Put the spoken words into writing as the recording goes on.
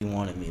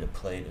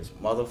play this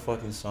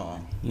motherfucking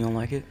song. You don't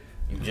like it?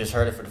 You just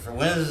heard it for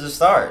when does it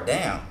start?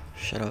 Damn.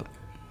 Shut up.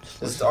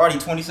 It's already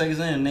 20 seconds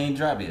in and they ain't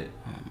drop yet.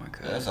 Oh my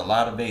god. That's a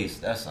lot of bass.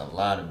 That's a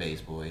lot of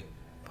bass, boy.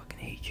 Fucking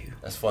hate you.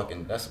 That's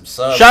some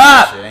sub Shut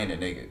up! shit, ain't it,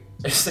 nigga?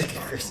 This nigga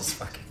Chris is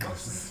fucking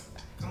ghost.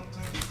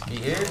 You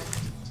hear it?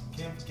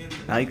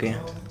 Now you can.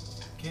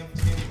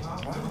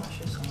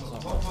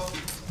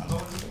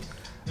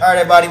 Alright,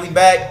 everybody, we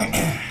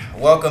back.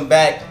 Welcome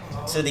back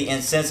to the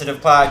Insensitive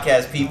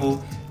Podcast,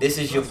 people. This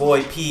is your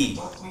boy P.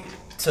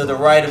 To the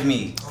right of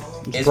me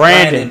is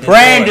Brandon.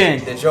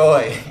 The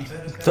Joy.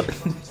 So,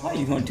 why are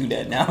you gonna do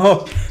that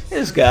now?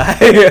 This guy.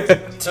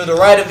 To the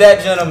right of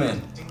that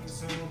gentleman,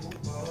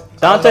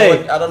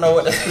 Dante. I don't know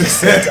what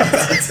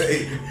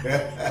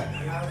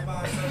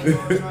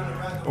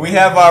We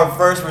have our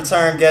first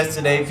return guest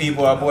today,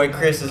 people. Our boy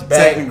Chris is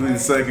back. Technically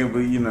second, but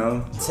you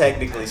know.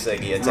 Technically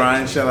second, yeah.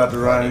 Ryan, shout out to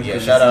Ryan. Yeah,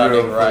 shout out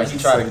to Ryan. He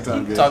tried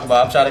to talk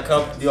about. I'm trying to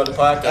come be on the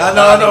podcast.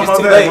 I know, my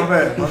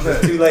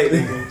bad. Too late,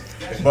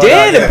 nigga. But,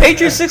 Damn, the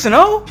Patriots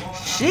 6-0?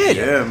 Shit.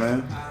 Yeah,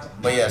 man.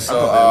 But yeah,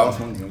 so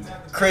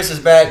Chris is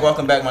back.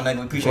 Welcome back, my nigga.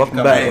 We appreciate you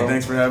coming back, in. Hey,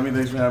 thanks for having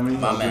me.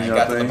 My man,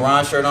 got the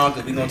LeBron shirt on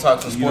because we're going to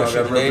talk some sports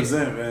shit today.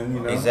 Represent, man, you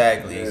know?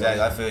 Exactly.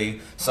 I feel you.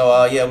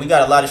 So, yeah, we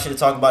got a lot of shit to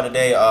talk about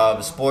today.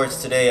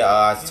 Sports today,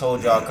 I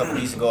told y'all a couple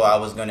weeks ago I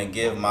was going to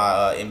give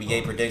my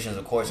NBA predictions.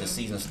 Of course, the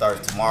season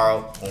starts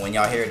tomorrow. But when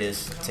y'all hear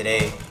this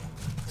today,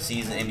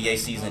 NBA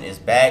season is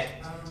back.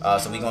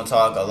 So we're going to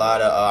talk a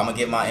lot of, I'm going to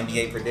give my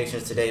NBA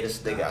predictions today. This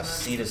nigga, I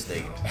see this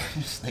nigga.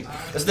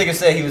 This nigga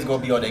said he was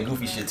going to be on that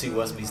goofy shit too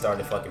once we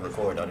started fucking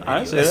recording on the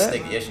video. I didn't say that.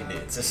 Nigga, yes you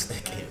did. This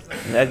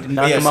nigga. That did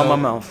not come out my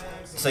mouth.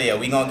 So yeah,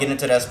 we going to get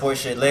into that sports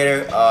shit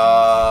later.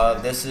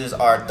 This is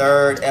our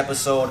third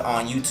episode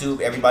on YouTube.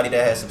 Everybody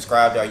that has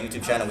subscribed to our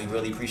YouTube channel, we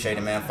really appreciate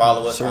it, man.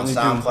 Follow us Certainly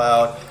on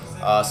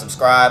SoundCloud.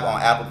 Subscribe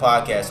on Apple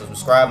Podcasts. So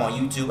subscribe on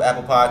YouTube,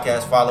 Apple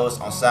Podcasts. Follow us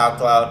on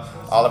SoundCloud.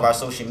 All of our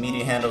social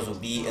media handles will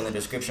be in the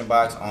description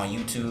box on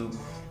YouTube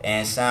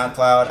and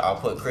SoundCloud. I'll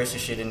put Chris's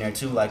shit in there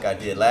too, like I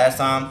did last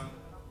time.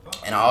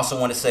 And I also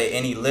want to say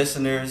any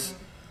listeners,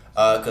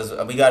 because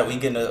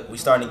we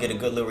starting to get a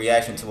good little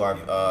reaction to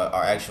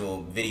our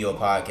actual video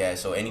podcast.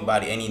 So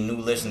any new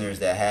listeners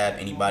that have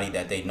anybody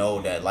that they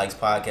know that likes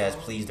podcasts,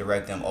 please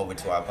direct them over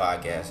to our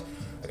podcast.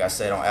 Like I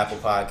said, on Apple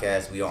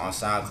Podcasts, we are on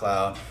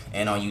SoundCloud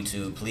and on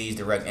YouTube. Please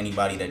direct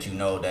anybody that you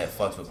know that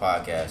fucks with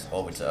podcasts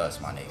over to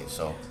us, my niggas.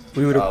 So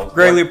we would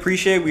greatly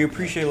appreciate. We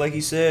appreciate, like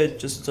you said,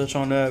 just to touch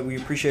on that. We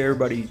appreciate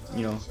everybody,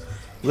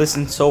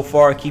 listen so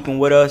far, keeping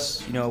with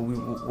us.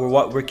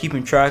 We're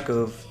keeping track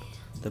of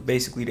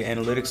basically the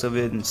analytics of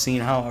it and seeing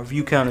how our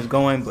view count is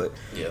going. But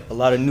a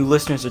lot of new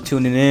listeners are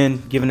tuning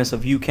in, giving us a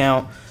view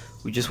count.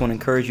 We just want to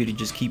encourage you to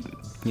just keep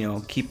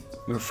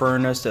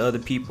referring us to other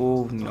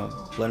people.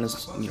 Letting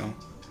us,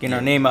 getting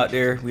our name out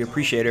there. We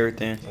appreciate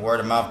everything.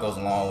 Word of mouth goes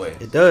a long way.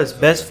 It does.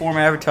 Best form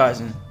of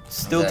advertising.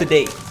 Still to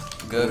date.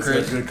 Good,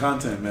 Chris. Good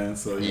content, man.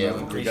 So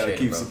we gotta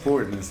keep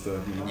supporting and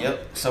stuff.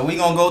 Yep. So we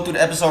gonna go through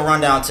the episode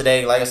rundown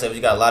today. Like I said,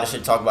 we got a lot of shit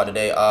to talk about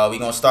today. We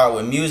gonna start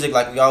with music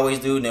like we always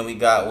do. Then we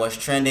got what's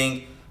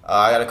trending.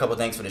 I got a couple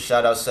things for the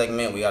shout out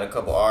segment. We got a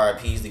couple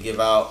RIPs to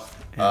give out.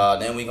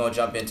 Then we gonna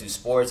jump into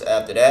sports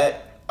after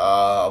that.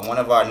 One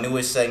of our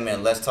newest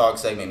segment, Let's Talk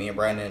segment, me and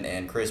Brandon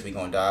and Chris, we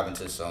gonna dive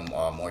into some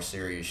more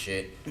serious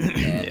shit.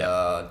 And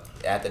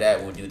after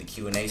that, we'll do the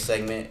Q&A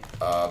segment,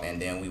 and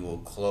then we will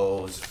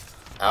close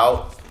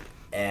out.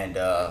 And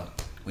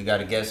we got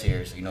a guest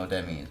here, so you know what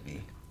that means, B.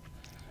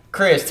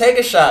 Chris, take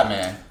a shot,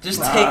 man.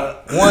 Just take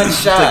one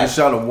shot. Take a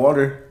shot of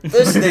water.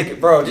 This nigga,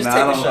 bro, just take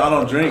a shot. I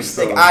don't drink,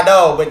 so. I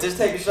know, but just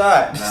take a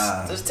shot.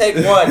 Just take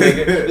one,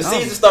 nigga. The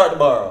season start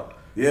tomorrow.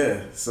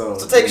 Yeah, so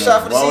take a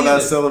shot for the season. Why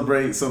would I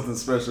celebrate something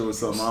special with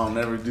something I don't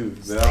never do,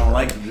 that I don't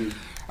like to do?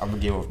 I'm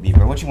gonna get with B,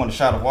 bro. What you want, a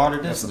shot of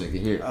water? This nigga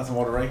here. Got some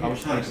water right here. I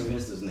was trying to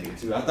convince this nigga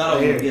too. I thought I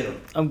was gonna get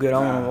him. I'm good.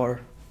 I don't want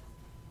water.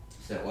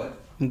 You said what?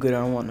 I'm good.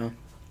 I don't want none.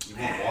 You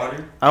want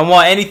water? I don't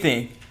want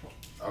anything.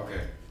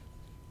 Okay.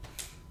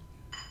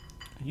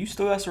 You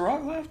still got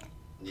Ciroc left?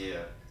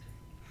 Yeah.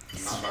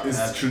 Is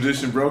the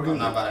tradition broken? I'm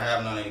not about to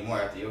have none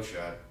anymore after your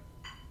shot.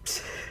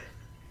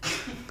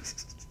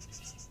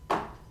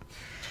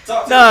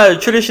 Nah, the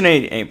tradition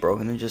ain't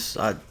broken. It just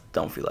I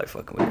don't feel like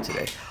fucking with it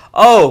today.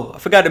 Oh, I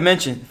forgot to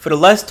mention, for the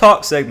Let's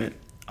Talk segment,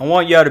 I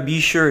want y'all to be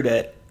sure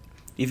that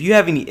if you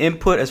have any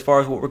input as far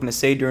as what we're gonna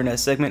say during that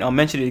segment, I'll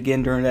mention it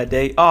again during that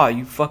day.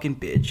 You fucking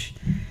bitch.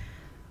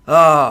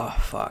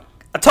 Fuck.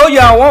 I told you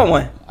I want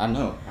one. I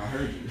know. I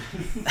heard you.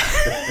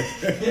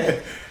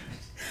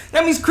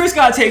 That means Chris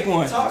gotta take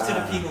one. Talk to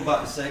the people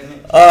about the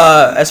segment.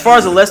 As far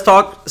as the Let's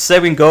Talk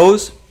segment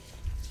goes,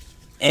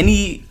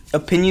 any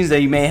opinions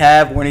that you may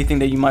have or anything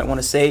that you might want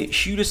to say,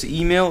 shoot us an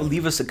email,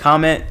 leave us a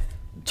comment,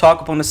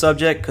 talk up on the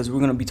subject, because we're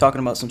going to be talking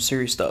about some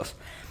serious stuff.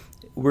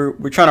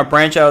 We're trying to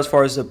branch out as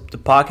far as the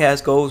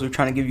podcast goes. We're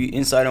trying to give you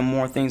insight on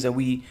more things that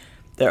we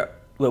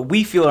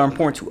feel are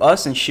important to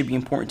us and should be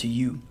important to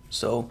you.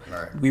 So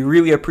we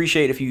really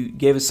appreciate if you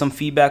gave us some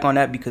feedback on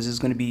that, because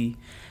it's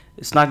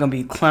not going to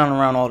be clowning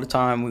around all the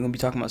time. We're going to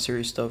be talking about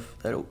serious stuff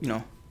that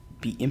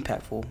be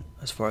impactful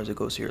as far as it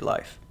goes to your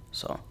life.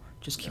 So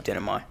just keep that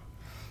in mind.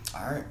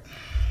 All right.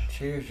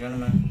 Cheers,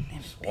 gentlemen.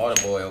 It's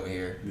Water Boy over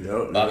here.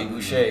 Yep. Bobby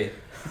Boucher.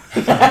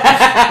 Hey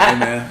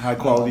man, high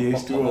quality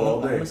H2O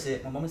all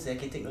day. My mama said I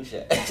can't take no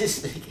shit.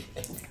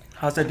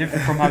 How's that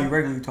different from how you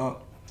regularly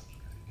talk?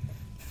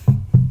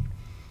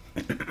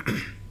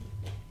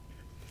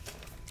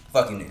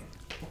 Fucking nigga.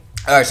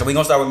 All right, so we're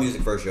going to start with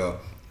music first, y'all.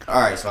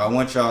 All right, so I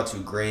want y'all to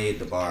grade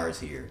the bars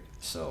here.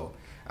 So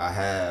I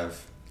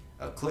have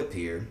a clip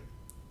here,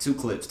 2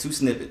 clips, 2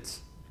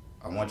 snippets.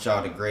 I want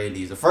y'all to grade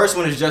these. The first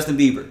one is Justin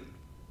Bieber.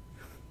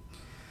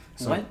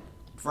 So, What?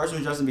 First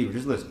one is Justin Bieber.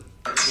 Just listen.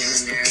 No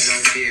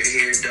fear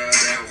here, dog.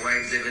 That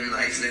wife living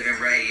life, living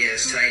right.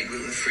 Yes, tight,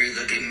 gluten free.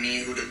 Look at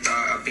me, who'da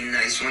thought I'd be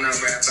nice. When I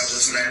rap, I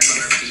will slap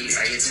on the beat.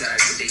 I get tired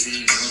with the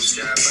heat, no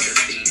strap on the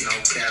feet, no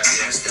cap.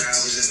 Yeah, style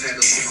was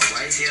impeccable.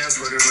 My wife, yeah, I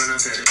put her on a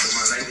pedestal.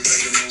 My life is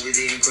like a movie,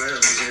 The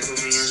Incredibles. They put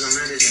me on some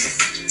medicine.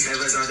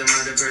 Never thought that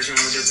my depression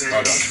would depend.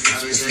 Hold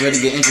on. It's ready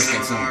to get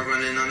interesting soon.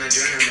 Running on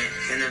adrenaline.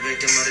 Been a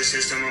victim of the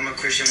system. I'm a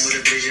Christian with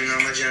a vision.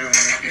 I'm a gentleman.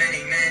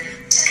 Many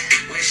men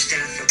wish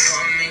death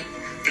upon me.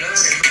 Blood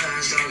in my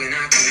eyes, dog, and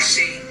I can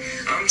see.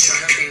 I'm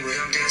trying to be what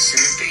I'm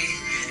destined to be.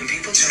 And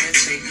people try to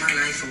take my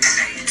life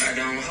away. I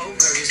don't hold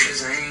grudges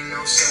cause I ain't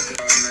no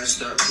sucker. I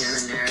messed up here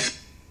and there.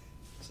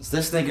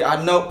 This nigga,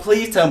 I know.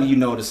 Please tell me you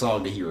know the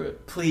song that he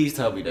ripped. Please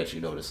tell me that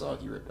you know the song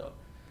he ripped up.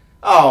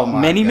 Oh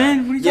my Many God.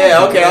 Men? What are you Yeah,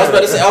 talking okay. I was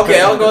about to say.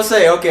 Okay, I was gonna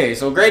say. Okay,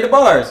 so grade the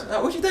bars.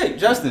 What you think,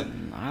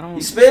 Justin? I don't.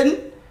 You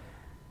spitting?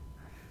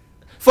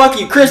 Fuck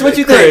you, Chris. What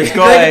you Chris, think?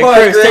 go Grade ahead. the bars,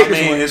 Chris, Chris. take I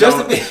this mean, one.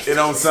 Justin Bieber. it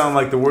don't sound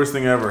like the worst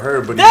thing I ever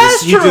heard, but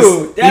That's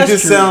true. He That's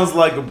just true. sounds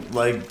like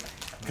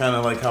kind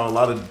of like how a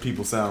lot of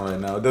people sound right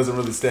now. It doesn't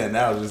really stand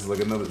out. It's just like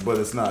another, but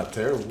it's not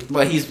terrible.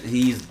 But he's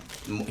It's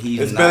not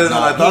better than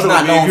I known. thought He's it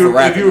not would known be. for If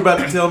rapping. you were about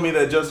to tell me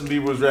that Justin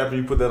Bieber was rapping,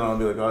 you put that on, I'd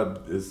be like,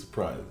 oh, it's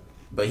surprised.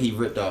 But he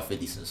ripped off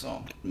 50 Cent's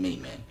song, Many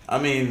Men. I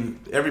mean,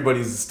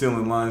 everybody's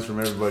stealing lines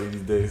from everybody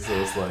these days, so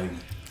it's like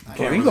I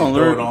can't he really gonna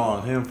throw learn. it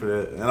on him for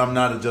that. And I'm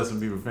not a Justin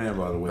Bieber fan,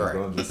 by the way. Right.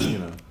 So I'm just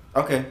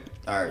Okay.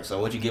 All right.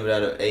 So what you give it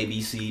out of A,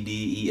 B, C,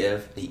 D, E,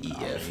 F,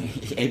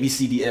 A, B,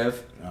 C, D,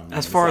 F? I mean,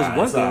 As far it's as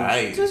what it's goes?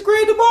 alright. Just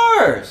grade the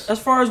bars. As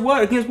far as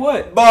what? Against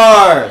what?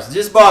 Bars.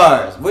 Just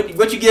bars.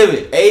 What you give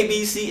it? A,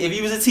 B, C. If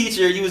you was a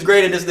teacher, you was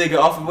grading this nigga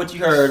off of what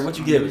you heard. What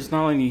you give It's it?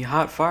 not any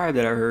hot fire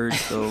that I heard,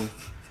 so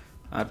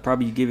I'd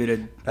probably give it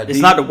A it's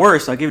D? not the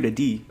worst. I'll give it a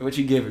D. What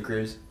you give it,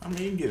 Chris? I mean,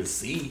 you can get a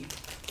C.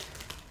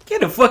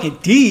 Get a fucking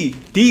D.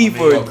 D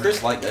for Oh,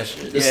 Chris like that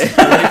shit.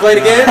 Ready to play it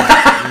again?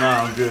 No,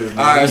 I'm good. Man.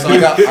 All right. So I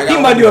got he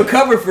one might do more. a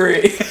cover for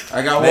it.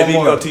 I got Maybe you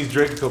one can more. go teach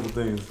Drake a couple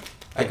things.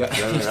 I got.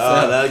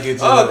 That'll get you.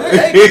 Oh, good.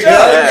 Hey, good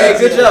job. Hey,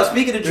 good job.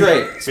 Speaking of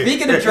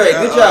Drake,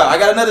 good job. I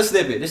got another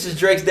snippet. This is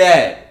Drake's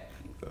dad.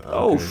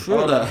 Oh Okay. shit.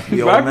 Hold up. He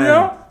The old rapping man.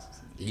 now?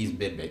 He's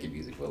been making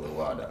music for a little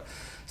while now.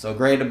 So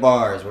grade the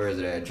bars. Where is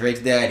it at? Drake's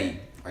daddy.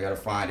 I gotta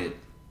find it.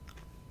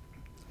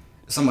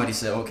 Somebody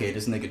said, okay,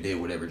 this nigga did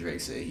whatever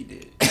Drake said he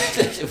did.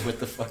 With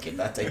the fucking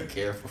not taking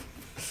care of him.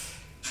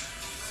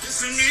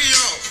 It's in New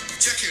York,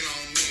 checking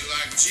on me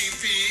like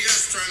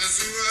GPS, trying to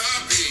see where I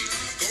be.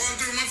 Going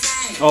through my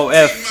phone, Oh,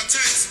 F. reading my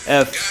text,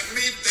 F. got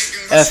me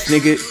thinking, F, what's she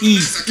nigga. gonna do E,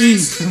 next? I E.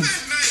 can't sleep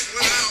at night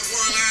without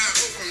one eye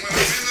open. When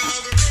I'm in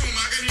another room,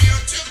 I can hear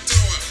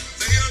tiptoeing.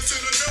 They up to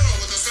the door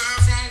with a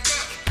styrofoam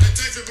cup.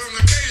 Detective from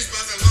the cage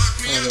about to lock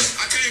me up.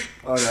 I can't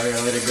Oh, no, I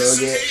gotta let it go It's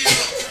in again. New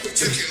York,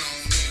 checking on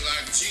me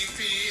like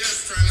GPS,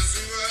 trying to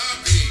see where I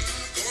be.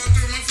 Going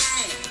through my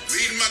phone,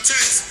 reading my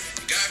text,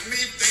 got me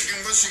thinking,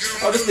 what's she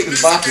gonna Oh, this do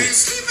nigga's next? I bopping. can't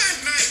sleep at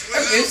night I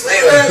can't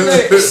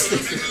without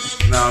sleep at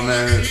night. Nah,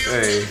 man.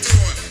 Hey,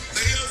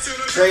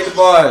 Grade the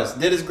bars.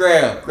 Did his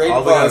grab. Grade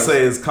all the I gotta bars.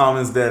 say is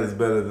Common's dad is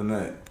better than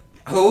that.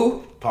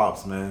 Who?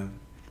 Pops, man.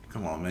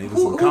 Come on, man. You Who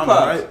listen to Common,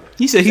 Pops? right?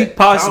 He said he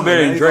pops Common, better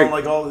man. than He's Drake. on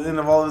like all the end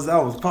of all his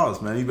albums.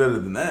 Pops, man. He better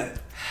than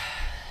that.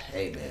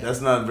 Hey, man.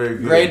 That's not very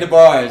good. Grade the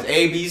bars.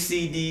 A, B,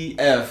 C, D,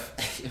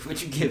 F.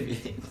 What you give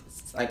it?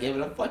 I gave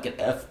it a fucking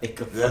F.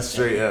 Nigga. That's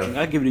straight F.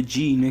 I give it a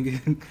G,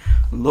 nigga.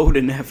 Low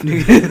than F,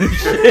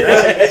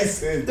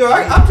 nigga. Dude,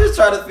 I'm just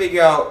trying to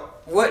figure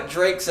out what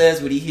Drake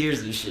says when he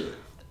hears this shit.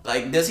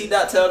 Like, does he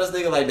not tell this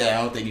nigga like that?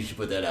 I don't think you should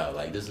put that out.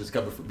 Like, this is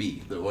coming from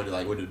me, one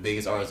of the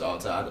biggest artists of all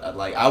time.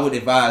 I would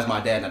advise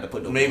my dad not to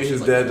put no. Maybe bullshit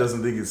his like dad that.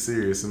 doesn't think it's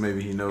serious, and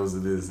maybe he knows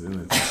it is.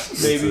 And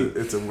it's, Maybe.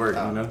 it's a work,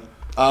 you know.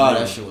 Oh,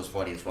 that shit was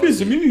funny as fuck.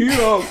 Pissing me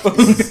off.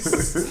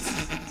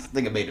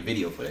 Nigga made a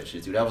video for that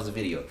shit too. That was a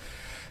video.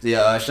 So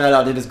yeah, shout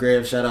out Dennis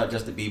Graham. Shout out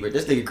Justin Bieber.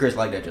 This nigga Chris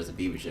like that Justin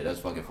Bieber shit. That's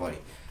fucking funny.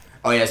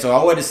 Oh yeah, so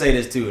I wanted to say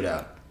this too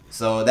now.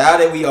 So now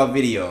that we on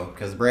video,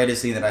 because Brandon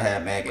seen that I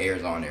had Mac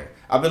Ayres on there.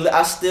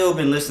 I still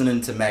been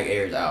listening to Mac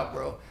Ayres out,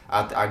 bro.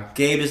 I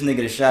gave this nigga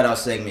the shout out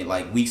segment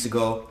like weeks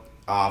ago.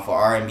 For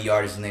R&B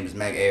artist, his name is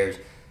Mac Ayres.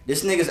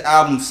 This nigga's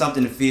album,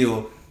 Something to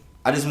Feel.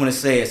 I just want to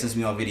say it since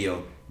we on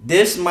video.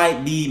 This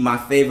might be my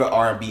favorite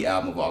R&B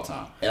album of all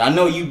time. And I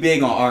know you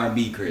big on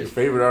R&B, Chris. Your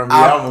favorite R&B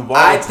album of all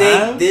I time?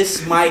 think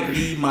this might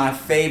be my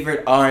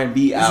favorite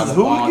R&B album of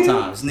who all again?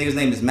 time. This nigga's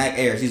name is Mac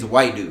Ayres. He's a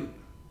white dude.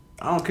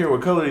 I don't care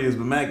what color he is,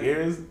 but Mac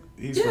Ayres,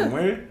 He's from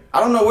where? I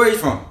don't know where he's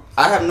from.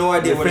 I have no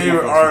idea Your what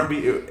favorite R&B.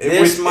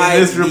 This might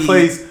this be-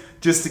 replaced,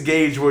 just to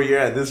gauge where you're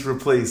at, this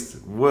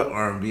replaced what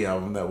R&B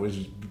album that was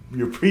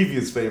your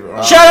previous favorite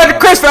R&B? Shout out to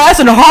Chris for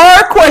asking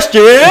hard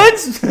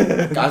questions.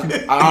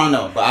 I don't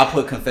know, but I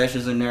put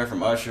Confessions in there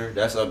from Usher.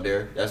 That's up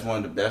there. That's one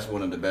of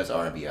the best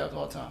R&B albums of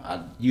all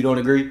time. You don't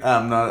agree?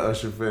 I'm not an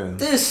Usher fan.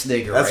 This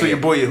nigga That's right where your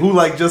boy. Who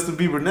like Justin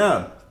Bieber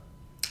now?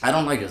 I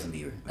don't like Justin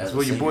Bieber. That's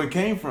where your boy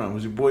came from.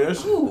 Was your boy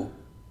Usher? Who?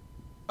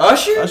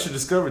 Usher? Usher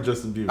discovered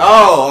Justin Bieber.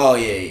 Oh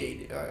yeah.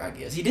 I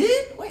guess he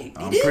did. Wait, he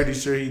I'm did. pretty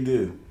sure he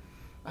did.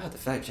 I have to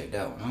fact check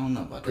that one. I don't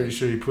know about Pretty that.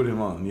 sure he put him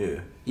on.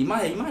 Yeah. He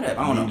might have.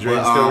 I don't know. Dre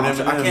But, discovered I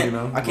Eminem, can't. you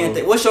know? I can't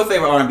think. What's your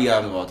favorite R&B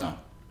album of all time?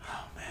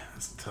 Oh man,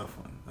 that's a tough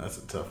one. That's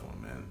a tough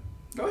one, man.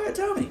 Go ahead,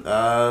 tell me.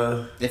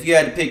 Uh If you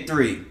had to pick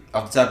 3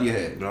 off the top of your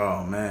head.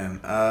 oh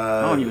man.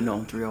 I don't even know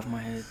them 3 off my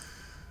head.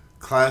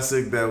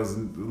 Classic that was a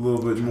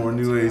little bit more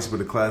new age, but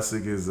a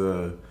classic is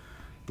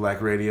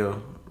Black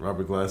Radio,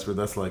 Robert Glasper.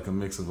 That's like a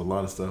mix of a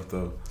lot of stuff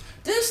though.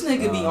 This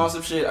nigga be on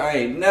some shit I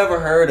ain't never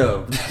heard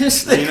of.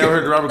 This nigga, You never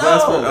heard of Robert No.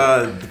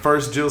 Glasper? The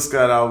first Jill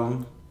Scott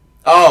album.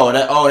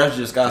 That's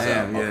just Scott's Damn,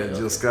 album. yeah, Okay, Jill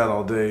okay. Scott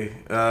all day.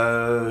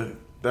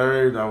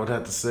 Third, I would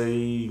have to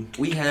say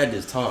We had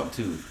this talk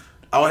too.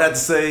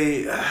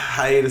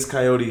 Hiatus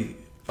Coyote.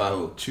 By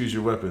who? Choose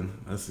Your Weapon.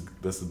 That's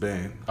the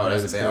band. Oh,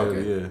 that's Hiatus the band. Coyote,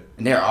 Okay. Yeah.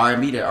 And they're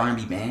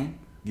R&B band.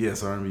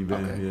 Yes, R&B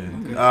band.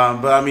 Okay. Yeah.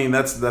 But I mean,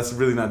 that's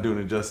really not doing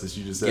it justice.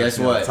 You just said Guess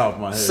it off what? the top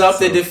of my head.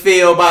 Something so. to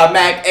Feel by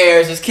Mac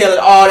Ayers is killing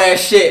all that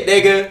shit,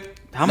 nigga.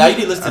 How Now much- you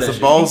need to listen to That's that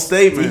a bold shit.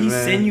 statement, Did he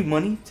man. send you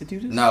money to do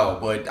this? No,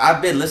 but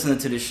I've been listening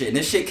to this shit, and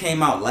this shit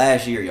came out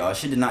last year, y'all.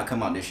 Shit did not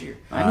come out this year.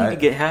 I need to Alright.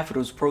 get half of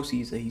those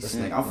proceeds that he This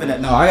sent. nigga, I'm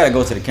finna. No, I gotta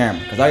go to the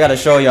camera because I gotta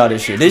show y'all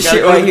this shit. This Gotta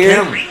shit go to right the here.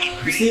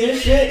 camera. You see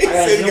this shit? I said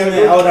gotta you zoom gotta in.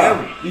 go to Hold the on.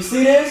 camera. You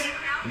see this?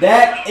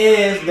 That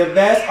is the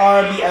best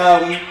R&B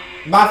album.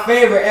 My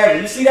favorite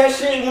ever. You see that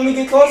shit when we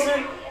get closer?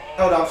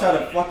 Hold on, I'm trying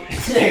to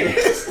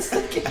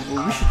fucking.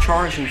 Well, we should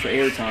charge him for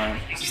airtime.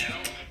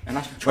 And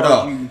I should But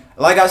charge you.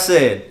 like I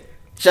said,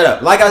 shut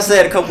up. Like I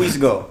said a couple weeks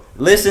ago,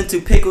 listen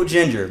to Pickle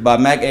Ginger by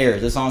Mac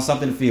Ayers. It's on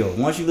Something to Feel.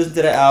 Once you listen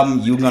to the album,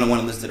 you're gonna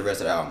want to listen to the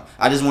rest of the album.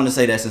 I just want to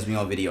say that since we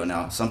on video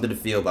now. Something to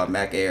Feel by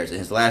Mac Ayers, and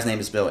his last name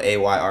is spelled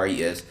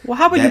Ayres. Well,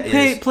 how about That you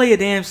is- play a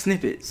damn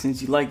snippet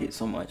since you like it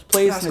so much?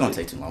 Play a It's gonna snippet.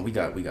 take too long. We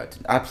got.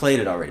 I played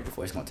it already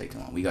before. It's gonna take too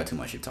long. We got too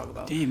much shit to talk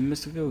about. Damn,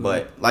 Mr. Phil.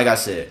 But like I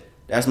said,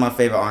 that's my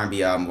favorite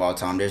R&B album of all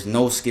time. There's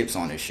no skips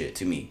on this shit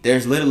to me.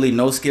 There's literally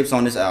no skips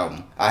on this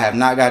album. I have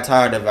not got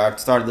tired of it. I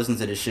started listening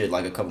to this shit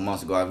like a couple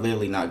months ago. I've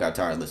literally not got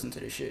tired of listening to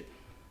this shit.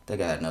 I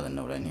think I had another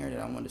note in here that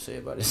I wanted to say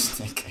about this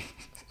thing.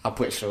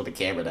 I'll show the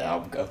camera the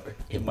album cover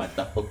in my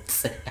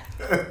notes.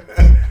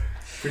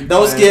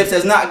 No skips,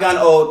 has not gone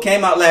old.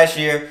 Came out last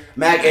year.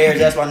 Mac Ayers,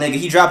 that's my nigga.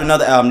 He dropped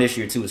another album this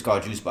year too. It's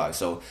called Juicebox.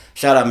 So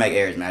shout out Mac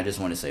Ayers, man. I just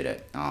want to say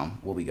that.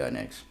 What we got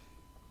next?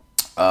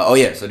 Oh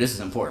yeah, so this is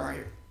important right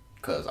here.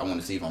 Because I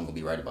want to see if I'm going to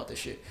be right about this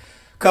shit.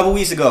 A couple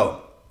weeks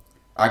ago,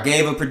 I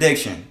gave a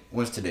prediction.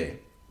 What's today?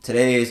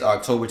 Today is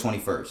October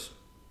 21st.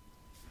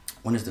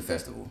 When is the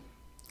festival?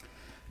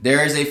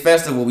 There is a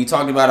festival. We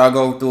talked about it. I'll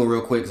go through it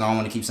real quick because I don't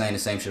want to keep saying the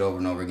same shit over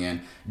and over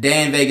again.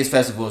 Day in Vegas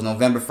Festival is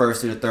November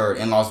 1st to the 3rd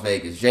in Las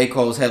Vegas. J.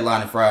 Cole's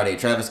headlining Friday.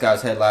 Travis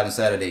Scott's headlining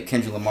Saturday.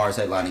 Kendrick Lamar's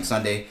headlining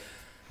Sunday.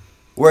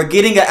 We're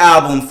getting an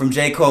album from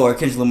J. Cole or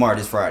Kendrick Lamar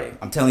this Friday.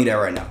 I'm telling you that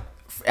right now.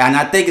 And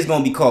I think it's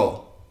going to be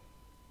Cole.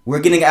 We're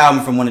getting an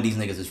album from one of these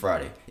niggas this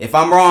Friday. If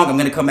I'm wrong, I'm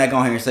going to come back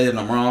on here and say that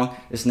I'm wrong.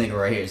 This nigga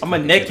right here is I'm gonna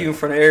fucking neck killer. you in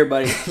front of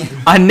everybody.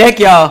 I neck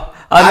y'all.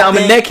 I'm gonna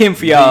think- neck him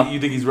for y'all. You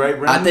think he's right,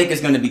 Brandon? I think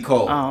it's going to be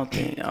Cole. I don't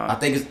think. I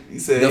think it's He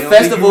said, the "You don't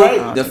think festival. you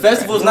right." The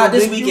festival's You not don't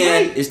this think you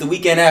weekend. right. It's the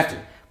weekend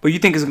after. But you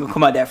think it's gonna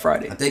come out that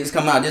Friday? I think it's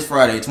coming out this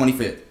Friday,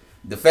 25th.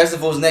 The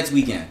festival's next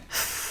weekend.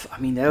 I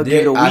mean, that'll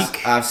give it a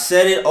week. I've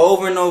said it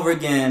over and over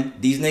again.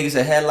 These niggas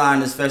that headline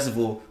this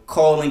festival,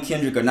 Cole and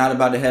Kendrick, are not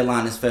about to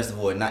headline this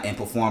festival and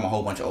perform a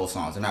whole bunch of old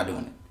songs. They're not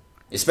doing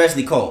it.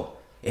 Especially Cole.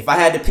 If I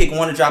had to pick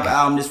one to drop an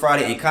album this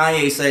Friday, and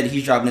Kanye said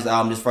he's dropping his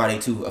album this Friday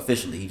too,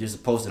 officially. He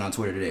just posted on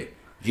Twitter today.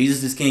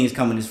 Jesus is King is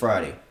coming this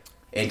Friday.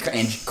 And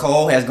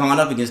Cole has gone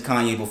up against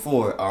Kanye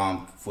before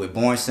for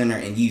Born Sinner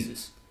and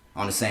Yeezus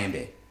on the same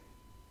day.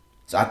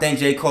 So I think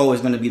J. Cole is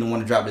going to be the one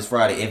to drop this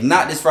Friday. If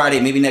not this Friday,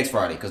 maybe next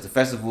Friday. Because the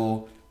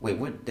festival... Wait,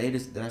 what day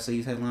did I say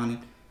he's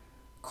headlining?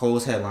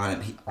 Cole's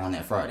headlining on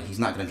that Friday. He's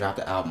not going to drop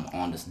the album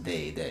on this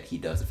day that he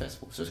does the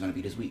festival. So it's going to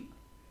be this week.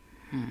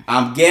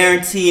 I'm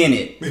guaranteeing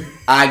it.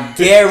 I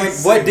guarantee...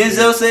 What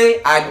Denzel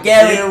say? I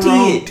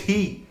guarantee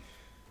it.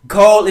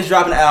 Cole is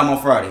dropping the album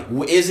on Friday.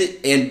 Is it?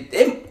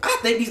 I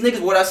think these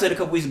niggas, what I said a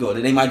couple weeks ago,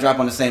 that they might drop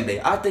on the same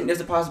day. I think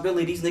there's a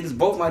possibility these niggas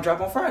both might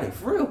drop on Friday.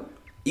 For real.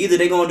 Either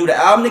they going to do the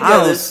album I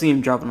together. don't see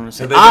him dropping on the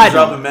same. Have they been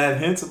dropping mad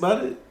hints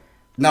about it?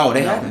 No,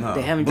 they haven't. no.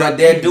 They haven't But dropped.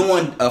 they're any.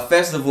 doing a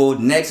festival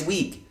next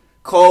week.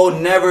 Cole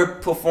never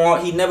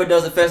perform. He never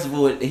does a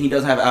festival and he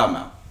doesn't have an album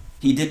out.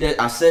 He did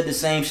that. I said the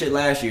same shit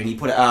last year and he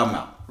put an album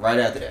out right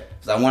after that.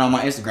 So I went on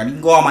my Instagram. You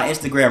can go on my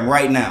Instagram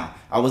right now.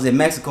 I was in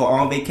Mexico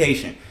on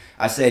vacation.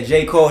 I said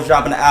J. Cole's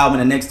dropping the album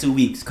in the next 2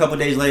 weeks. A couple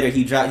days later,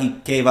 he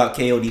gave out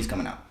KOD's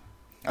coming out.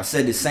 I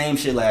said the same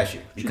shit last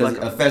year because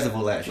Like a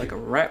festival last year. Like a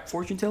rap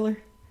fortune teller?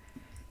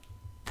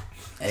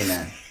 Hey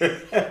man,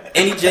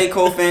 any J.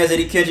 Cole fans,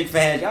 any Kendrick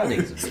fans, y'all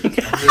niggas are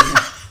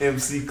bitches.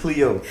 MC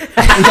Cleo.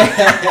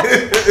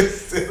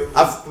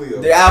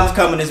 The album's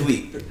coming this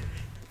week.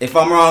 If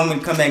I'm wrong, I'm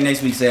gonna come back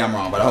next week and say I'm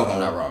wrong, but I hope I'm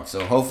not wrong.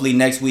 So hopefully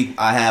next week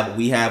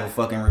we have a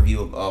fucking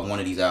review of one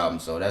of these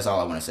albums. So that's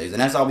all I want to say. And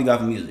that's all we got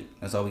for music.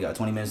 That's all we got.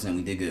 20 minutes and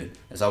we did good.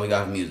 That's all we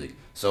got for music.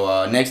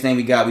 So next thing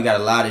we got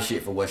a lot of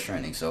shit for What's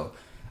Trending. So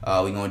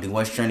we're gonna do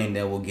What's Trending,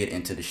 then we'll get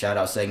into the shout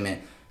out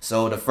segment.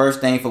 So the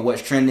first thing for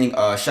What's Trending,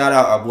 shout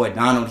out our boy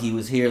Donald. He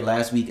was here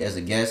last week as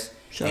a guest,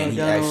 and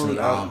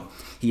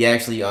he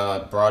actually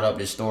brought up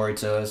this story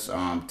to us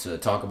to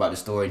talk about the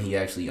story, and he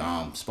actually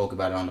spoke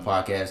about it on the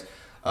podcast.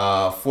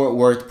 Fort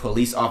Worth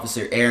police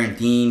officer Aaron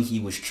Dean, he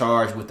was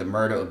charged with the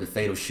murder of the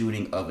fatal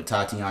shooting of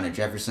Tatiana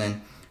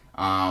Jefferson.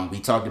 We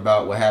talked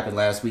about what happened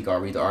last week. I'll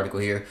read the article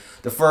here.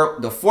 The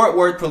Fort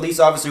Worth police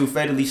officer who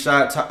fatally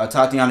shot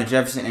Tatiana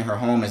Jefferson in her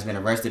home has been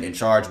arrested and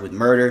charged with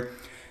murder.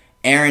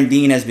 Aaron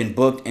Dean has been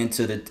booked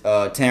into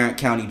the Tarrant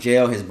County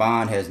Jail. His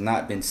bond has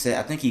not been set.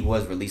 I think he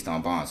was released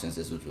on bond since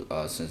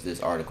this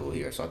article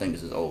here. So I think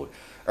this is old.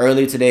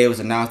 Earlier today, it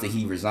was announced that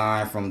he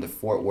resigned from the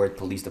Fort Worth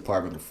Police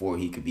Department before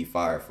he could be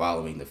fired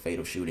following the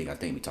fatal shooting. I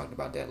think we talked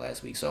about that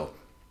last week. So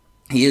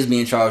he is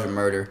being charged with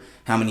murder.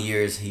 How many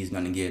years he's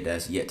going to get,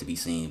 that's yet to be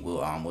seen.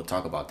 We'll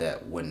talk about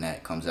that when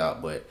that comes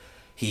out. But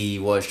he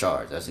was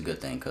charged. That's a good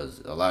thing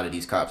because a lot of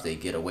these cops, they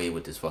get away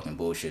with this fucking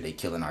bullshit. They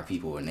killing our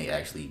people and they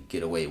actually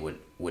get away with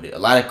it. A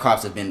lot of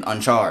cops have been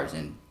uncharged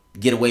and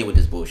get away with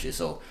this bullshit.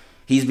 So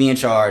he's being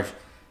charged.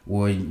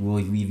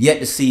 We've yet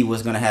to see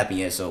what's going to happen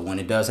yet. So when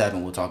it does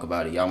happen, we'll talk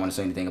about it. Y'all want to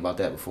say anything about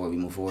that before we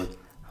move forward?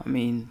 I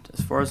mean,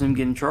 as far as him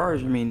getting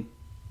charged, I mean,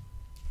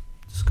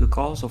 it's a good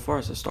call so far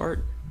as a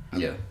start.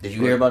 Yeah. Did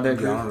you hear about that?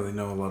 I don't really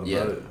know a lot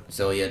about it.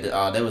 So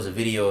there was a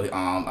video.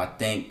 I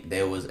think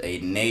there was a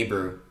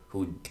neighbor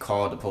who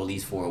called the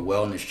police for a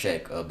wellness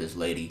check of this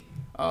lady.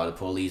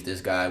 This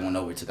guy went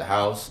over to the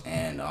house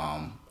and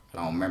I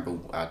don't remember.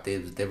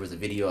 There was a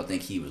video. I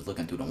think he was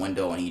looking through the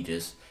window and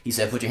he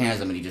said, "Put your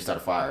hands up," and he just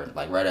started firing.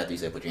 Like right after he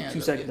said, "Put your hands up."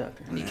 2 seconds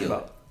after. And he killed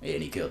her. Yeah,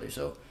 and he killed her.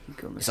 So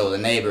the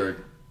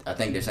neighbor, I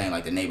think they're saying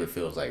like the neighbor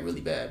feels like really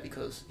bad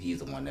because he's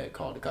the one that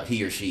called the cops.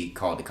 He or she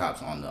called the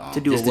cops on the to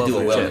do a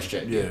wellness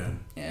check. Yeah.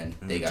 And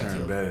they got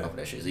killed over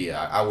that shit. So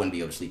yeah, I wouldn't be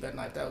able to sleep at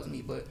night if that was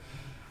me. But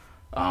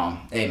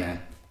hey man,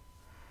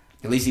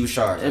 at least he was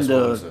charged. And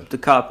the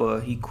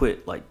cop he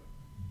quit like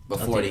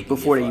before they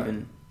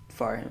even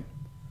fire him.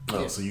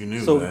 Oh, so you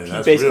knew so that. He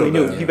That's basically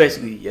real knew. bad. He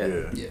basically,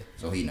 Yeah,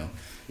 so he knew.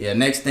 Yeah,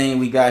 next thing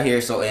we got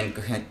here, so and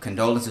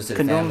condolences to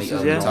the family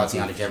of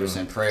Tatiana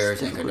Jefferson.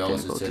 Prayers and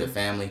condolences to the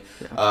family.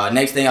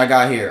 Next thing I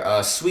got here,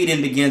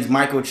 Sweden begins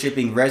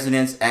microchipping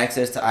residents.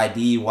 Access to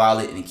ID,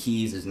 wallet, and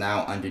keys is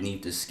now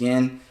underneath the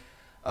skin.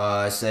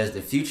 It says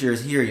the future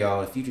is here,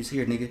 y'all. The future's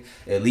here, nigga.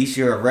 At least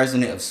if you're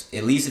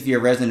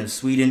a resident of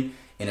Sweden.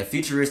 In a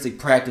futuristic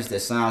practice that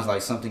sounds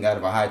like something out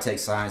of a high-tech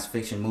science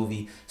fiction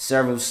movie,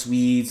 several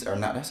Swedes are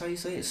not... That's how you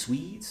say it?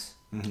 Swedes?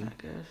 Mm-hmm. I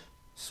guess.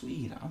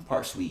 Swede. I'm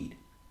part Swede.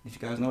 Did you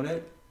guys know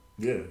that?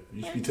 Yeah,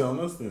 you should be telling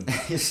us then.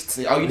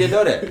 Oh, you didn't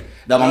know that?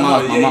 No, my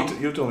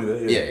mom. You told me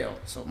that. Yeah, yo.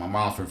 So my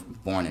mom's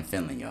born in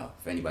Finland, y'all.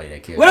 For anybody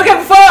that cares. We don't give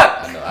a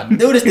fuck. I know. I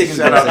knew this nigga.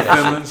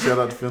 Shout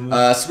out to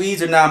Finland.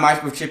 Swedes are now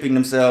microchipping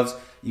themselves.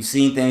 You've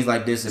seen things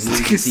like this in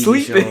movies and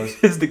TV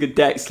shows. This nigga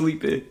Dak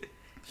sleeping.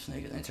 This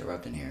nigga's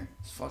interrupting here.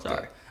 It's fucked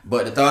Sorry. up.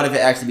 But the thought of it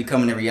actually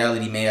becoming a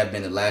reality may have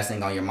been the last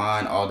thing on your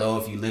mind. Although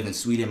if you live in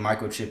Sweden,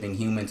 microchipping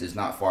humans is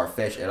not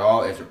far-fetched at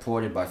all. As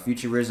reported by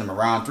Futurism,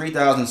 around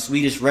 3,000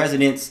 Swedish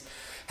residents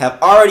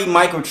have already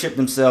microchipped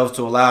themselves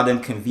to allow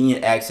them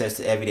convenient access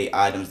to everyday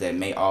items that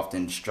many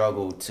often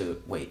struggle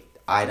to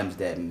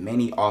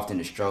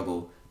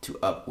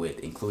up with,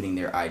 including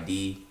their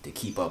ID to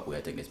keep up with.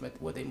 I think that's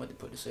what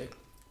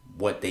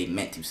they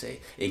meant to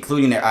say.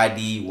 Including their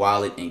ID,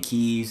 wallet, and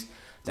keys.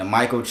 The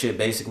microchip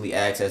basically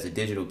acts as a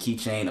digital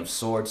keychain of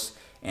sorts,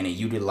 and it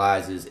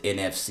utilizes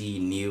NFC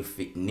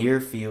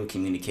near-field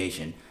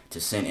communication to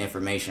send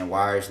information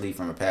wirelessly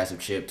from a passive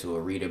chip to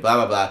a reader, blah,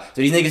 blah, blah. So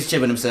these niggas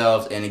chipping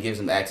themselves, and it gives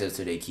them access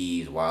to their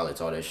keys,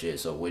 wallets, all that shit.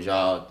 So would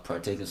y'all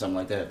partake in something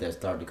like that if that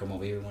started to come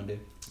over here one day?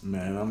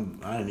 Man,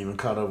 I ain't even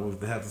caught up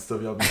with half the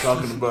stuff y'all be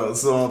talking about,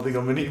 so I don't think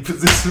I'm in any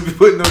position to be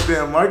putting no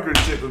damn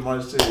microchip in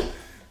my shit.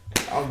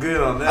 I'm good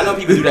on that. I know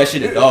people do that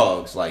shit to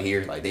dogs, like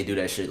here, like they do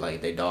that shit,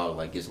 like their dog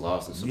like gets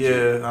lost or some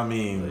shit. Yeah, I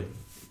mean,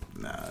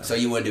 nah. So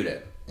you wouldn't do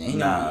that?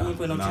 I'm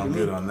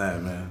good on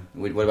that, man.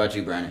 What about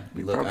you, Brandon?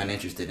 You look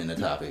uninterested in the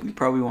topic. We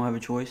probably won't have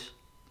a choice.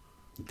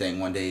 You think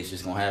one day it's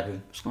just gonna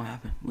happen? It's gonna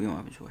happen. We don't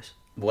have a choice.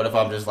 What if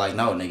I'm just like,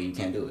 no, nigga, you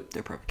can't do it?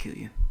 They'll probably kill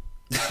you.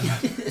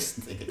 Is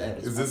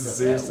this a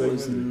serious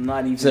segment?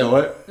 Not even. Say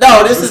what?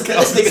 No, this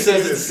nigga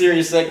says it's a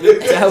serious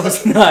segment.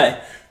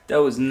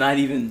 That was not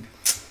even.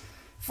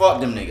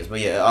 Fuck them niggas, but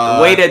yeah.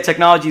 The way that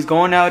technology is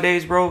going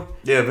nowadays, bro.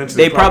 Yeah,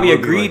 eventually. They probably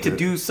agreed to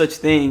do such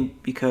thing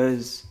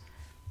because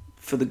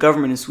for the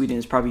government in Sweden,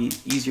 it's probably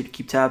easier to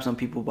keep tabs on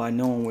people by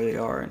knowing where they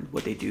are and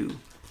what they do.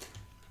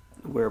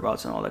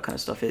 whereabouts and all that kind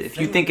of stuff. If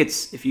you think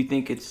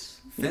it's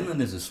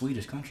Finland is a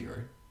Swedish country,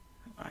 right?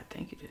 I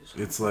think it is.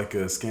 It's like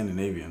a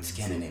Scandinavian.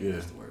 Scandinavian Yeah.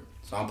 is the word.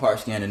 So I'm part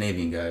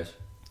Scandinavian, guys.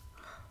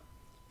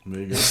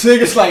 There you go.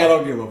 Niggas like I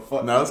don't give a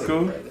fuck. No, it's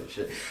cool.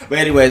 But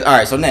anyways, all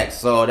right. So next,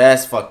 so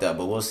that's fucked up.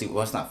 But we'll see.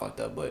 Well, it's not fucked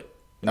up, but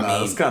I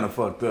mean, It's kind of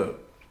fucked up.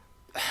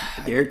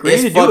 They're agreeing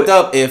to it's do fucked it.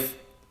 up if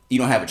you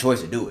don't have a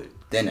choice to do it.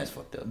 Then that's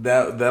fucked up.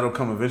 That'll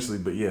come eventually,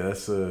 but yeah,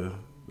 that's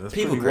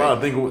People pretty wild.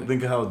 crazy.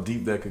 Think of how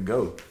deep that could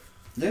go.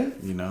 Yeah.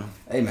 You know.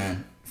 Hey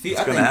man. See, It's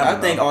I gonna think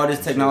happen, though. all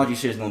this technology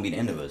shit is gonna be the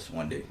end of us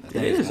one day. I It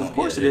think it's is, gonna- of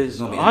course yeah, it it's is.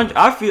 gonna be the end of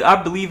us. I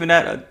believe in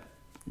that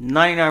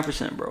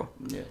 99%, bro.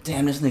 Yeah.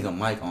 Damn, this nigga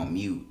Mike on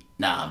mute.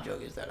 Nah, I'm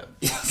joking. Is that a?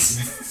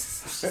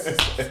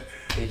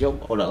 Hey, Joe,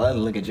 hold on. Let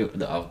me look at you.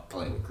 No, I'm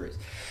playing with Chris.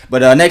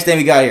 But next thing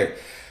we got here.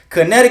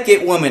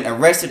 Connecticut woman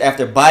arrested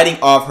after biting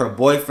off her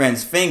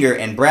boyfriend's finger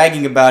and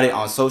bragging about it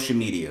on social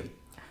media.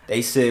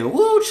 They said,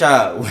 "Woo,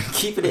 child, when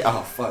keeping it."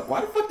 Oh fuck!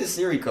 Why the fuck did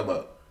Siri come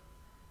up?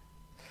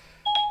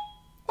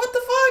 What the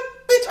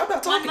fuck, bitch? I'm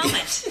not talking. One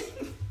moment.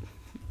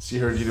 She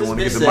heard you didn't This want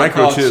to get bitch the said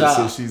call microchip, so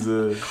shot. she's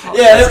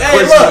Yeah, hey,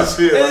 question look, this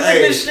shit. look at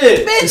Hey. this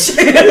shit,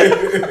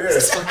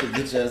 bitch. Fucking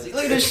bitch ass.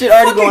 Look at this shit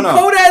already going on.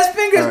 Cold ass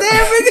fingers, All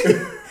right. damn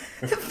nigga.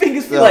 The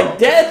fingers feel Yo. like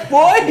death,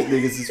 boy. These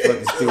niggas is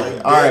fucking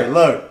stupid. All right,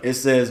 look. It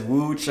says,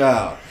 "Woo,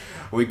 child."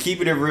 When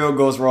keeping it real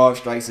goes wrong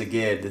strikes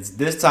again.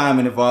 This time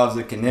it involves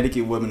a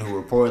Connecticut woman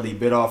who reportedly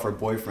bit off her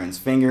boyfriend's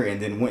finger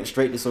and then went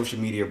straight to social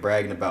media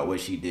bragging about what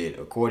she did.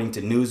 According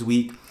to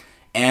Newsweek,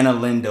 Anna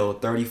Lindo,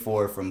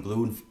 34, from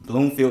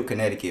Bloomfield,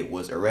 Connecticut,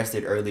 was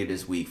arrested earlier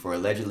this week for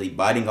allegedly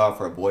biting off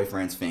her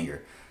boyfriend's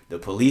finger. The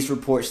police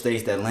report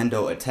states that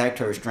Lindo attacked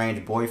her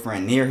estranged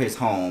boyfriend near his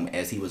home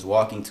as he was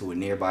walking to a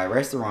nearby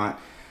restaurant.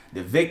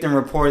 The victim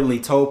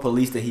reportedly told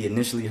police that he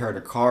initially heard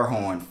a car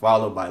horn,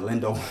 followed by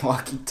Lindo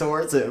walking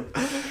towards him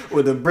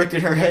with a brick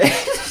in her head.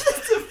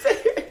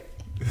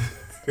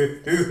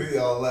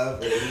 Y'all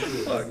laughing.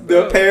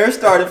 The pair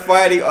started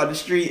fighting on the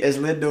street as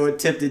Lindo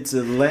attempted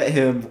to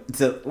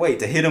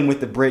hit him with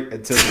the brick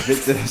until the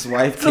victim's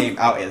wife came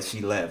out as she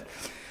left.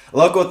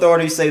 Local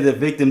authorities say the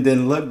victim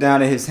then looked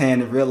down at his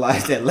hand and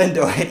realized that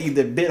Lindo had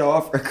either bit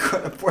off or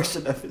cut a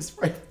portion of his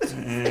face.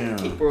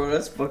 Damn. Bro,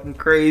 that's fucking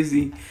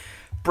crazy.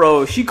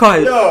 Bro, she caught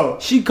it. Yo,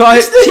 She caught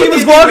it. this She nigga was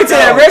didn't walking even to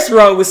that know.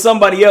 restaurant with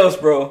somebody else,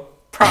 bro.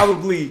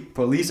 Probably.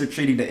 Police are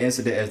treating the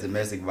incident as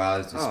domestic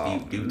violence dispute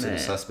Oh, due to the man.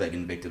 suspect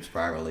and victim's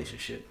prior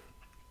relationship.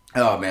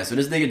 Oh man, so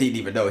this nigga didn't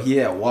even know. He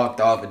had walked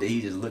off and then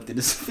he just looked at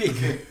his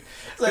finger.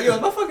 It's like, yo,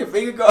 is my fucking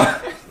finger gone?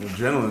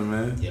 Adrenaline,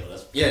 man.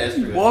 Yeah, that's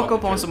true. Walk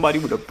up on somebody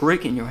with a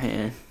brick in your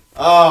hand.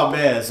 Oh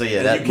man, so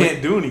yeah, You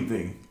can't do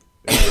anything.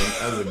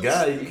 As a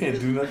guy, you can't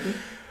do nothing.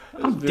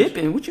 I'm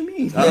dipping. What you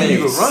mean? I mean, you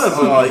can run, but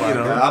Oh like, my you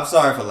know. God. I'm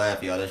sorry for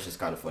laughing, y'all. That's just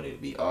kind of funny to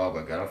me. Oh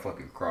my god, I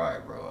fucking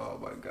cried, bro. Oh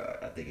my god,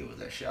 I think it was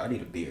that shit. I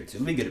need a beer too.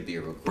 Let me get a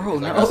beer real quick. Bro,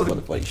 'cause I no. got some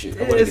other funny shit.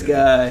 I wanna This get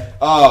a beer. guy.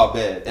 Oh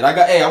man, and I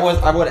got. Hey, I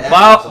would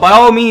have. By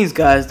all means,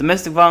 guys,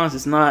 domestic violence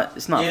is not.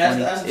 It's not Yeah,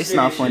 funny. that's It's serious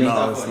not shit. funny. No.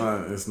 No, it's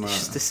not. It's not. It's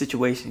just the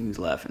situation he was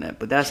laughing at,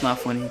 but that's not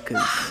funny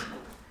because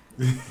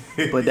but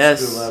Still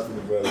that's laughing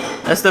about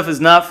it. that stuff is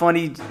not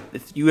funny.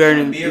 If you are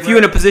in, Beer, if you're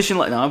in a bro? position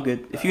like, no, I'm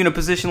good. If you're in a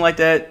position like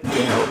that, you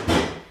get help.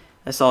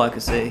 That's all I can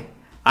say.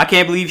 I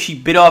can't believe she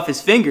bit off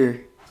his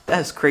finger.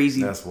 That's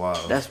crazy. That's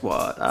wild. That's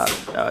wild. I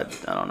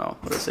don't know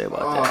what to say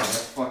about Oh, that.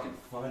 that's fucking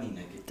funny,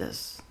 nigga.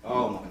 That's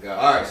Oh my god.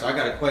 All right, so I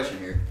got a question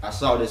here. I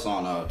saw this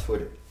on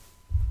Twitter.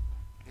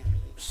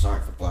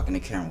 Sorry for blocking the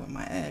camera with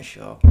my ass,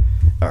 y'all.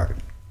 All right.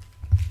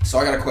 So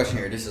I got a question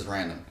here. This is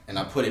random, and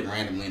I put it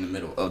randomly in the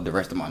middle of the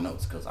rest of my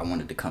notes because I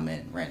wanted to come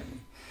in randomly.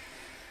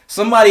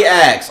 Somebody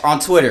asked on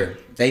Twitter.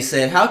 They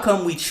said, "How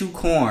come we chew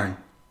corn,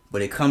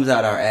 but it comes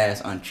out our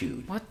ass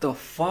unchewed?" what the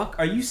fuck?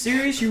 Are you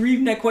serious? You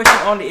reading that question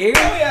on the air?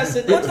 Yeah, I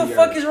said, what the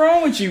fuck is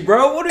wrong with you,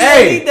 bro? What do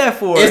you need that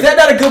for? Is that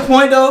not a good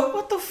point though?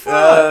 what the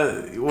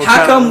fuck?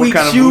 How come we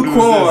chew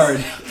corn?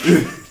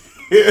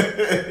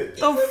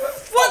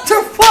 What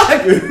the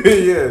fuck?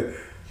 Yeah.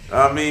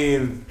 I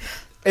mean,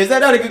 Is that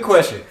not a good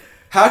question?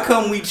 How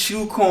come we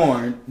chew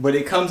corn, but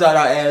it comes out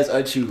our ass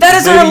unchewed? That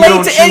doesn't maybe you relate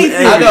don't to chew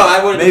anything. I know,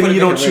 I wouldn't put maybe it you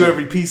don't different chew way.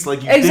 every piece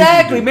like you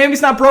Exactly. think you do. Maybe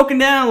it's not broken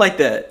down like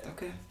that.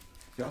 Okay.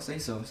 If y'all say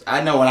so.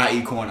 I know when I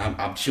eat corn,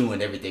 I'm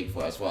chewing everything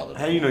before I swallow it.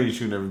 How you know you're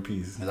chewing every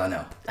piece? Because I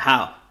know.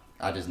 How?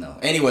 I just know.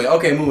 Anyway,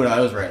 okay, moving on.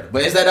 It was random.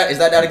 But is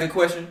that not a good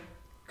question?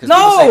 'Cause No!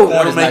 people say corn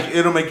It'll is make, like,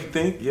 it'll make you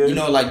think. Yeah. you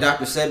know, like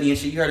Dr. Sebi and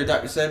shit. You heard of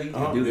Dr. Sebi?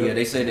 Oh, Dude, yeah. yeah,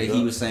 they said that he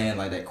Yeah. was saying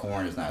like that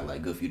corn is not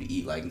like good for you to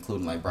eat, like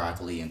including like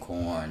broccoli and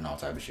corn and all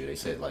type of shit. They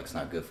said like it's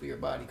not good for your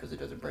body because it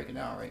doesn't break it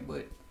down right.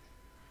 But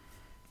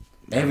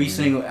every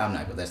single, I'm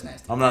not good. That's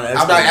nasty. I'm not.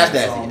 I'm not as so I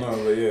nasty. don't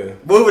know, but yeah.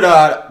 Moving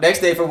on.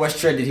 Next day for what's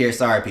trended here.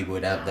 Sorry, people.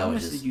 That How was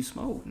much just. did you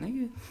smoke,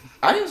 nigga?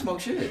 I didn't smoke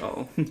shit.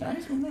 Oh, I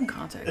didn't smoke nothing.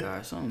 contact guy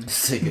or something.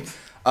 Sick.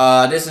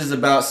 This is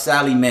about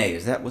Sally Mae.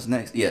 Is that what's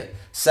next? Yeah.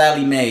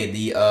 Sally Mae,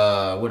 the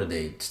what are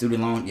they?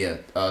 Student loan? Yeah.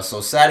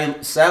 So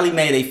Sally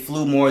Mae, they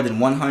flew more than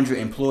 100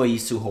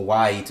 employees to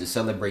Hawaii to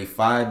celebrate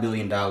 $5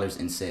 billion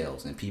in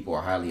sales, and people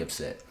are highly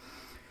upset.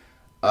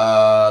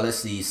 Let's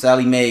see.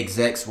 Sallie Mae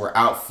execs were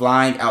out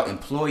flying out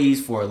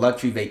employees for a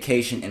luxury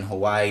vacation in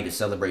Hawaii to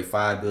celebrate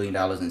 $5 billion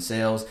in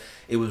sales.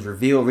 It was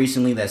revealed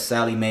recently that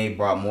Sallie Mae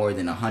brought more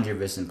than 100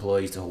 of its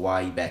employees to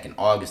Hawaii back in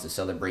August to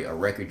celebrate a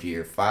record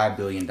year, $5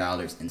 billion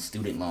in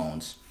student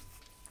loans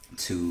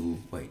to,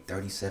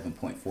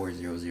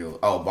 37.400.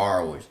 Oh,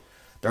 borrowers.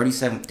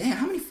 37. Damn,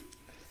 how many?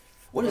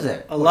 What is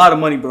that? A lot of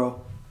money,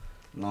 bro.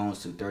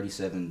 Loans to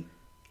 37.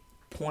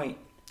 Point.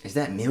 Is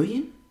that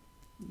million?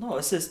 No,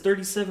 it says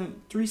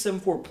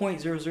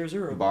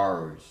 374.000.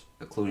 Borrowers,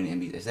 including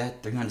NBC. Is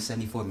that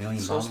 374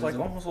 million? So it's like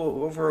almost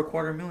over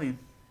 $250,000.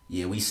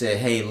 Yeah, we said,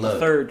 hey, look. A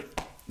third.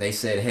 They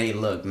said, hey,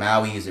 look,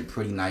 Maui is a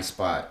pretty nice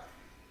spot.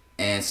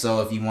 And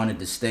so if you wanted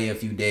to stay a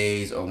few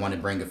days or want to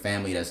bring a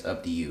family, that's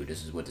up to you.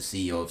 This is what the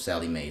CEO of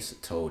Sallie Mae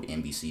told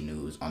NBC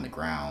News on the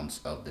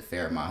grounds of the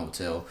Fairmont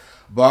Hotel.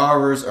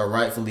 Borrowers are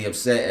rightfully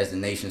upset as the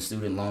nation's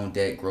student loan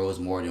debt grows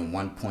more than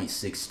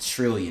 $1.6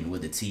 trillion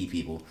with the T,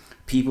 people.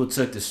 People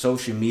took to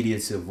social media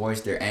to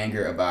voice their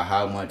anger about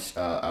how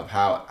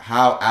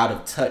out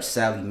of touch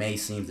Sallie Mae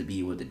seems to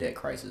be with the debt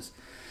crisis.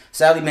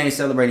 Sallie Mae is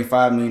celebrating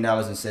 $5 million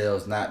in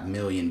sales, not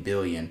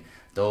billion.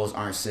 Those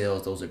aren't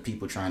sales. Those are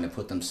people trying to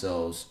put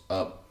themselves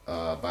up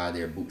by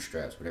their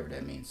bootstraps, whatever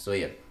that means. So,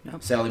 yeah.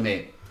 Yep. Sallie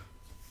Mae.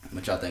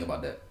 What y'all think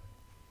about that?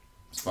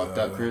 It's fucked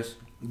up, Chris?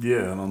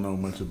 Yeah, I don't know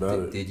much about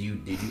it. Did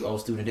you owe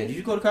student debt? Did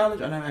you go to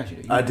college? I never asked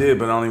you that. I did,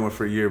 but I only went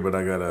for a year, but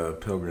I got a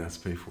Pell Grants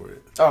to pay for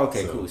it. Oh,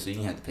 okay, cool. So you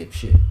didn't have to pay for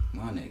shit.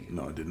 My nigga.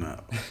 No, I did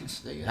not.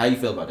 How you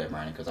feel about that,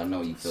 Brandon? Because I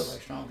know you feel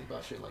like strongly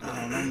about shit like that.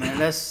 I don't know, man.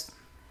 That's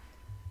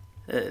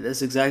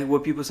exactly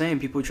what people are saying.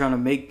 People trying to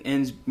make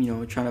ends,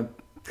 trying to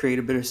create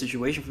a better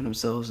situation for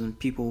themselves, and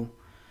people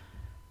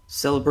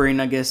celebrating,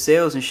 I guess,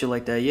 sales and shit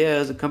like that. Yeah,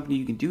 as a company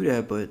you can do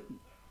that, but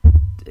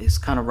it's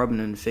kind of rubbing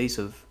in the face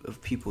of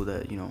people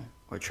that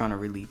are trying to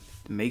really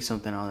make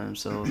something out of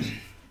themselves.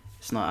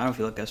 It's not. I don't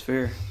feel like that's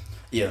fair.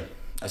 Yeah,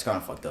 that's kind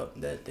of fucked up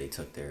that they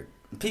took their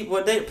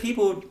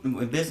people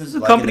in business. The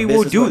company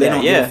will do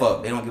that.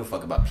 They don't give a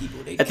fuck about people.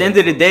 At the end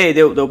of the day,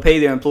 they'll pay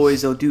their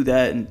employees. They'll do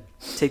that and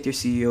take their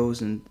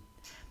CEOs. And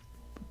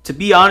to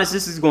be honest,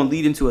 this is going to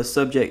lead into a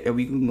subject that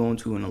we can go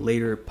into in a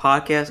later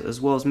podcast, as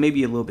well as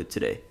maybe a little bit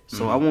today.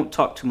 So I won't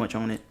talk too much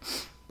on it,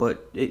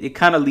 but it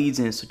kind of leads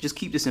in. So just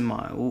keep this in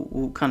mind.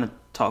 We'll kind of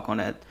talk on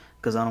that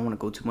because I don't want to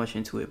go too much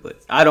into it.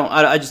 But I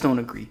just don't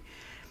agree.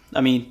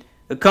 I mean,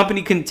 a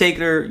company can take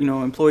their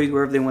employees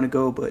wherever they want to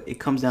go, but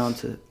it comes down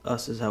to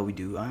us as how we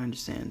do. I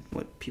understand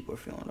what people are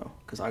feeling though,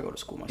 because I go to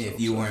school myself.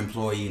 If you were an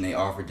employee and they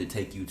offered to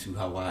take you to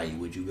Hawaii,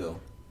 would you go?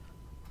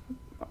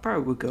 I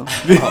probably would go.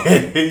 Y'all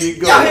hear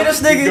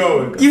this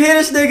nigga? You hear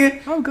this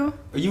nigga? I would go.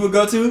 You would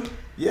go too?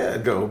 Yeah,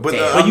 go. But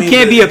but you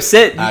can't be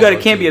upset. You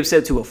can't be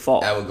upset to a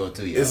fault. I would go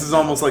too. Yeah. This is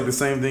almost like the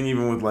same thing,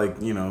 even with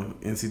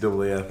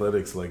NCAA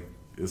athletics. Like,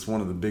 it's one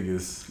of the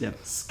biggest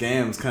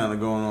scams kind of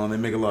going on. They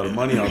make a lot of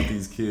money off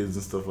these kids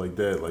and stuff like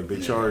that. Like, they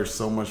charge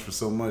so much for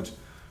so much.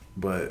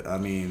 But I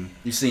mean,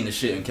 you seen the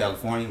shit in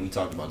California? We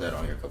talked about that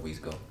on here a couple weeks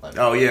ago. Like,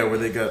 where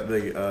they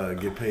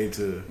get paid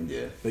to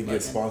they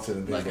get sponsored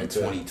and things like in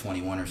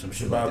 2021 or some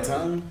shit. About like that.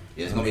 time.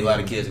 Yeah, it's gonna be a lot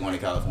of kids going to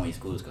California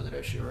schools because of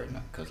that shit right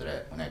now. Because of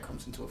that when that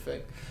comes into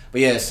effect.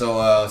 But yeah,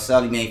 so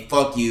Sallie Mae,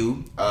 fuck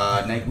you.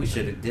 Nigga, we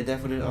should have did that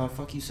for the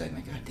fuck you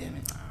segment. God damn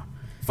it.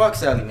 Fuck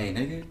Sallie Mae,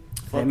 nigga.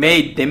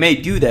 They may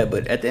do that,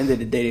 but at the end of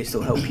the day, they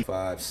still help people.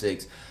 5,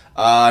 6.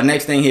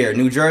 Next thing here,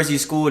 New Jersey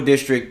school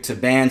district to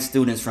ban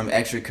students from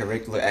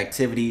extracurricular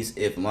activities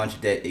if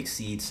lunch debt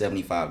exceeds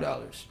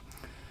 $75.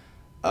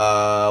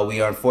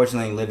 We are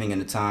unfortunately living in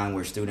a time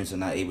where students are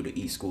not able to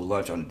eat school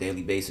lunch on a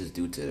daily basis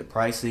due to the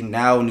pricing.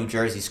 Now, New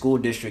Jersey school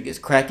district is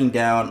cracking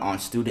down on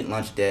student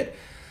lunch debt,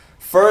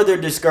 further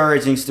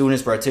discouraging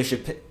students'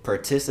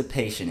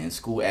 participation in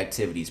school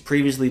activities.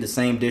 Previously, the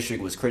same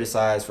district was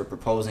criticized for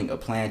proposing a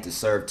plan to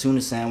serve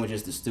tuna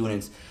sandwiches to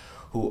students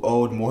who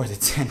owed more than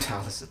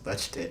 $10 in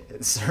lunch debt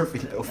and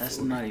serving no That's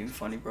food. not even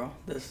funny, bro.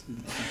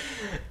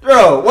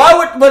 Bro, why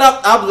would? But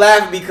I'm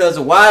laughing because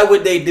why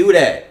would they do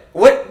that?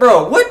 What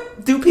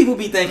do people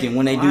be thinking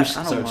when they do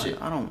certain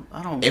shit? I don't.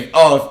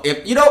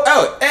 If you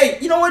know, hey,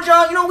 you know what,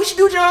 John? You know what we should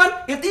do, John?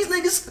 If these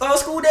niggas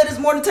school debt is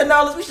more than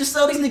 $10, we should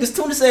sell these niggas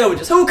tuna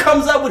sandwiches. Who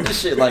comes up with this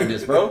shit like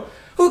this, bro?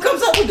 Who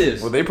comes up with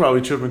this? Well, they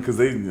probably tripping because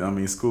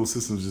school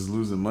systems just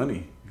losing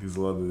money. Because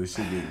a lot of this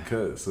shit getting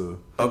cut. So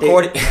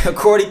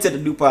according to the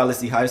new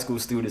policy, high school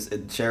students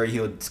in Cherry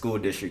Hill School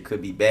District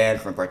could be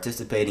banned from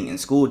participating in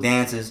school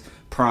dances,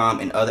 prom,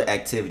 and other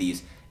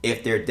activities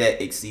if their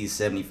debt exceeds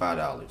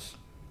 $75.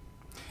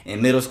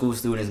 And middle school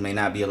students may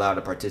not be allowed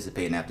to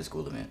participate in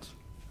after-school events.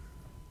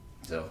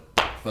 So,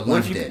 for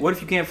lunch debt. What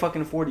if you can't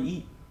fucking afford to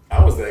eat?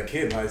 I was that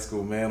kid in high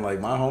school, man. Like,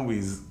 my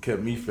homies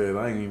kept me fed.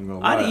 I ain't even gonna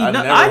lie. I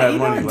never had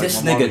money.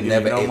 This nigga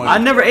never ate lunch. I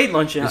never ate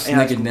lunch in high school.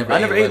 I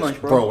never ate lunch,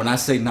 bro. When I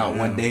say not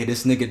one day,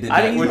 this nigga did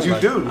not. What'd you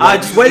do? I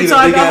just waited till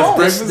I got home.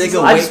 This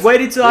nigga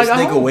waited till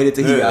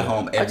he got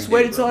home. I just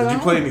waited till I got home. Did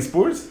you play any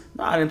sports?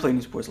 No, I didn't play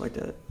any sports like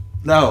that.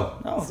 No.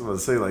 I was about to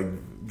say, like,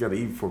 gotta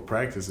eat before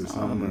practice or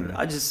something.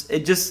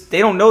 They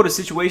don't know the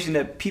situation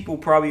that people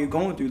probably are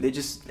going through. They're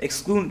just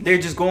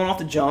going off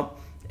the jump,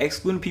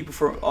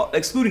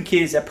 excluding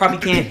kids that probably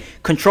can't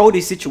control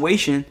their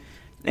situation,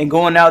 and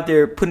going out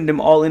there putting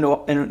them all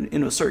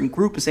in a certain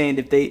group and saying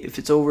if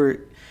it's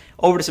over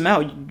this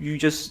amount, you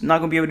just not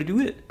gonna be able to do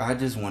it. I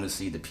just want to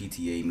see the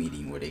PTA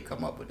meeting where they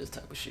come up with this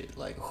type of shit.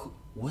 Like,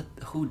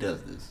 who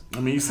does this?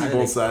 I mean, you see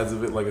both sides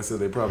of it. Like I said,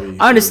 they probably.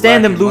 I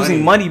understand them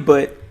losing money,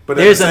 but But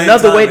there's at the same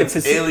another time, way to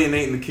it's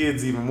alienating the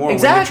kids even more.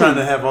 Exactly. When you're trying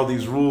to have all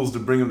these rules to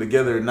bring them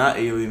together and not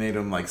alienate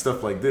them, like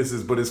stuff like this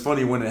is. But it's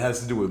funny when it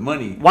has to do with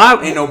money.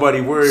 Why ain't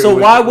nobody worried? So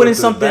why wouldn't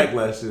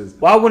backlash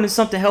Why wouldn't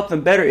something help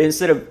them better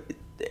instead of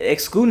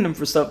excluding them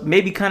for stuff?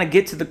 Maybe kind of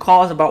get to the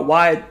cause about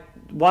why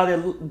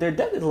their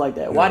debt is like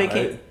that. Yeah, Why they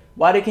can't.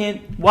 Why they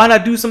can't? Why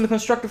not do something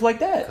constructive like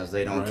that? Because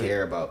they don't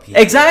care about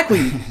people.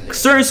 Exactly.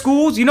 Certain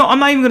schools, I'm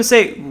not even gonna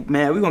say,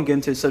 man. We're gonna get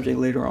into the subject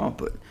later on,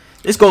 but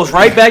this goes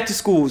right back to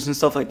schools and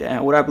stuff like that.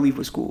 And what I believe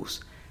with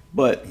schools,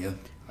 but yeah.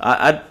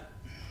 I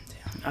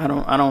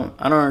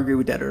don't agree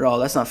with that at all.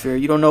 That's not fair.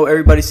 You don't know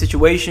everybody's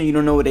situation. You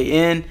don't know what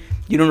they in.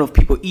 You don't know if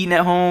people eating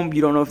at home.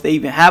 You don't know if they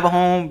even have a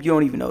home. You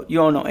don't even know. You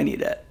don't know any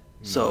of that.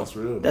 So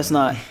that's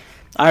not.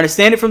 I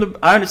understand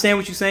I understand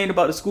what you're saying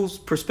about the school's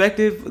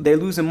perspective. They're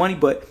losing money,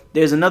 but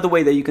there's another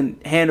way that you can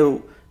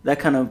handle that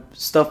kind of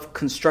stuff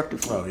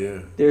constructively. Oh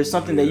yeah. There's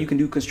something that you can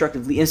do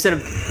constructively instead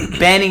of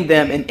banning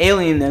them and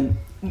alienating them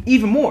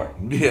even more.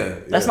 Yeah.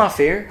 That's not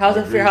fair. How's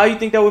that fair? How do you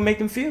think that would make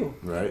them feel?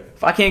 Right.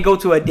 If I can't go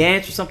to a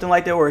dance or something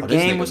like that, or a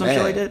game or something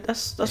like that,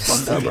 that's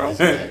fucked up, bro.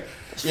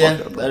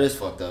 That is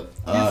fucked up.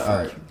 All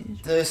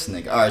right. This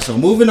nigga. All right. So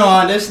moving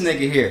on. This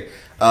nigga here.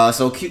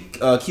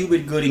 Cuba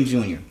Gooding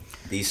Jr.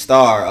 The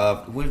star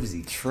of, what was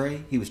he,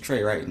 Trey? He was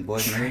Trey, right? In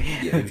Boys in the Hood?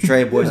 Yeah, he was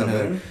Trey, Boys in the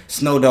Hood.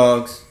 Snow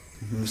Dogs.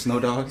 Remember Snow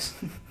Dogs?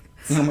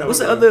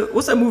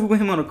 What's that movie with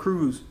him on a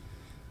cruise?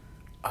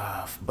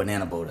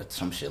 Banana Boat or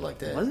some shit like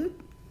that. Was it?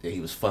 Yeah,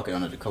 he was fucking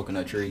under the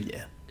coconut tree.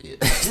 Yeah.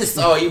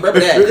 Oh, you remember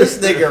that? This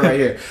nigga right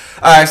here.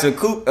 All right, so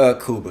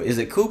Cuba. Is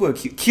it Cuba or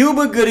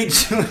Cuba Gooding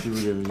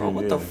Jr.? Bro,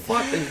 what the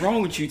fuck is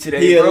wrong with you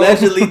today, He bro?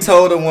 allegedly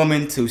told a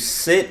woman to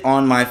sit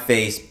on my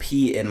face,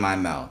 pee in my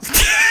mouth.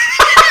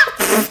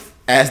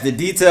 As the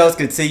details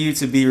continue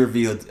to be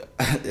revealed,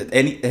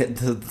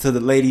 to the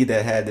lady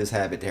that had this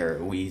habit there,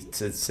 we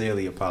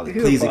sincerely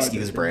apologize. Please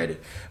excuse Brandon.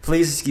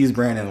 Please excuse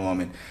Brandon,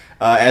 woman.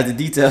 As the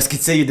details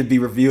continue to be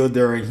revealed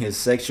during his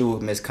sexual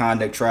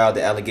misconduct trial,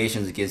 the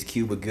allegations against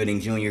Cuba Gooding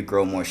Jr.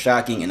 grow more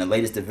shocking. In the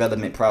latest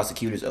development,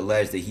 prosecutors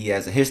allege that he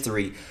has a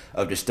history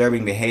of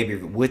disturbing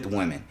behavior with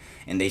women,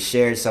 and they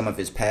shared some of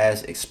his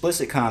past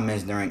explicit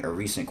comments during a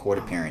recent court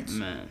appearance.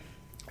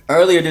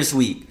 Earlier this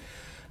week,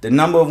 the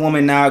number of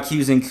women now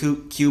accusing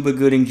Cuba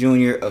Gooding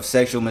Jr. of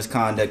sexual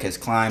misconduct has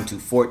climbed to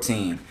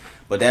 14,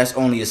 but that's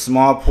only a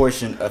small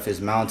portion of his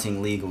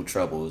mounting legal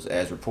troubles.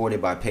 As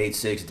reported by Page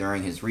Six,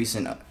 during his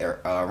recent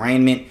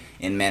arraignment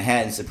in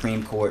Manhattan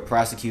Supreme Court,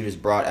 prosecutors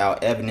brought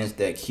out evidence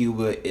that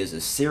Cuba is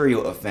a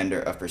serial offender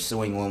of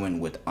pursuing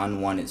women with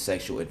unwanted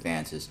sexual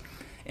advances.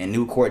 In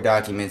new court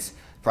documents,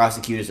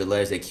 prosecutors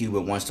allege that Cuba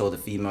once told a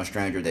female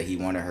stranger that he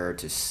wanted her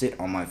to sit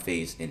on my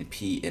face and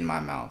pee in my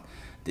mouth.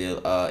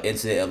 The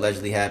incident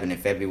allegedly happened in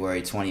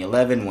February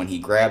 2011 when he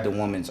grabbed a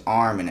woman's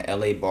arm in an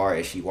LA bar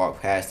as she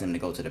walked past him to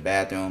go to the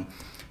bathroom.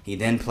 He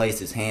then placed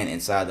his hand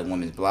inside the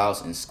woman's blouse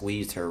and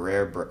squeezed her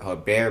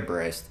bare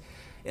breast,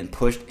 and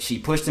she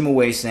pushed him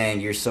away,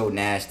 saying, "You're so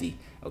nasty,"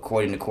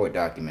 according to court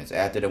documents.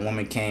 After the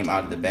woman came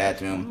out of the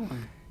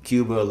bathroom,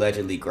 Cuba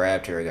allegedly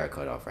grabbed her and got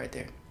cut off right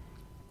there.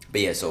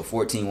 But yeah, so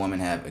 14 women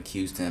have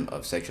accused him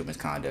of sexual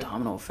misconduct.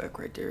 Domino effect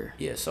right there.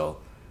 Yeah, so...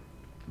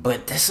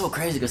 But that's so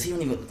crazy because he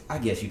don't even. I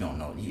guess you don't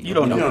know. You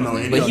don't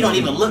know. But he don't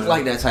even look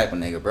like that type of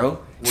nigga,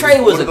 bro. Trey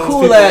was a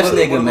cool ass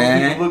nigga,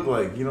 man. Look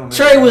like? You don't know.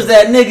 Trey was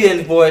that nigga in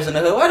the Boys in the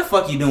Hood. Why the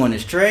fuck you doing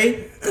this,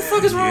 Trey? What the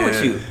fuck is wrong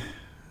with you?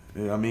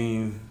 Yeah, I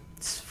mean,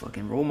 it's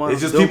fucking role model.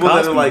 It's just people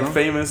that are like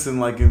famous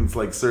and like in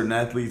like certain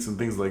athletes and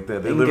things like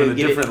that. They live in a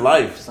different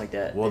life, just like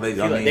that. Well,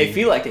 they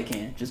feel like they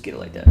can just get it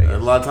like that. A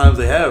lot of times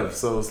they have.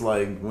 So it's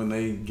like when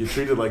they get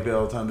treated like that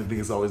all the time, they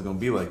think it's always gonna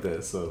be like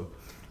that. So.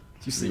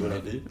 Did you see what I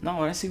did?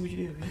 No, I see what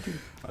you did.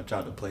 I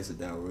tried to place it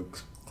down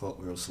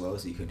real slow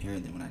so you couldn't hear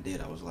it. Then when I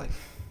did, I was like,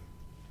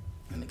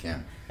 in the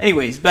camera.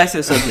 Anyways, back to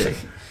the subject.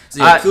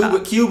 So yeah,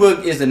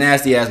 Cuba is a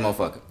nasty ass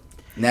motherfucker.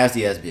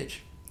 Nasty ass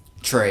bitch.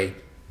 Trey.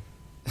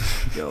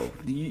 Yo,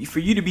 for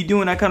you to be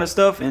doing that kind of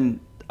stuff,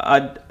 and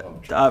I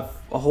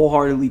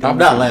wholeheartedly don't. I'm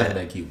not laughing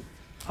at Cuba.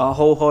 I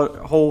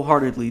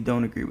wholeheartedly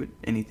don't agree with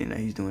anything that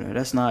he's doing there.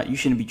 That's not. You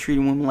shouldn't be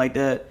treating women like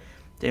that.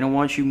 They don't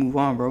want you. Move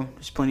on, bro.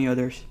 There's plenty of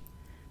others.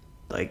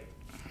 Like,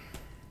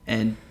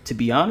 and to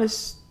be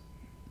honest,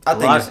 I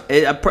think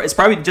it's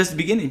probably just the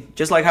beginning,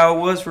 just like how it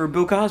was for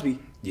Bill Cosby.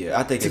 Yeah,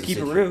 I think to keep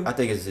it real, I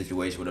think it's a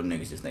situation where them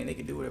niggas just think they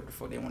can do whatever the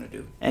fuck they want to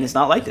do, and it's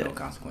not like There's that. No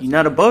consequences. You're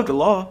not above the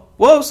law.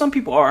 Well, some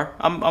people are.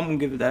 I'm gonna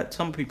give it that.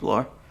 Some people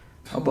are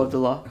above the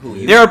law. Who are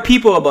you? There are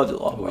people above the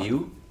law. Who are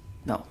you?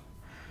 No.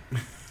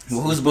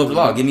 Well, who's above the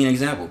law? Give me an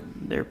example.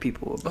 They're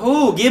people,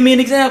 Who? Give me an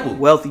example.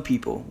 wealthy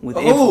people with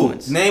Who?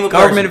 influence. Name a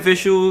government person.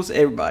 officials,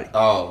 everybody.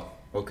 Oh,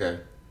 okay.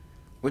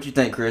 What you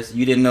think, Chris?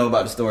 You didn't know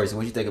about the story, so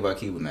what you think about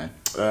Cuba, man?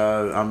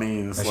 I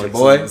mean, it's That's like your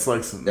boy? It's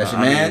like some, That's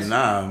your I mean,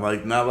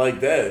 mans? not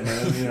like that,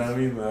 man. You know what I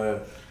mean?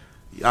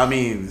 I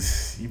mean,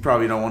 you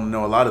probably don't want to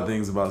know a lot of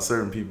things about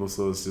certain people,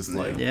 so it's just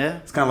like Yeah.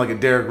 it's kind of like a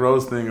Derrick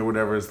Rose thing or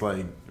whatever. It's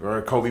like or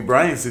a Kobe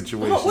Bryant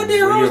situation. What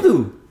did Rose where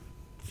do?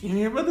 You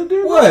hear about the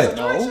Derrick What? Rose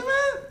situation,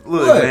 man?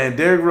 Look, What? man,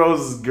 Derrick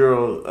Rose's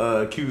girl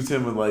accused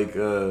him of like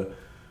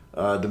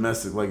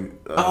domestic, like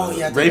Oh,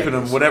 yeah, I think raping I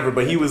him, was- whatever.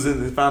 But he was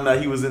found out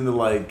he was into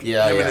like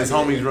Yeah, him yeah, and his yeah,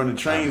 homies yeah. running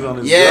trains on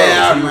his Yeah, girls.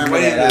 I He was remember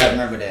way that. I there.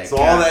 remember that. So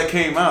God. all that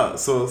came out.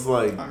 So it's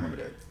like I remember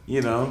that.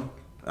 you know.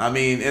 I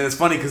mean, and it's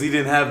funny because he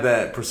didn't have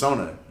that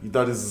persona. You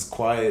thought this is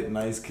quiet,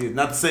 nice kid.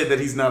 Not to say that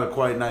he's not a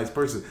quiet, nice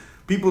person.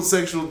 People's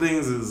sexual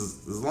things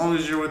is as long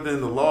as you're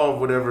within the law of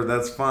whatever,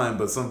 that's fine.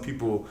 But some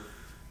people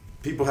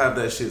have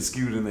that shit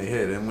skewed in their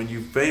head, and when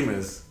you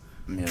famous,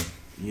 Yeah.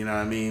 you know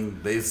what I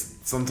mean. They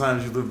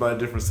sometimes you live by a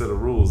different set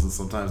of rules, and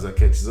sometimes that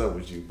catches up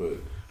with you. But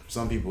for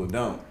some people, it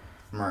don't.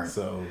 Right.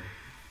 So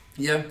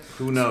Yeah.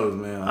 who knows,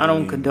 man? I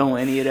don't mean, condone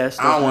any of that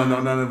stuff. I don't want to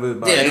know none of it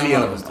about any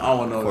none of us them. I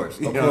want to know. Of course,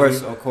 you of know what I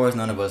course, mean? of course,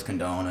 none of us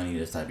condone any of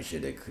this type of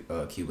shit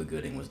that Cuba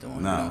Gooding was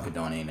doing. Nah. We don't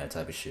condone any of that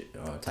type of shit.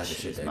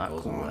 Shit It's that not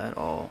goes cool on. at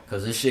all.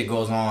 Because this shit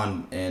goes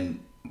on and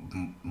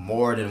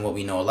more than what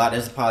we know.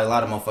 There's probably a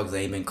lot of motherfuckers that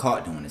ain't been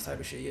caught doing this type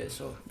of shit yet.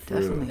 So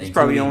Definitely. It's Including-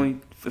 probably only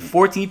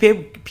 14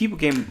 people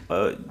came.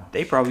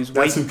 They probably was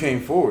That's waiting. who came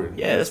forward.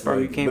 Yeah, that's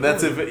probably who came But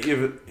that's forward.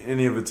 if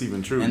any of it's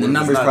even true. and the What if it's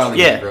numbers not probably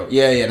true? Yeah. bro.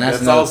 Yeah. And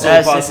That's another also thing. a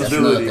That's possibility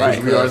another because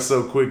thing, we are because-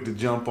 so quick to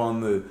jump on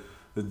the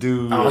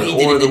dude Oh, he or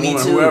did it the to me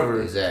woman, too. whoever.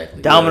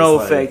 Exactly. Domino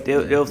it's like, effect.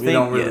 They'll We think.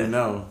 don't really yeah.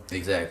 know.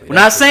 Exactly. We're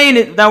not saying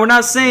it. Now we're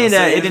not saying Not that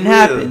saying it it's didn't real.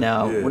 happen.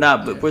 Now Yeah. we're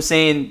not. But Yeah. we're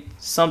saying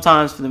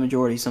sometimes for the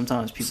majority,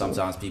 sometimes people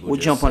will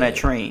just jump on say that it.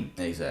 train.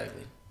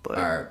 Exactly. But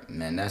All right,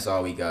 man. That's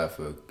all we got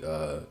for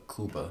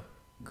Cuba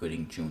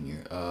Gooding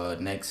Jr.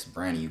 Next,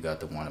 Brandon, you got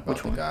the one about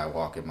Which the one? guy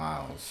walking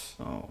miles,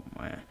 oh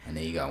man. and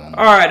then you got one more.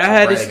 All right, I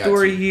had Brad this got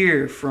story two.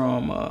 here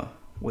from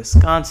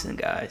Wisconsin,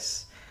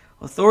 guys.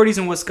 Authorities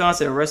in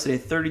Wisconsin arrested a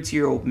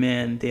 32-year-old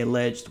man they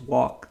alleged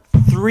walked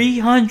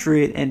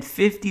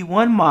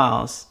 351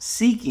 miles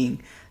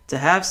seeking to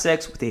have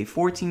sex with a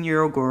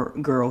 14-year-old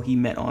girl he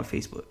met on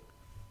Facebook,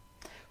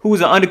 who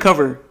was an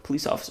undercover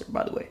police officer,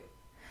 by the way.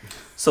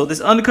 So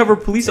this undercover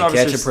police To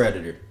officer... catch a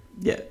predator.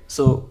 Yeah.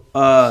 So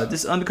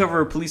this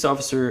undercover police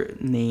officer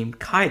named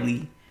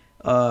Kylie,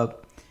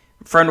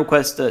 friend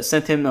request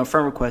sent him a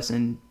friend request,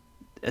 and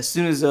as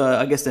soon as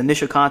I guess the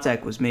initial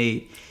contact was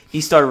made, he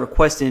started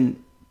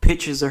requesting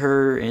pictures of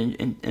her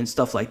and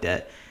stuff like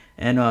that,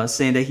 and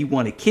saying that he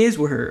wanted kids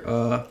with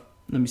her.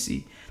 Let me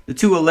see. The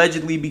two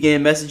allegedly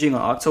began messaging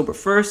on October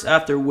 1st,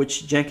 after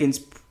which Jenkins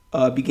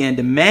began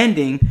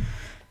demanding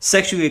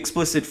sexually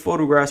explicit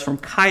photographs from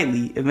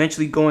Kylie,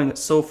 eventually going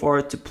so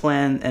far to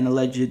plan an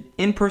alleged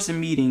in-person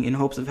meeting in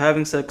hopes of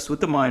having sex with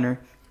the minor,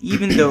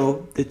 even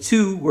though the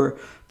two were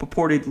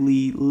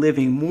purportedly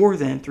living more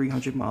than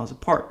 300 miles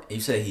apart. You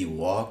say he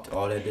walked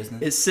all that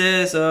distance? It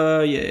says,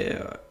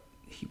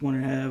 he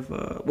wanted to have,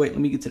 wait, let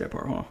me get to that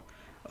part, hold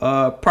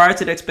on. Prior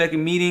to the expected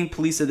meeting,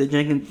 police said that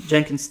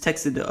Jenkins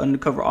texted the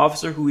undercover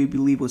officer, who he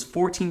believed was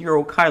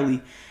 14-year-old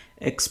Kylie,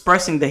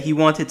 expressing that he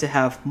wanted to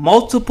have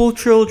multiple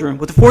children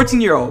with a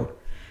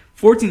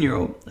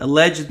 14-year-old,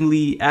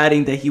 allegedly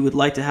adding that he would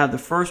like to have the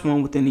first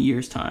one within a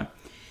year's time.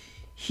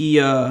 He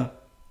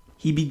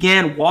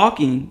began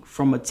walking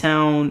from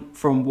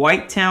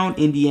Whitetown,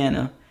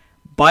 Indiana,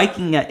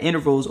 biking at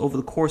intervals over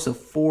the course of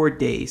 4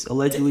 days,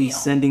 allegedly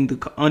sending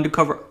the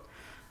undercover...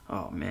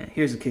 Oh, man,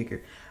 here's a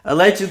kicker.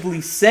 Allegedly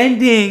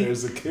sending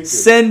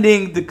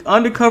the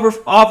undercover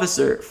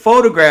officer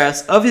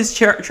photographs of his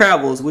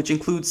travels, which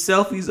include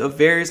selfies of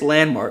various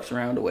landmarks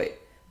around the way.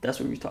 That's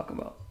what we were talking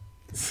about.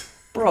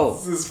 Bro.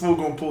 This fool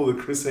gonna pull the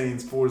Chris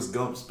Haynes Forrest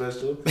Gump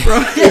special.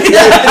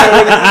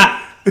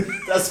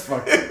 That's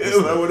fucking.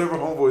 Like whatever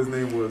homeboy's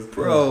name was.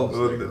 Bro.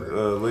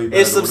 Late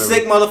It's night or some whatever.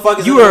 sick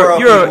motherfuckers You in the are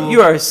world,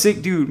 you are a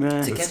sick dude,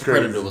 man. To Catch That's a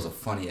Predator crazy. was a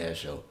funny ass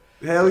show.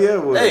 Hell yeah,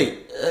 it was.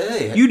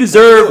 Hey, You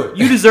deserve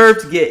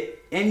to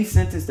get any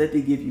sentence that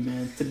they give you,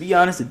 man. To be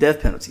honest, the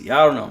death penalty.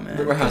 I don't know, man.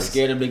 remember how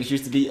scared them niggas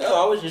used to be?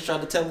 Oh, I was just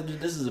trying to tell them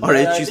that this is a Oh, bad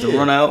they idea. used to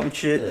run out and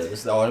shit.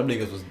 Yeah, all them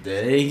niggas was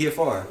dead. They didn't get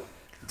far.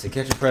 To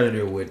Catch a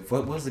Predator with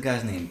what was the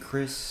guy's name?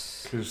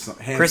 Chris Chris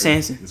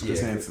Hansen. It's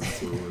Chris Yeah. Hansen.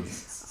 That's what it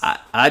was.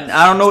 I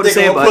don't know what to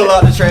say about pull it.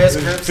 out the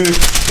transcripts.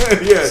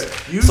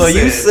 Yeah. So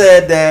you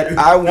said that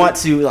I want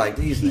to like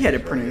these. He had niggas,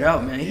 it printed bro.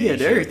 out, man. He Yeah, had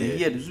sure everything. did.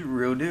 He had this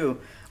real deal.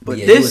 But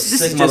Yeah, he was this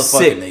sick is just motherfucker,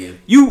 sick. nigga.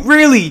 You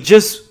really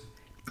just,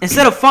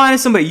 instead of finding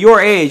somebody your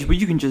age, but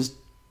you can just,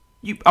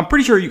 I'm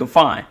pretty sure you can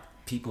find.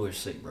 People are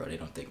sick, bro. They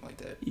don't think like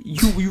that.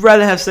 You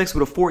rather have sex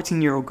with a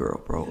 14-year-old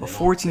girl, bro. They A don't-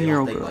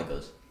 14-year-old they girl. don't think like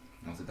us.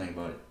 That's the thing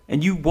about it.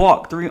 And you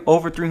walk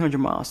over 300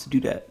 miles to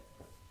do that.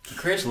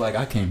 Chris, like,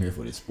 I came here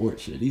for this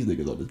sports shit. These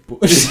niggas on this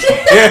bullshit.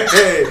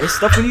 It's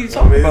stuff we need to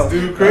talk about.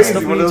 This dude crazy.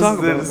 Stuff we What need to else talk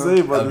is there to about, say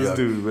about this Okay.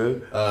 dude,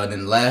 man? Then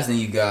the last thing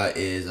you got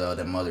is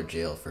the mother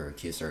jail for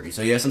kid surgery.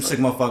 So yeah, some sick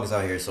motherfuckers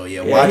out here. So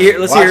yeah, Yeah, watch,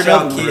 let's watch hear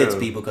y'all another one. kids,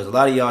 people, because a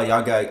lot of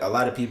y'all got a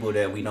lot of people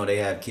that we know they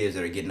have kids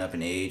that are getting up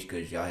in age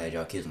because y'all had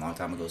y'all kids a long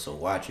time ago. So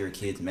watch your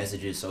kids'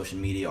 messages, social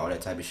media, all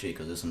that type of shit,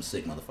 because there's some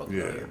sick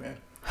motherfuckers out here, man.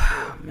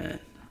 Man.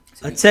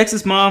 A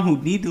Texas mom who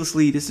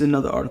needlessly, this is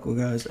another article,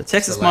 guys. A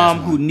Texas the last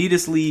mom who one.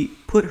 needlessly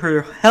put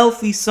her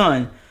healthy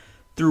son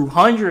through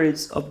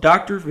hundreds of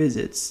doctor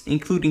visits,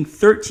 including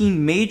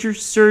 13 major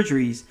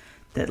surgeries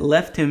that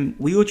left him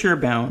wheelchair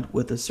bound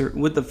with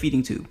a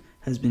feeding tube,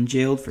 has been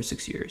jailed for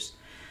 6 years.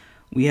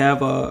 We have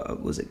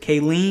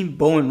Kayleen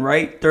Bowen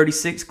Wright,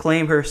 36,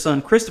 claimed her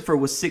son Christopher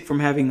was sick from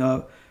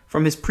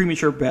his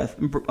premature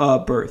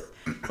birth,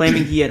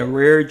 claiming he had a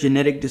rare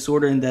genetic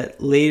disorder and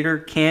that later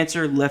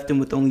cancer left him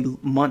with only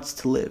months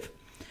to live.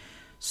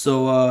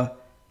 So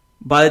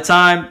by the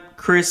time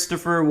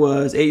Christopher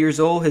was 8 years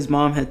old, his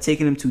mom had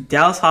taken him to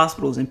Dallas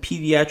hospitals and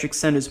pediatric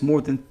centers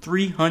more than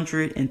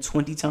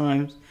 320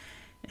 times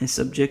and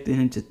subjected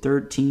him to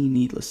 13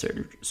 needless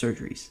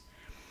surgeries.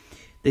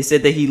 They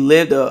said that he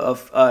lived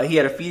he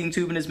had a feeding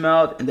tube in his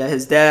mouth, and that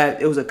his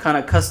dad, it was a kind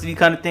of custody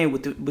kind of thing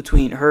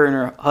between her and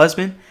her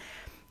husband,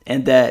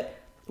 and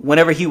that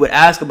whenever he would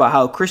ask about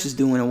how Chris is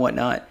doing and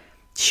whatnot,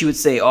 she would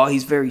say, "Oh,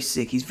 he's very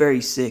sick,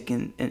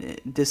 and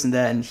this and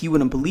that," and he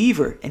wouldn't believe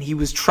her, and he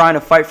was trying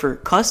to fight for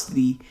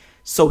custody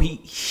so he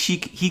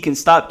can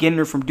stop getting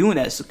her from doing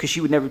that, because she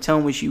would never tell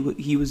him what she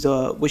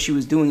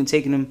was doing and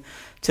taking him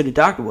to the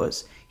doctor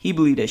was. He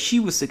believed that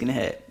she was sick in the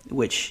head,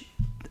 which,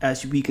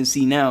 as we can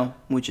see now,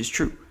 which is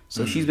true.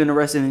 So she's been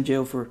arrested and in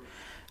jail for,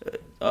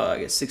 I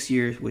guess, 6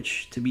 years,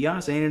 which, to be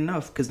honest, ain't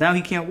enough, because now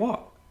he can't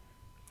walk.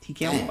 He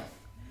can't walk.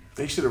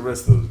 They should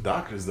arrest those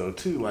doctors though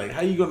too. Like,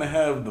 how you gonna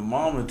have the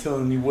mama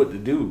telling you what to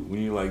do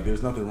when you're like,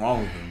 there's nothing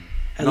wrong with him?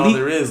 And all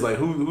there is, like,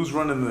 who's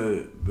running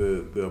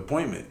the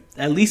appointment?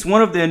 At least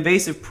one of the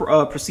invasive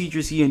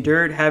procedures he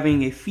endured,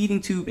 having a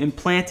feeding tube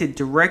implanted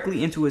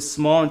directly into his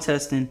small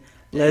intestine,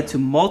 led to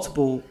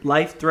multiple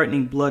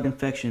life-threatening blood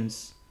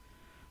infections,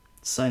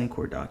 citing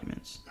court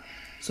documents.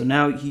 So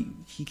now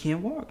he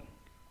can't walk.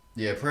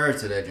 Yeah, prayer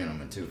to that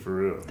gentleman too. For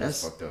real.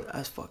 That's fucked up.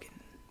 That's fucking.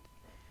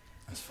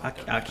 That's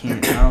fucked up. I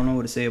can't. I don't know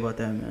what to say about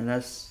that, man.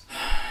 There's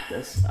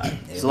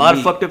a lot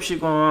of fucked up shit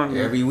going on.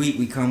 Man. Every week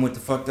we come with the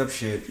fucked up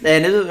shit.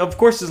 And of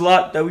course, there's a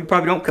lot that we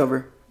probably don't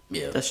cover.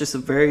 Yeah. That's just a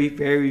very,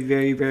 very,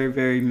 very, very,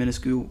 very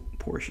minuscule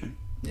portion.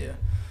 Yeah.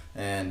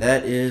 And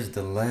that is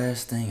the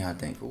last thing I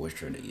think for what's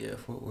trending. Yeah.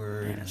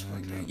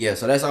 Yeah.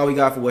 So that's all we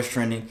got for what's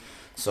trending.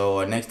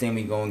 So next thing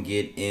we gonna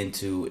get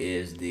into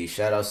is the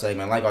shout out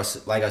segment. Like I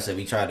said,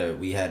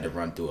 we had to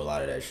run through a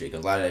lot of that shit,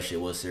 because a lot of that shit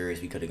was serious.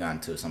 We could have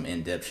gotten to some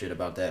in-depth shit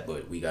about that,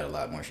 but we got a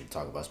lot more shit to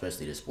talk about,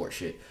 especially the sports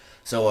shit.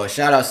 So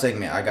shout out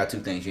segment. I got two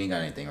things. You ain't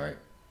got anything, right?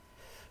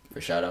 For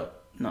shout out?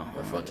 No.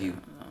 Or fuck you?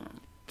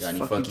 Got any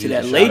fuck you to to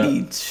that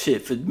lady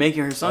shit for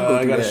making her son go I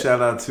through got that. a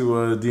shout out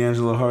to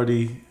D'Angelo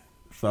Hardy,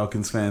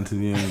 Falcons fan to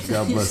the end.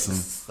 God bless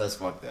him. That's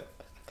fucked up.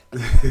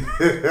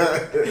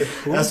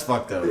 That's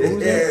fucked up.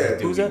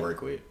 Who's that?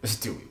 Work with. This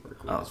dude we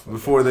work with. Oh.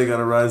 Before they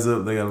gotta rise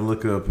up, they gotta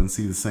look up and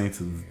see the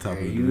Saints at the top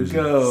of the division.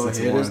 Go. 6-1.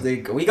 Here they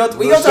go. We gonna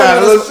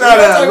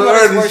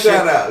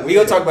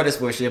talk about this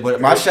sports shit.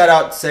 But my shout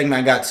out segment,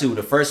 I got two.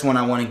 The first one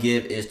I want to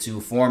give is to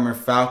former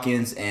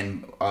Falcons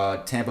and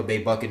Tampa Bay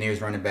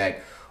Buccaneers running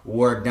back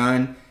Ward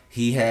Dunn.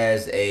 He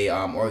has a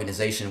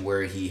organization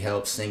where he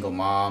helps single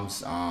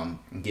moms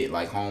get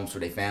like homes for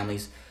their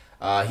families.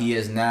 He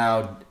is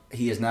now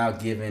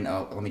given,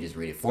 let me just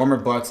read it. Former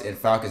Bucks and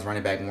Falcons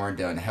running back Warren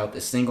Dunn helped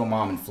a single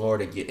mom in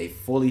Florida get a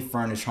fully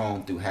furnished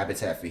home through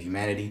Habitat for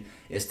Humanity.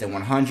 It's the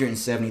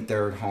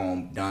 173rd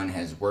home Dunn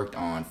has worked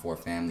on for a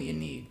family in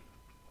need.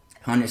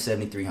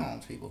 173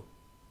 homes, people.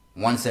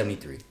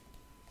 173.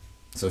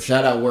 So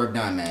shout out Warren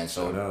Dunn, man.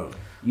 So Shout out.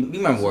 You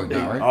remember Warren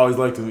Dunn, right? I always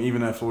liked him,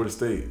 even at Florida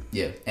State.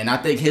 Yeah, and I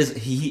think his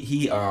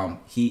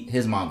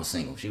mom was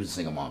single. She was a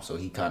single mom, so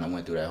he kind of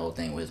went through that whole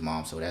thing with his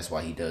mom. So that's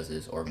why he does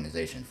this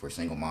organization for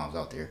single moms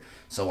out there.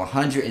 So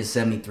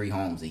 173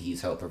 homes that he's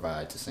helped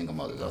provide to single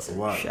mothers out there. That's a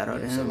lot. Shout out to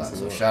That's a him. lot.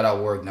 So shout out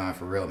Warwick Dunn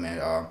for real,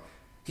 man.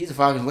 He's a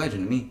Falcons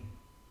legend to me.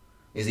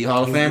 Is he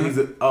Hall of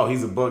Famer?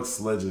 He's a Bucks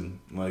legend.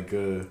 Like,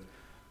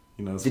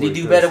 Did he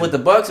do better with the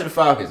Bucks or the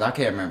Falcons? I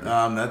can't remember.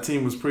 That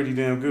team was pretty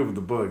damn good with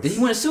the Bucks. Did he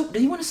win a Super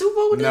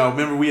Bowl with them? No,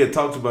 remember we had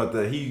talked about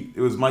that. It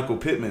was Michael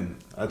Pittman.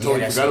 I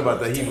totally forgot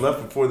about that. He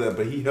left before that,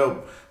 but he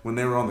helped when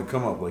they were on the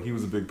come up. Like, he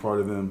was a big part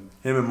of them.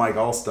 Him and Mike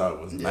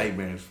Allstott was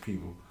nightmares for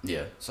people.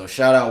 Yeah. So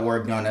shout out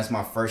Warwick Dunn. That's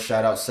my first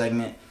shout out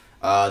segment.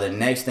 The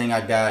next thing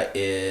I got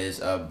is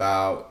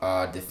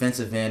about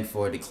defensive end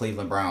for the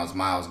Cleveland Browns,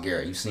 Myles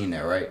Garrett. You seen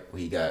that, right?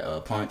 Where he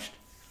got punched.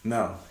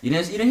 No. You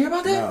didn't hear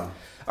about that? No.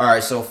 All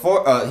right, so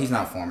he's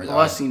not former. Oh,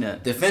 I've seen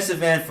that.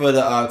 Defensive end for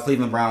the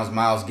Cleveland Browns,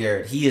 Myles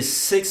Garrett. He is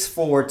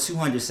 6'4",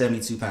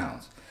 272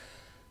 pounds.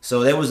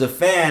 So there was a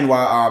fan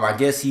while I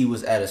guess he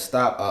was at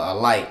a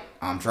light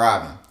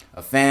driving.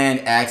 A fan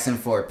asked him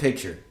for a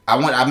picture.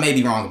 I may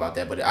be wrong about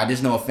that, but I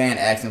just know a fan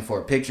asked him for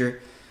a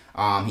picture.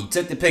 He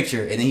took the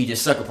picture and then he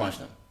just sucker punched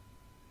him.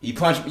 He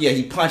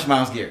punched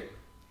Myles Garrett.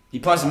 He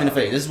punched him in the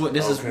face.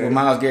 This is what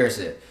Myles Garrett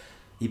said.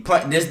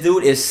 This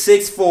dude is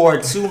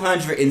 6'4",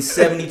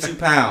 272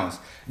 pounds.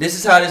 This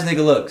is how this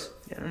nigga looks.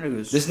 Yeah,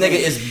 this nigga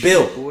is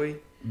built.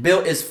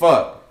 Built as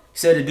fuck. He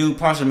said the dude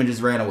punched him and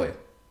just ran away.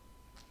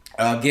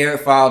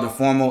 Garrett filed a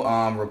formal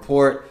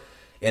report,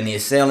 and the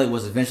assailant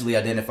was eventually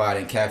identified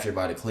and captured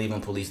by the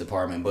Cleveland Police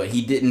Department. But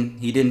he didn't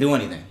do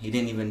anything. He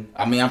didn't even.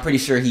 I mean, I'm pretty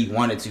sure he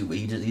wanted to, but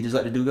he just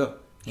let the dude go.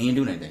 He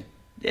didn't do anything.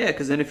 Yeah,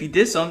 because then if he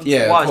did something,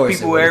 watch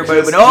people,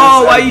 everybody, but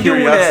why you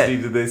doing that?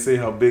 Did they say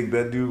how big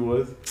that dude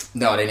was?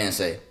 No, they didn't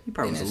say. He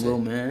probably was a little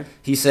man.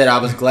 He said, "I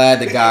was glad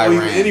the guy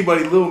ran."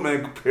 Anybody little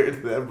man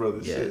compared to that brother?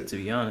 Yeah, shit. to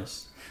be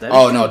honest.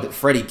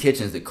 Freddie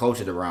Kitchens, the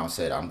coach of the round,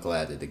 said, "I'm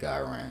glad that the guy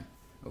ran.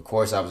 Of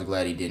course, I was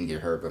glad he didn't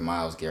get hurt, but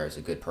Myles Garrett's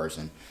a good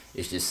person.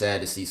 It's just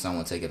sad to see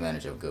someone take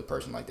advantage of a good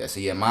person like that."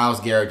 So yeah, Myles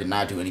Garrett did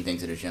not do anything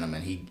to the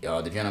gentleman.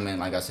 The gentleman,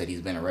 like I said,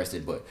 he's been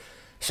arrested, but.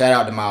 Shout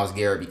out to Myles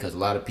Garrett because a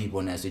lot of people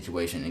in that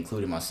situation,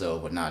 including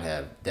myself, would not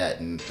have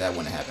that, and that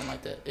wouldn't happen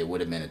like that. It would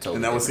have been a total.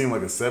 And that would seem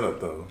like a setup,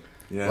 though.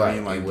 Yeah, right. I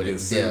mean, like it would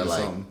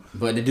have,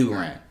 but the dude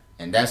ran,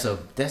 and that's a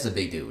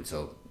big dude.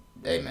 So,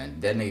 hey man,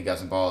 that nigga got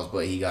some balls,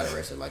 but he got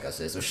arrested, like I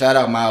said. So shout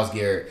out Myles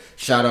Garrett,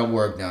 shout out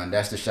Work Done.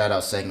 That's the shout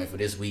out segment for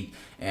this week,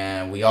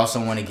 and we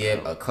also want to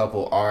give a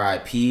couple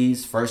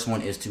RIPs. First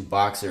one is to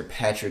boxer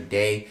Patrick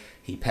Day.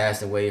 He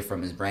passed away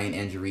from his brain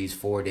injuries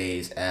 4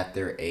 days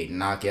after a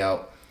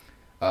knockout.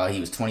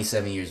 He was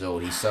 27 years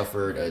old. He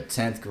suffered a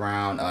 10th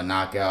round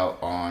knockout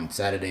on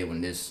Saturday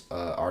when this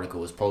article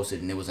was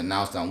posted, and it was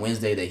announced on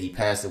Wednesday that he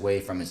passed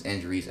away from his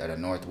injuries at a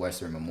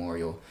Northwestern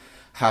Memorial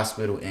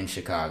Hospital in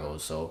Chicago.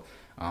 So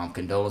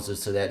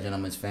condolences to that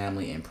gentleman's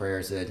family and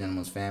prayers to that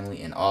gentleman's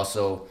family. And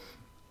also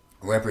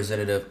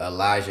Representative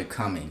Elijah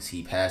Cummings.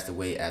 He passed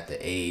away at the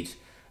age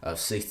of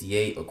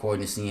 68.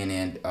 According to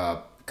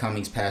CNN,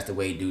 Cummings passed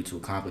away due to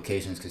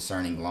complications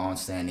concerning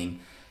long-standing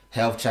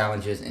health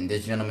challenges, and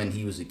this gentleman,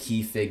 he was a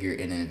key figure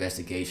in an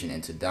investigation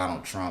into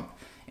Donald Trump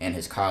and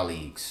his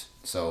colleagues.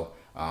 So,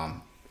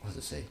 what does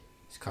it say?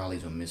 His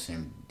colleagues will miss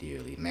him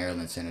dearly.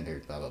 Maryland Senator,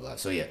 blah, blah, blah.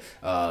 So, yeah,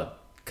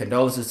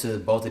 condolences to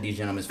both of these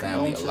gentlemen's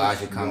family,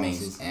 Elijah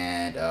Cummings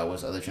and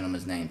what's the other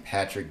gentleman's name?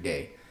 Patrick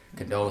Day.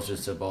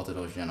 Condolences to both of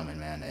those gentlemen,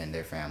 man, and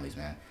their families,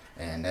 man.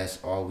 And that's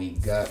all we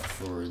got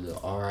for the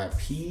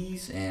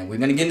RIPs, and we're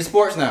going to get into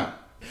sports now.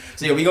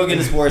 So, yeah, we going to get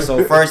into sports.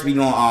 So, first,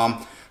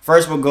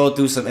 First, we'll go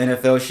through some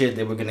NFL shit.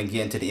 Then we're going to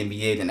get into the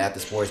NBA. Then after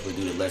sports, we'll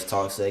do the Let's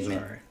Talk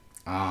segment.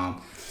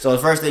 So the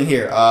first thing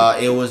here,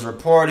 it was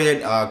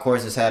reported, of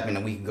course this happened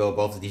a week ago.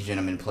 Both of these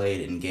gentlemen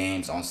played in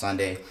games on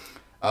Sunday.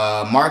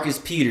 Marcus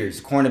Peters,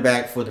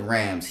 cornerback for the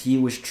Rams, he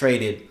was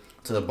traded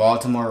to the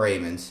Baltimore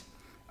Ravens.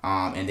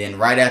 And then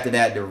right after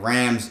that, the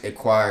Rams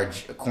acquired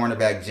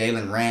cornerback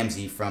Jalen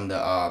Ramsey from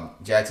the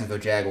Jacksonville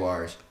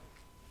Jaguars.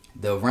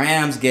 The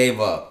Rams gave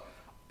up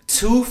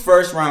 2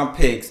 first-round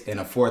picks and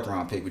a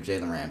 4th-round pick with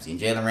Jalen Ramsey. And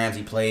Jalen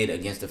Ramsey played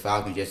against the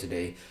Falcons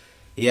yesterday.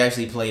 He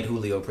actually played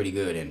Julio pretty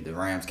good, and the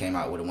Rams came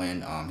out with a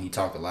win. He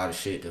talked a lot of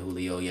shit to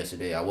Julio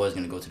yesterday. I was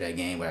going to go to that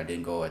game, but I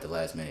didn't go at the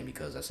last minute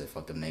because I said,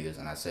 fuck them niggas.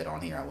 And I said on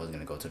here I wasn't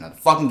going to go to another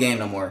fucking game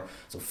no more.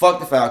 So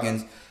fuck the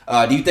Falcons.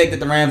 Do you think that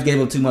the Rams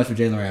gave up too much for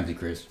Jalen Ramsey,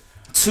 Chris?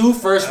 2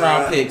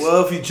 first-round picks.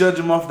 Well, if you judge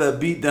them off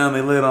that beatdown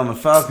they laid on the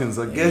Falcons,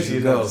 I guess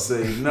you'd have to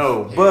say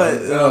no.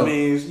 But, I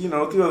mean,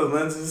 through other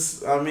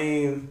lenses, I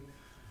mean...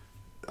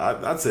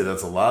 I'd say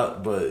that's a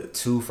lot, but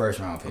 2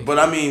 first-round picks. But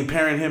I mean,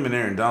 pairing him and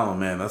Aaron Donald,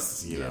 man,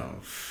 that's know.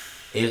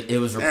 It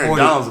was reported. Aaron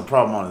Donald's a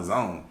problem on his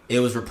own. It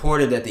was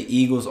reported that the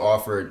Eagles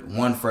offered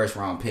 1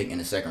 first-round pick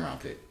and a 2nd-round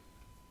pick.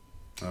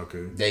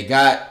 Okay. They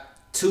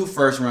got 2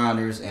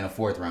 first-rounders and a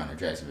 4th-rounder,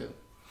 Jacksonville.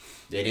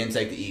 They didn't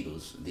take the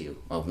Eagles deal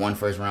of 1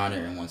 first-rounder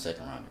and 1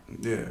 second-rounder.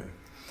 Yeah.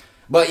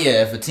 But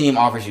yeah, if a team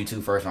offers you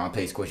 2 first-round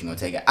picks, of course you're gonna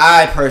take it.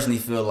 I personally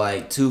feel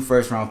like 2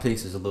 first-round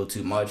picks is a little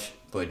too much.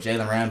 But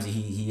Jalen Ramsey,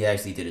 he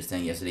actually did his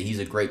thing yesterday. He's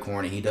a great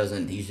corner.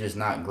 He's just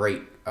not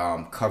great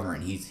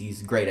covering.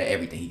 He's great at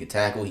everything. He can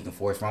tackle. He can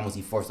force fumbles.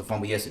 He forced a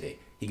fumble yesterday.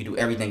 He can do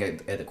everything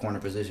at the corner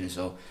position.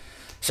 So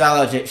shout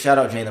out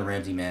Jalen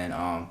Ramsey,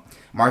 man.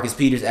 Marcus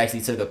Peters actually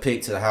took a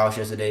pick to the house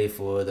yesterday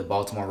for the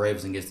Baltimore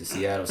Ravens against the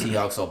Seattle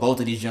Seahawks. So both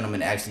of these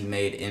gentlemen actually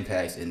made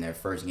impacts in their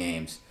first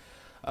games.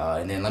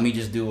 And then let me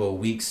just do a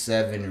Week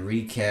 7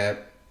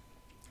 recap.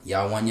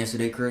 Y'all won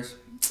yesterday, Chris?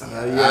 I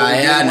know.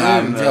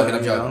 I'm joking. I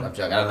know. I'm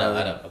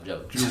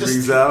joking. Drew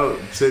Brees out.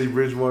 Teddy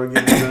Bridgewater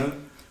getting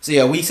done. So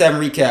yeah, Week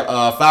 7 recap.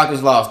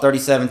 Falcons lost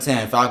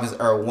 37-10. Falcons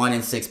are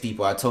 1-6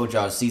 people. I told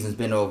y'all the season's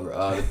been over.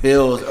 The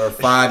Bills are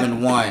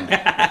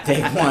 5-1.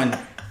 They won.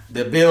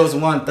 The Bills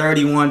won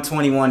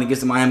 31-21 against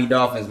the Miami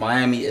Dolphins.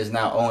 Miami is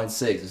now 0-6.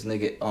 This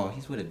nigga,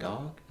 he's with a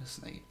dog? This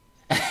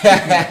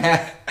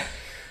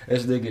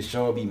nigga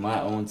sure be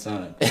my own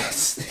son.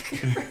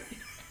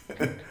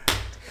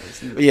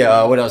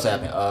 Yeah, what else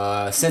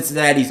happened?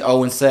 Cincinnati's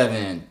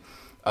 0-7.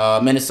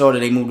 Minnesota,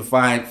 they moved to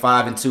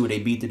 5-2. They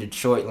beat the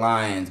Detroit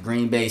Lions.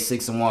 Green Bay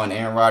 6-1.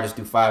 Aaron Rodgers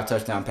threw 5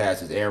 touchdown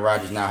passes. Aaron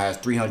Rodgers now has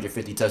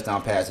 350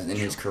 touchdown passes in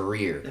his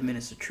career. That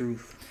minute's the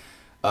truth.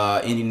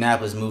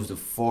 Indianapolis moves to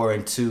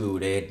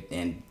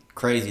 4-2.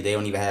 Crazy, they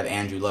don't even have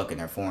Andrew Luck,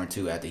 and they're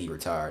 4-2 after he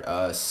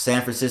retired.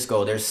 San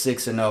Francisco, they're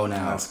 6-0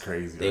 now. That's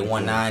crazy. They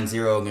won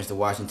 9-0 against the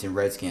Washington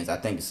Redskins. I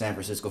think the San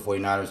Francisco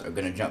 49ers are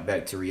going to jump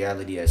back to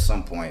reality at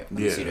some point.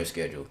 Let me see their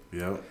schedule.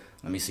 Yep.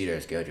 Let me see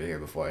their schedule here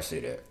before I say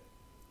that.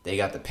 They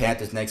got the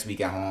Panthers next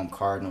week at home,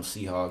 Cardinals,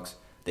 Seahawks.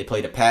 They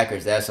play the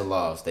Packers, that's a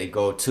loss. They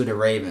go to the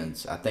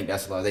Ravens, I think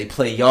that's a loss. They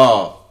play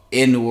y'all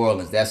in New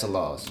Orleans, that's a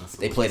loss.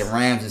 They play the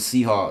Rams and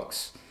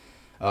Seahawks.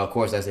 Of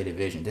course, that's their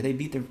division. Didn't they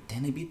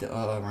beat the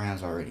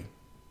Rams already?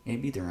 They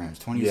beat the Rams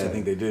 27. Yeah, I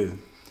think they did.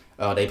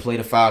 They play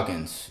the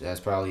Falcons. That's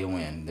probably a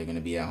win. They're going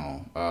to be at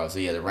home.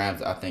 The Rams,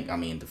 the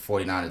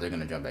 49ers, they're going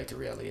to jump back to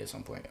reality at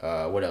some point.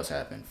 What else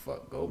happened?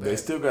 Go back. They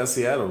still got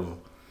Seattle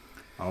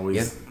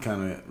always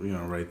kind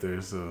of, right there.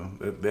 So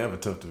they have a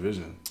tough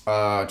division.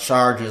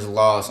 Chargers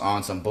lost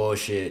on some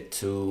bullshit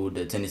to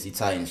the Tennessee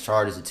Titans.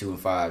 Chargers are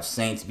 2-5.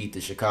 Saints beat the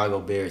Chicago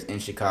Bears in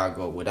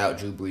Chicago without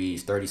Drew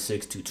Brees,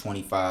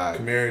 36-25.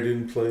 Kamara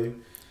didn't play.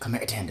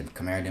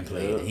 Kamara didn't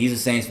play. Yeah. He's a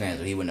Saints fan,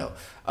 so he would know.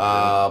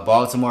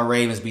 Baltimore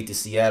Ravens beat the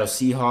Seattle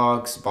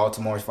Seahawks.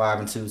 Baltimore's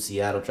 5-2.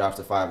 Seattle drops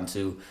to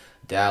 5-2.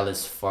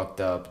 Dallas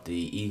fucked up the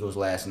Eagles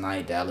last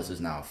night. Dallas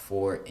is now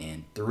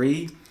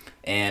 4-3.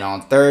 And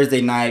on Thursday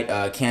night,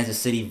 Kansas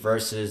City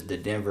versus the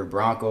Denver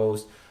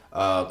Broncos.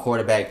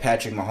 Quarterback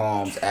Patrick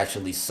Mahomes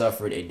actually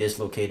suffered a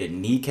dislocated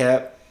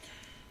kneecap.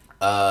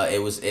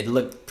 It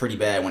looked pretty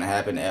bad when it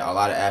happened. A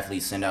lot of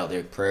athletes sent out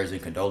their prayers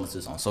and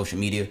condolences on social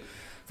media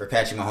for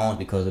Patrick Mahomes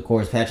because, of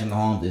course, Patrick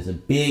Mahomes is a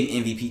big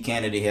MVP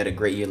candidate. He had a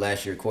great year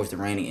last year, of course, the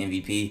reigning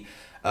MVP.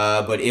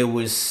 But it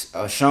was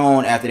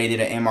shown after they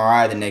did an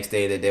MRI the next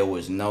day that there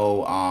was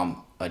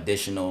no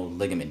additional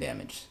ligament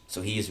damage.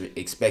 So he is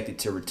expected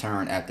to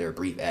return after a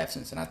brief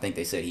absence. And I think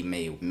they said he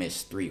may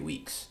miss 3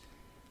 weeks.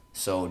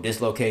 So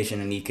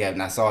dislocation in kneecap,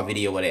 and I saw a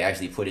video where they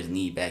actually put his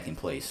knee back in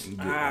place.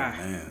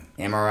 Man.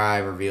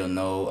 MRI revealed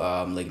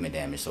no ligament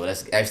damage, so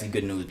that's actually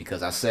good news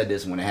because I said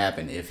this when it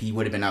happened. If he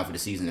would have been out for the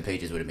season, the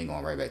Patriots would have been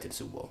going right back to the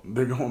Super Bowl.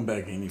 They're going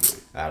back anyway.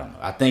 I don't know.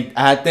 I think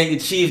the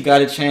Chiefs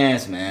got a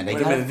chance, man. They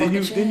got a fucking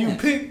chance. Didn't you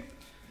pick?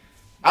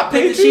 I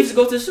picked the Chiefs to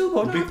go to the Super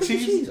Bowl. No, I picked the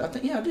Chiefs? Chiefs. I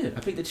did. I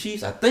picked the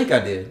Chiefs. I think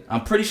I did.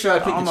 I'm pretty sure I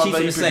picked the Chiefs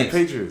and the Saints.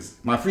 Patriots.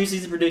 My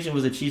preseason prediction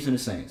was the Chiefs and the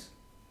Saints.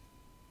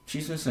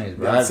 Chiefs and Saints,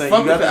 bro. You got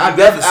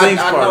the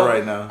Saints part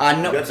right now. I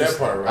know. You got that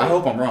part right. I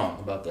hope I'm wrong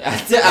about that. I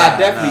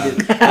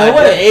definitely did.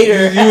 What a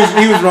hater.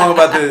 He was wrong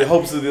about the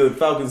hopes of the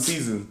Falcons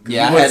season.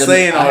 Yeah, I had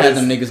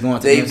them niggas going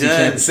to they the NFC done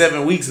Championship.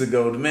 7 weeks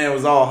ago. The man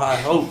was all high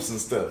hopes and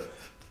stuff.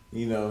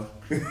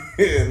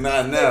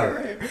 Not now.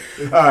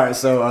 All right,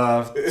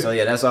 so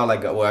yeah, that's all I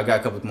got. Well, I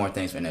got a couple more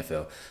things for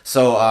NFL.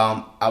 So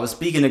I was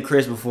speaking to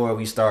Chris before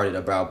we started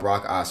about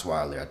Brock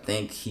Osweiler. I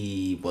think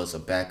he was a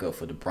backup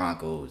for the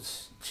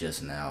Broncos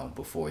just now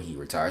before he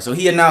retired. So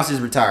he announced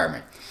his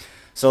retirement.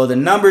 So the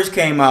numbers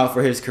came out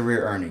for his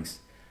career earnings.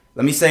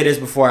 Let me say this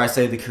before I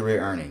say the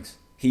career earnings.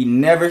 He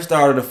never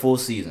started a full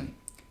season.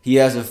 He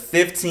has a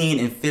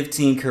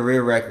 15-15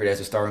 career record as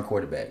a starting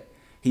quarterback.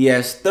 He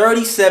has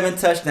 37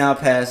 touchdown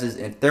passes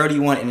and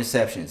 31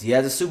 interceptions. He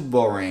has a Super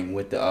Bowl ring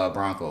with the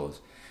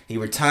Broncos. He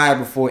retired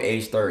before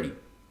age 30.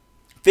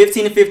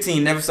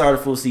 15-15, never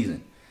started a full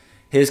season.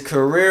 His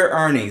career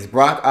earnings,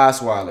 Brock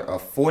Osweiler, are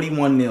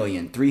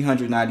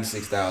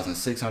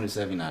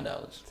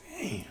 $41,396,679.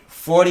 Damn.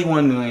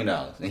 $41 million,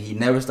 and he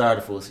never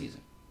started a full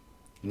season.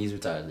 And he's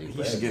retired. He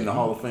should get in the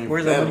Hall of Fame.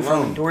 Where's that that money from?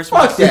 alone.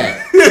 Endorsements? Fuck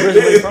that. Where's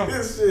the money from?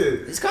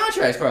 His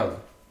contracts, probably.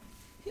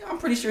 Yeah, I'm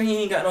pretty sure he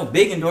ain't got no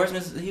big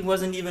endorsements. He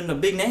wasn't even a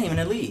big name in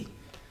the league.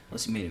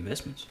 Unless he made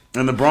investments.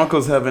 And the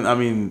Broncos haven't. I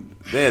mean,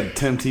 they had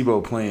Tim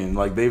Tebow playing.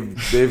 Like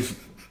they've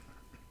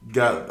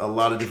got a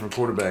lot of different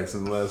quarterbacks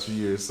in the last few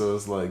years. So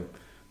it's like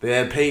they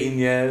had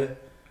Peyton,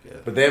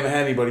 but they haven't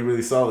had anybody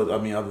really solid. I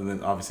mean, other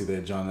than obviously they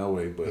had John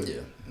Elway, but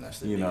that's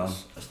the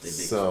biggest, that's the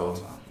biggest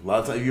so a lot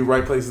of times you're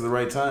right place at the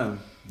right time,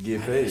 you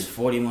get paid. It's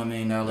 $41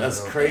 million.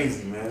 That's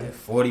crazy, man. Yeah,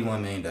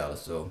 $41 million.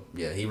 So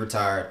yeah, he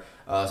retired.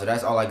 So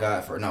that's all I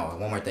got for one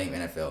more thing for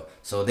NFL.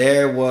 So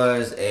there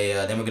was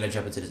then we're gonna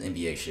jump into this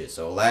NBA shit.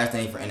 So last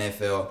thing for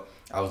NFL,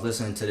 I was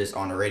listening to this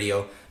on the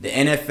radio. The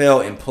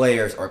NFL and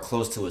players are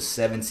close to a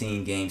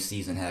 17-game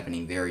season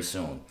happening very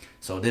soon.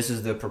 So this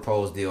is the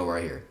proposed deal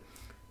right here.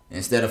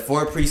 Instead of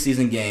 4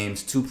 preseason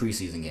games, 2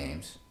 preseason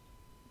games.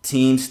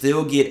 Teams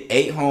still get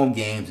 8 home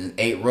games and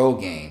 8 road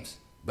games,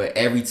 but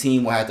every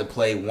team will have to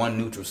play 1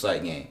 neutral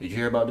site game. Did you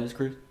hear about this,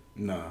 Chris?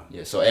 No.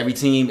 Yeah, so every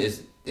team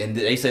is, and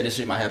they said this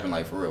shit might happen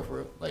like for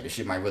real. Like this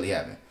shit might really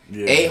happen.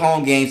 Yeah. 8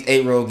 home games,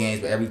 8 road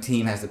games, but every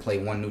team has to play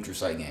 1 neutral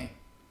site game.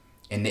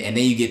 And then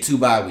you get 2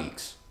 bye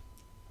weeks.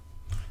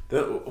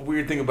 The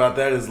weird thing about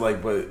that is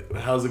like, but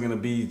how's it gonna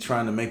be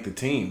trying to make the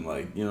team?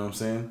 Like, you know what I'm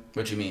saying?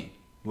 What you mean?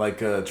 Like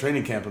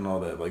training camp and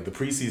all that. Like the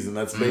preseason,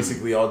 that's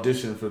basically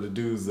audition for the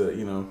dudes that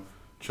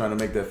trying to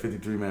make that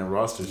 53-man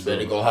roster. So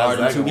Better go hard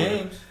in 2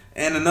 games.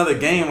 And another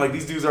game, like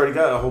these dudes already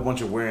got a whole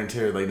bunch of wear and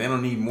tear. Like they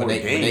don't need more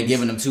games. But they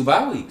giving them 2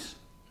 bye weeks.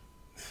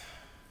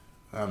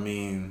 I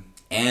mean,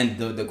 and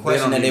the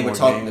question that they were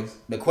talking,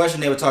 the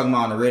question they were talking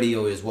about on the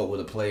radio is what will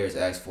the players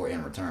ask for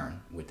in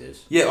return with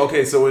this? Yeah.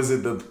 Okay. So is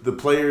it the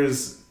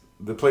players?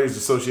 The Players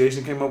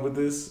Association came up with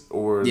this,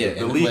 or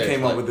the league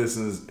came up with this?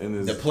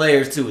 In the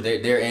players too.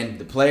 They're and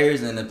the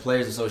players and the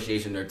Players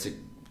Association are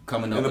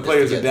coming up. And the with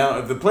players this are down.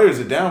 If the players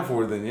are down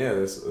for it, then yeah,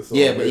 it's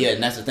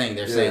and that's the thing.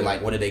 They're saying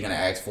like, what are they gonna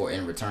ask for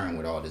in return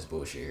with all this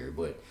bullshit here?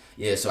 But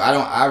yeah, so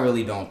I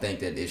really don't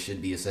think that it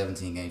should be a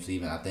 17-game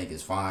season. I think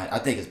it's fine. I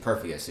think it's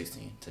perfect at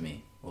 16 to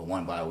me with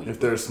 1 bye week. If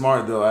they're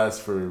smart, they'll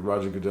ask for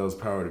Roger Goodell's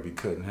power to be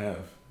cut in half.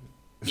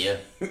 Yeah,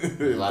 a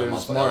lot of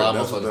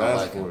motherfuckers don't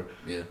like him.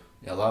 Yeah.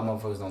 Yeah, a lot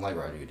of motherfuckers don't like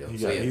Roger Goodell.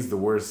 He's the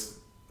worst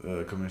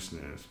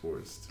commissioner in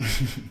sports.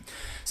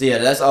 So yeah,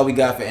 that's all we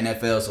got for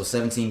NFL. So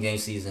 17-game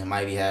season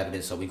might be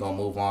happening. So we're gonna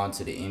move on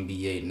to the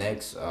NBA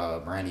next.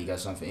 Brandy, you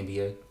got something for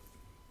NBA?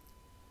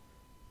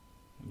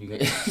 You got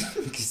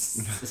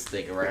just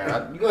stick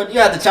around. You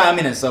have to chime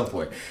in at some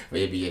point for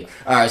NBA.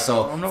 All right.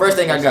 So first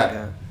thing I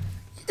got.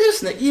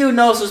 This you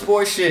know some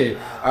sports shit.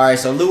 All right,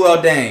 so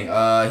Luol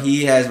Deng,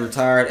 he has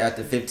retired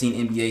after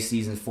 15 NBA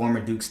seasons. Former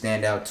Duke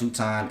standout,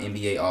 2-time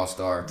NBA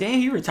All-Star.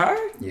 Dang, he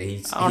retired? Yeah,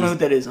 I don't know what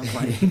that is. I'm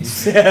playing.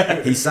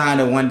 He signed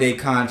a 1-day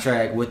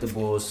contract with the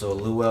Bulls. So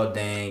Luol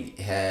Deng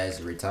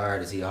has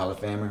retired. Is he a Hall of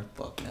Famer?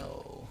 Fuck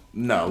no.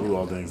 No,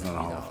 Luol Deng's not a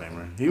Hall of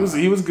Famer. He was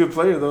a good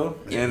player though,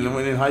 and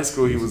when in high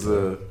school he was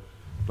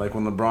like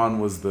when LeBron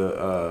was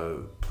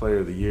the Player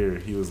of the Year,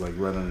 he was like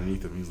right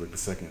underneath him. He was like the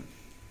second.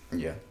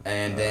 Yeah,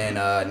 and then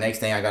next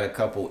thing, I got a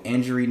couple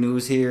injury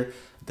news here.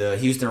 The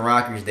Houston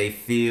Rockets, they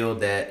feel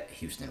that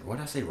what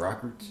did I say?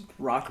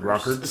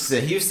 Rockets.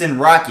 The Houston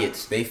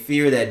Rockets, they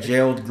fear that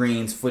Gerald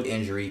Green's foot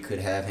injury could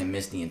have him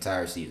miss the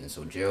entire season.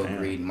 So Gerald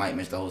Green might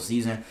miss the whole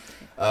season.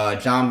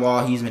 John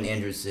Wall, he's been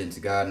injured since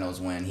God knows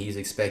when. He's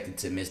expected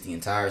to miss the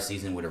entire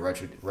season with a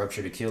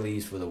ruptured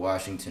Achilles for the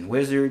Washington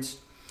Wizards.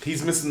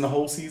 He's missing the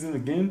whole season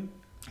again?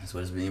 That's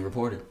what is being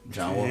reported.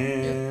 John Wall.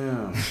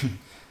 Damn. Yeah.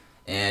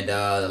 And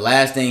the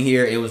last thing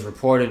here, it was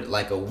reported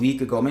like a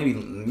week ago,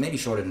 maybe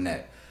shorter than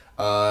that.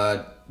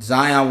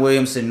 Zion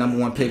Williamson, number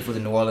 1 pick for the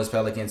New Orleans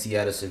Pelicans, he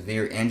had a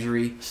severe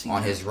injury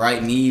on his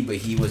right knee, but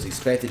he was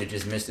expected to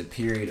just miss a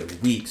period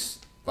of weeks,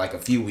 like a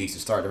few weeks to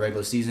start the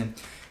regular season.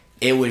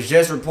 It was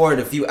just reported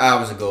a few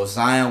hours ago,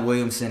 Zion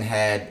Williamson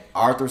had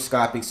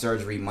arthroscopic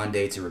surgery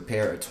Monday to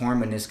repair a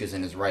torn meniscus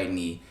in his right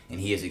knee, and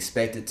he is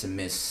expected to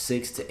miss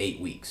 6 to 8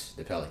 weeks,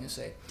 the Pelicans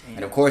say.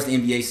 And of course, the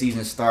NBA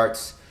season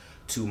starts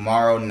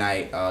tomorrow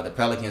night. The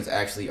Pelicans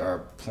actually are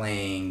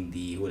playing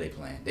who are they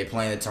playing? They're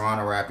playing the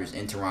Toronto Raptors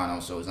in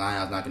Toronto, so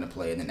Zion's not going to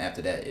play. And then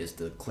after that is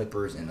the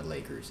Clippers and the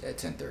Lakers at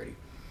 10:30.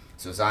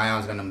 So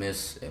Zion's going to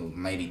miss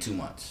maybe 2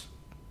 months.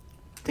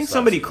 I think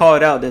somebody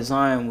called out that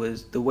Zion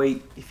was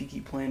if he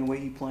keep playing the way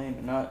he playing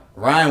or not.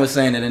 Ryan was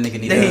saying that nigga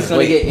need he's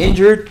going to get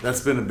injured.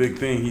 That's been a big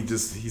thing.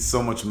 He's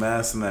so much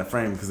mass in that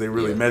frame because they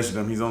really measured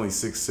him. He's only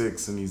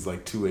 6'6" and he's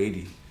like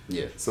 280.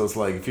 Yeah. So it's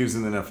like if he was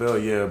in the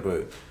NFL,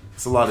 but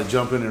it's a lot of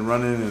jumping and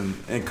running.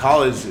 And in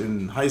college,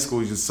 in high school,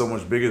 he's just so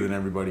much bigger than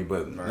everybody.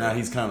 But now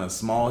he's kind of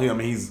small.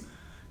 He's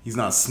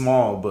not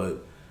small,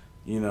 but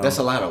that's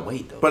a lot of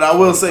weight though. But I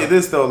will say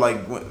this though,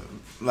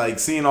 like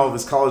seeing all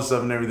this college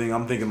stuff and everything,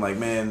 I'm thinking like,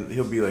 man,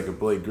 he'll be like a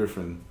Blake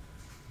Griffin.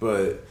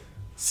 But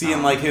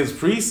seeing like his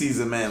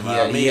preseason, man,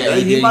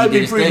 he might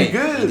be pretty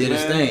good. He did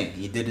his thing.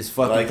 He did his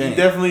fucking thing. He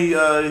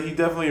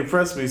definitely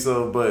impressed me.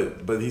 So,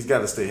 but he's got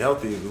to stay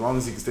healthy as long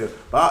as he can stay.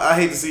 But I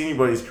hate to see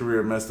anybody's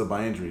career messed up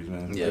by injuries,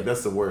 man. Yeah,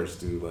 that's the worst,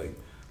 dude. Like,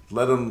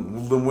 let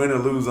them win or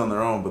lose on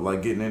their own, but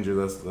like getting injured,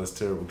 that's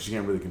terrible because you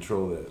can't really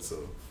control that.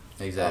 So,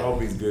 exactly. I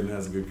hope he's good and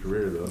has a good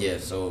career though. Yeah.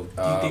 So,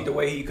 do you think the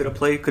way he could have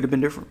played could have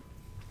been different?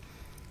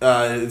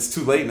 It's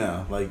too late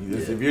now. Like,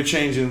 if you're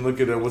changing, look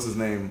at what's his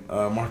name,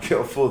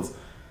 Markelle Fultz.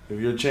 If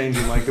you're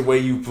changing like the way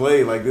you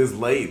play, like this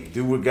late,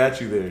 do what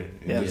got you there,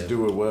 and just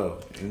do it well,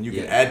 and you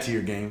can add to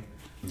your game.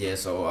 Yeah.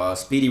 So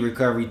speedy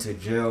recovery to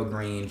Gerald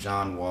Green,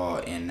 John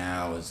Wall, and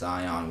now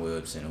Zion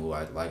Williamson, who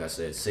like I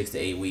said, 6 to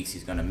 8 weeks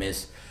he's gonna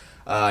miss.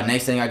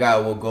 Next thing I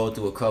got, we'll go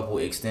through a couple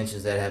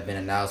extensions that have been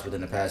announced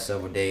within the past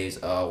several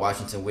days.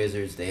 Washington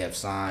Wizards, they have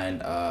signed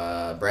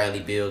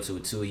Bradley Beal to a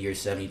 2-year,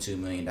 $72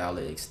 million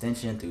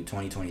extension through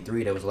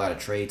 2023. There was a lot of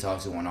trade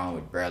talks going on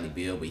with Bradley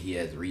Beal, but he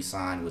has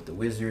re-signed with the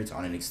Wizards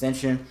on an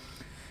extension.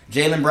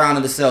 Jaylen Brown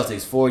of the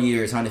Celtics, 4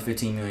 years,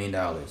 $115 million.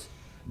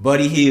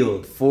 Buddy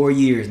Hield, 4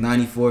 years,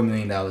 $94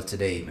 million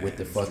today with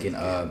the fucking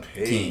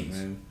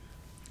Kings.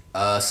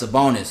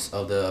 Sabonis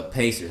of the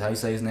Pacers, how you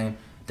say his name?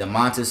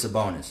 Domantas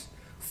Sabonis.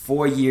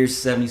 4 years,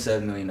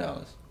 $77 million.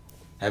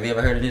 Have you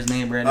ever heard of his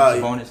name, Brandon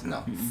Sabonis?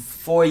 No.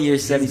 4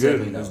 years, $77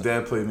 million. His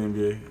dad played in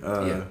the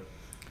NBA.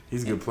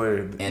 He's a good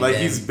player.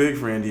 He's big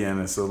for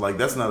Indiana, so like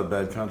that's not a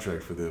bad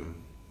contract for them.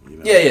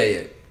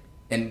 Yeah.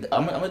 And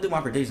I'm gonna do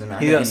my prediction,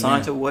 man. He got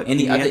signed to what? I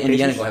think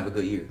Indiana's gonna have a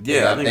good year.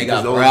 Yeah, they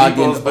got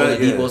Brogdon,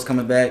 Oladipo's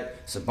coming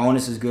back.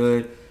 Sabonis is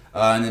good.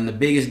 And then the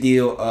biggest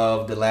deal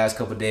of the last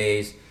couple of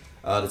days,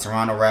 the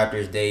Toronto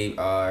Raptors, they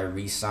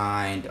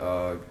re-signed,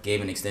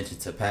 gave an extension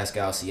to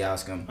Pascal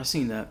Siakam. I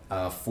seen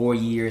that. 4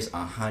 years,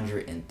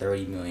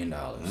 $130 million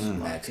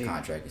max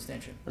contract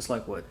extension. That's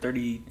like what,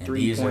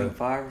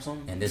 33.5 or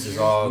something. And this is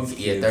all These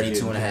kids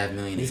 32.5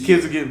 million. These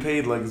kids are getting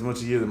paid like as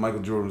much a year that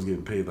Michael Jordan was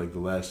getting paid like the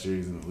last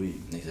years in the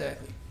league.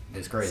 Exactly.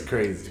 It's crazy. It's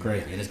crazy. It's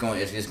crazy, and it's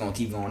going to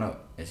keep going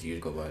up as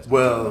years go by.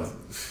 Well,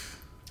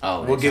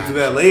 we'll get to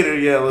that later.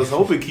 Yeah, let's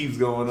hope it keeps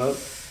going up.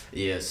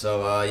 Yeah,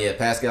 so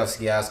Pascal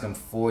Siakam,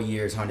 4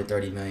 years,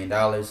 $130 million.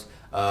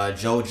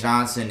 Joe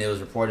Johnson, it was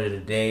reported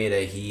today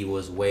that he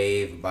was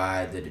waived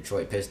by the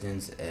Detroit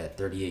Pistons at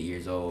 38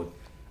 years old.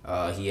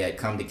 He had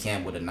come to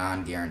camp with a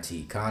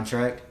non-guaranteed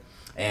contract.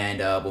 And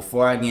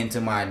before I get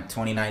into my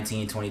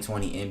 2019-2020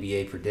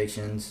 NBA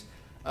predictions,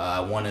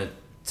 I want to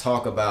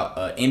talk about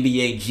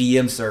NBA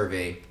GM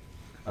survey.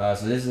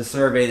 So this is a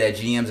survey that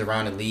GMs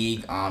around the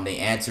league, they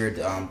answered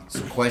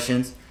some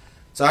questions.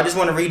 So I just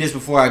want to read this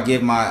before I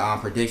give my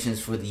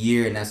predictions for the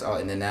year, and that's all,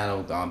 and then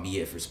that'll be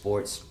it for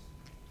sports.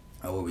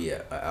 Oh, we'll be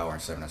at an hour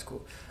and 7. That's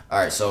cool. All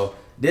right, so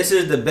this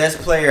is the best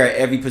player at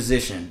every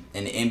position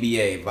in the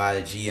NBA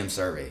via the GM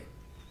survey.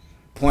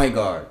 Point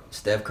guard,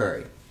 Steph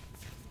Curry.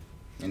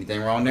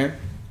 Anything wrong there?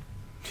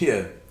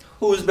 Yeah.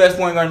 Who is the best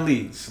point guard in the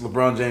league?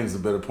 LeBron James is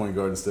a better point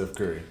guard than Steph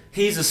Curry.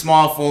 He's a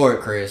small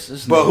forward,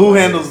 Chris. But who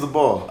handles the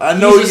ball? I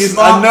know what you're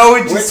saying.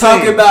 We're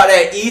talking about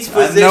at each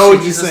position. I know what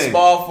you're he's saying. A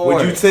small forward.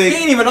 Would you take? He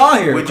ain't even on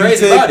here.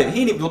 Crazy about it.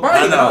 LeBron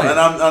I ain't know, on here. and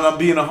I'm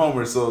being a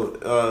homer.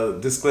 So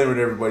disclaimer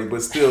to everybody,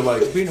 but still,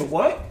 like Being a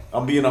what?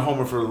 I'm being a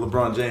homer for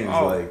LeBron James.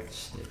 Oh. Like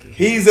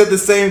he's at the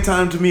same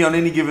time to me on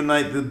any given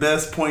night the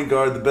best point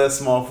guard, the best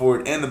small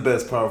forward, and the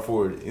best power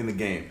forward in the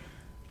game.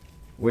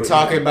 We're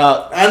talking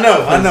about. I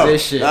know.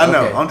 Position.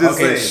 Okay. I'm just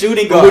saying.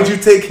 Shooting but guard. would you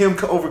take him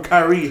over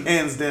Kyrie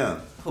hands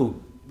down?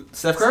 Who?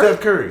 Steph Curry? Steph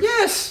Curry.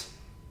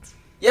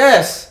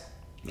 Yes.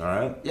 All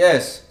right.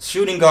 Yes.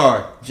 Shooting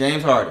guard,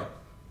 James Harden.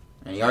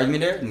 Any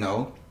argument there?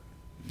 No.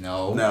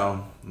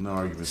 No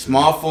argument.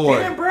 Small forward.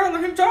 Damn, bro,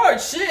 let him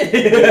charge. Shit.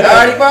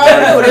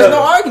 There's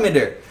no argument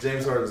there.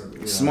 James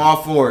Harden's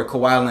Small forward,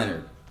 Kawhi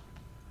Leonard.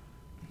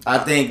 I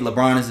think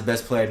LeBron is the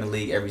best player in the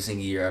league every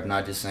single year. I'm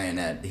not just saying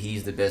that.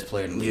 He's the best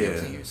player in the league every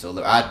single year.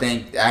 So I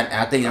think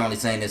I'm only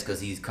saying this because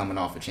he's coming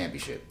off a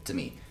championship to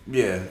me.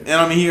 Yeah, and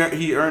I mean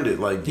he earned it.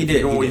 Like he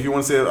did. If you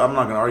want to say, I'm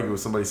not gonna argue with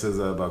somebody says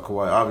that about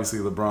Kawhi. Obviously,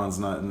 LeBron's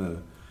not in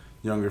the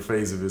younger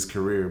phase of his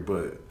career,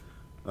 but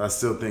I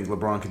still think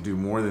LeBron could do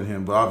more than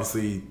him. But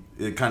obviously,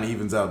 it kind of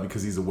evens out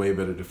because he's a way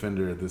better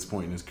defender at this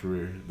point in his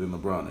career than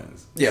LeBron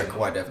is. Yeah,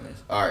 Kawhi definitely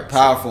is. All right,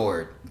 power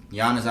forward,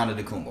 Giannis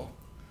Antetokounmpo.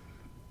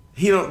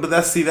 He don't, but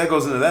that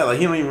goes into that. Like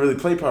he don't even really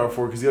play power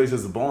forward because he always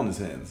has the ball in his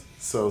hands.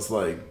 So it's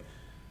like,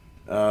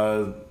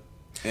 and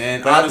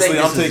honestly,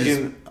 I'm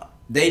taking.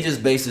 They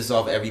just based this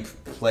off every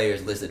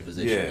player's listed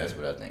position. Yeah. That's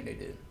what I think they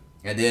did.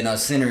 And then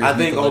center. I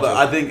think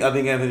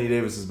Anthony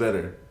Davis is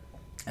better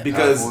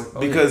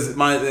because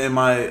my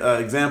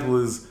example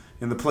is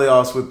in the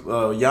playoffs with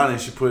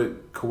Giannis. You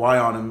put Kawhi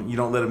on him. You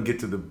don't let him get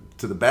to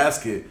the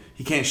basket.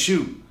 He can't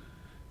shoot.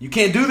 You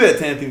can't do that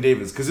to Anthony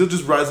Davis because he'll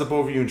just rise up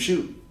over you and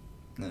shoot.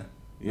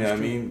 Yeah, I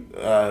mean,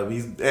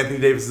 Anthony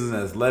Davis isn't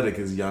as athletic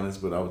as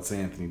Giannis, but I would say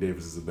Anthony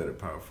Davis is a better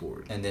power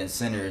forward. And then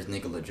center is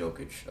Nikola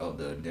Jokic of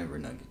the Denver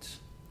Nuggets.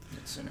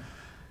 At center.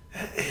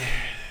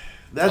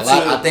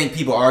 I think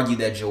people argue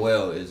that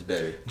Joel is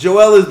better.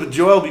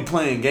 Joel be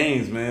playing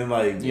games, man.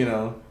 Like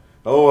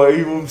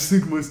I'm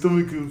sick, my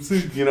stomach, I'm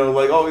sick.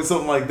 Like always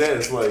something like that.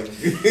 It's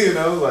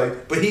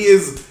like but he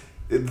is.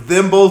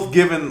 Them both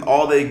giving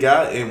all they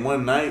got in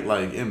one night.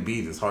 Like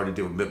Embiid is hard to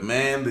deal with. But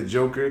man, the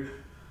Joker.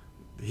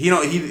 He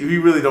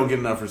really don't get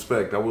enough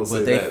respect. I will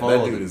say that.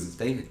 That dude is.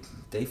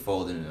 They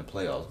folded in the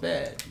playoffs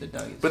bad. The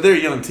Nuggets. But they're a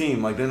young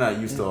team. Like they're not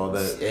used to all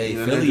that. Hey,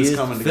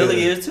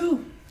 Philly is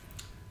too.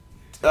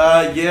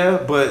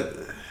 Yeah, but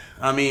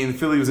I mean,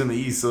 Philly was in the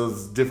East, so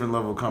it's a different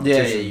level of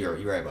competition. Yeah,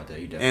 you're right about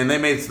that. You definitely. And they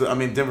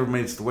made Denver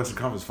made it to the Western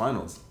Conference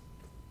Finals.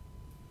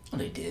 No,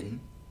 they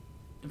didn't.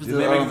 Did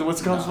they make it to the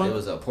Western Conference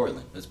Finals? It was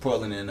Portland. It was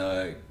Portland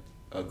and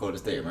Golden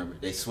State. Remember,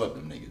 they swept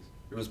them niggas.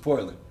 It was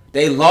Portland.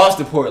 They lost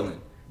to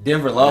Portland.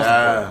 Denver lost to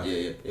Portland.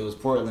 Yeah. It was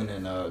Portland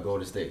and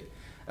Golden State.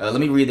 Let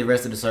me read the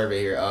rest of the survey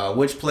here.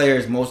 Which player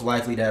is most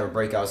likely to have a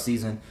breakout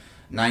season?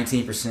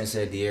 19%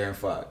 said De'Aaron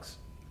Fox.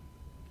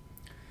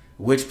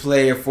 Which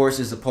player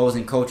forces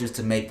opposing coaches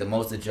to make the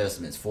most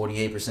adjustments?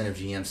 48% of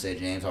GMs said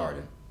James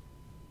Harden.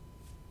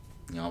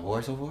 You on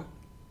board so far?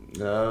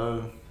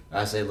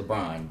 I say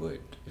LeBron, but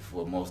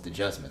for most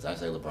adjustments, I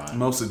say LeBron.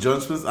 Most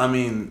adjustments? I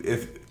mean,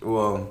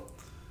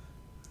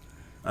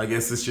 I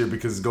guess this year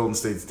because Golden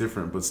State's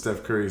different, but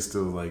Steph Curry is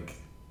still like,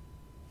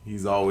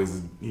 he's always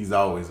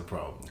a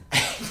problem.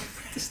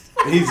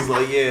 He's just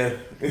like, yeah.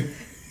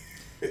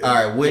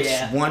 All right,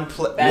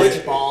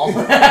 basketball.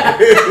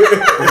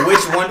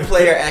 which one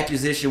player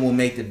acquisition will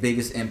make the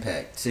biggest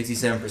impact?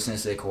 67%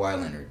 said Kawhi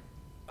Leonard.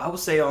 I would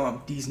say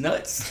these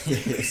nuts.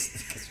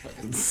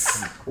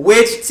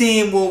 Which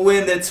team will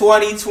win the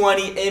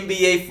 2020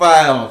 NBA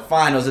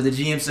Finals of the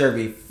GM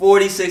survey?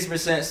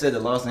 46% said the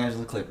Los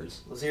Angeles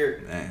Clippers. Let's hear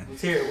it. Man.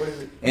 Let's hear it. What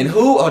is it? And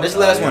who? Oh, this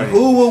last one. yeah.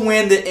 Who will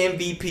win the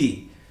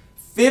MVP?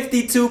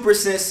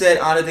 52% said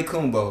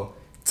Antetokounmpo.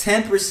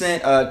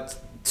 10%.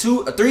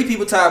 3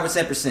 people tied with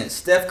 10%.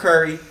 Steph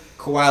Curry,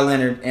 Kawhi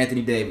Leonard,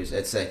 Anthony Davis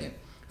at second.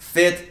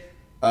 Fifth,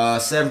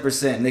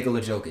 7% Nikola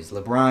Jokic.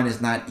 LeBron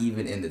is not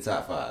even in the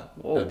top 5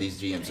 of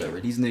these GM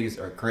servers. These niggas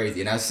are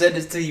crazy. And I said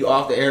this to you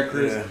off the air,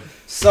 Chris. Yeah.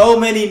 So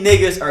many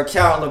niggas are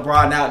counting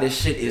LeBron out. This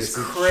shit is It's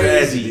a crazy.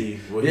 tragedy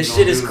what This he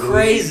shit gonna is do to the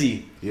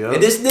crazy. Yep.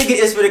 And this nigga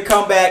is for to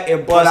come back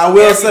and But bust. I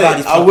will say,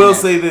 everybody's I will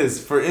fucking say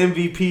this for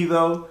MVP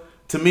though.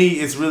 To me,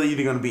 it's really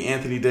either going to be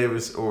Anthony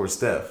Davis or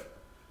Steph,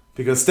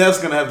 because Steph's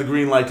going to have the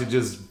green light to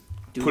just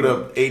put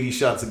up 80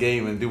 shots a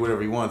game and do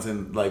whatever he wants.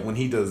 And like when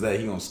he does that,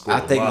 he gonna score.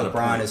 I think a lot of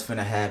LeBron points. is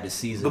finna have the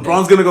season.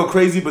 LeBron's gonna go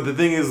crazy, but the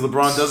thing is,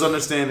 LeBron does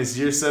understand it's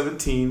year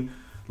 17.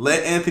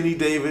 Let Anthony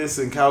Davis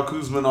and Kyle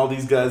Kuzma and all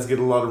these guys get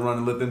a lot of run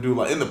and let them do a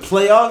lot. In the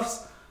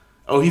playoffs,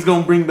 he's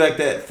gonna bring back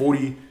that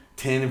 40,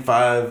 10 and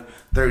 5,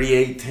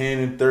 38, 10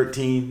 and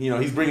 13. You know,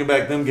 he's bringing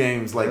back them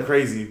games like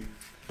crazy.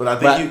 But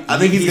I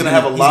think he's gonna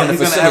have a lot. He's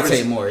gonna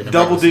average more in the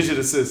double-digit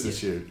assists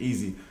this year,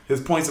 easy.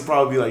 His points will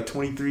probably be like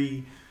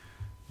 23,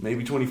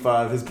 maybe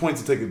 25. His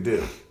points will take a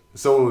dip.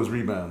 So will his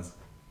rebounds.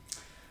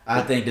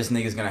 I think this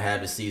nigga's gonna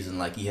have the season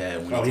like he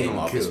had when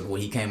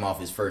he came off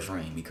his first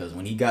ring, because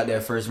when he got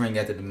that first ring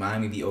after the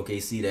Miami beat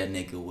OKC, that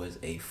nigga was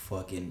a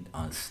fucking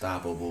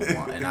unstoppable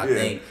one. And I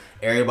think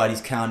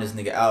everybody's counting this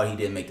nigga out. He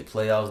didn't make the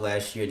playoffs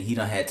last year, and he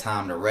done had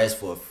time to rest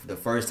for the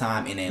first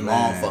time in a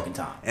long fucking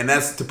time. And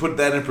that's to put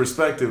that in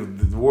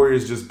perspective. The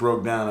Warriors just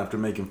broke down after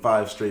making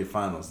 5 straight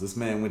finals. This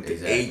man went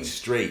to 8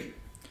 straight.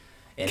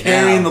 And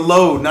carrying the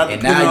load, not and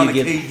depending now on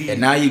you the KD.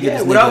 And now you give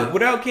this without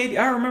nigga, KD,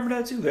 I remember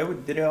that too.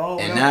 Did it all.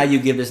 and now you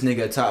give this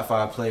nigga a top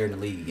 5 player in the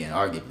league again,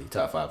 arguably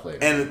top 5 player.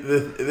 And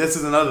this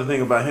is another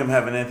thing about him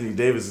having Anthony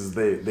Davis is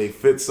they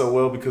fit so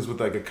well, because with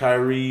like a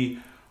Kyrie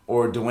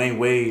or Dwayne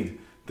Wade,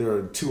 there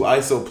are 2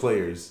 ISO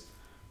players.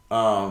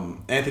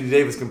 Anthony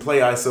Davis can play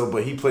ISO,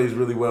 but he plays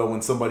really well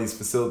when somebody's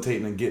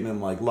facilitating and getting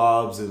him like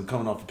lobs and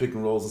coming off the pick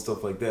and rolls and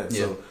stuff like that.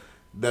 Yeah. So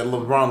that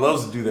LeBron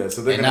loves to do that.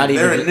 So they're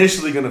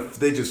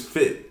they just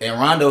fit. And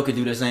Rondo could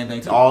do the same thing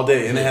too. All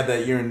day, and they had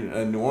that year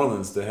in New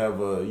Orleans to have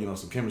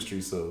some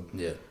chemistry. So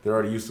yeah, they're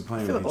already used to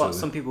playing I feel with like each other.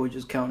 some people are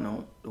just counting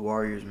on the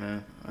Warriors,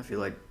 man. I feel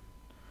like.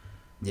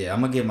 Yeah,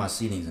 I'm gonna give my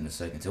seedings in a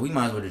second, so we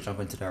might as well just jump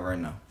into that right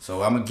now.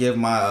 So I'm gonna give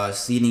my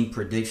seeding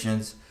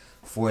predictions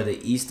for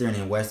the Eastern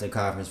and Western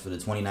Conference for the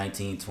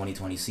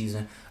 2019-2020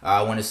 season.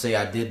 I want to say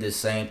I did this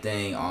same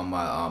thing on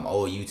my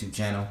old YouTube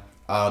channel.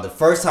 The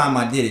first time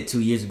I did it 2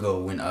 years ago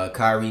when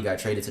Kyrie got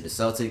traded to the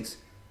Celtics.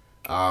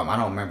 I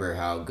don't remember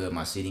how good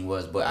my seeding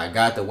was, but I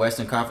got the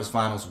Western Conference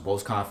Finals for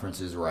both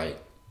conferences right.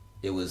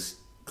 It was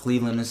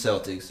Cleveland and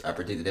Celtics. I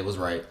predicted it was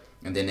right.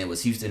 And then it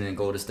was Houston and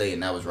Golden State,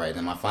 and that was right.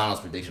 Then my finals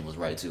prediction was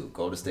right too.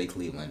 Golden State,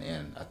 Cleveland,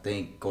 and I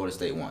think Golden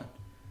State won.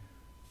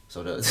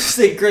 So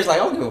the Chris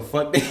like, I don't give a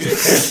fuck. But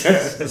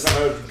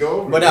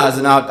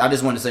I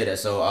just wanted to say that.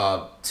 So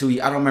I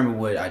don't remember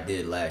what I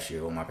did last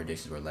year, what my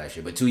predictions were last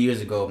year. But 2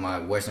 years ago, my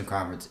Western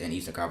Conference and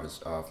Eastern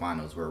Conference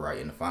finals were right,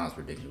 and the finals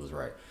prediction was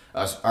right.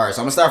 All right, so I'm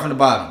gonna start from the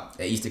bottom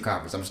at Eastern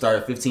Conference. I'm gonna start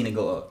at 15 and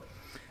go up.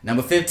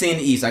 Number 15 in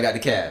the East, I got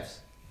the Cavs.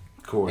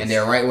 Of course. And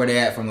they're right where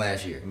they're at from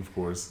last year. Of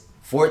course.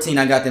 14,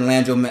 I got the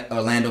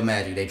Orlando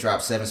Magic. They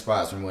dropped 7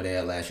 spots from where they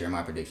had last year in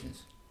my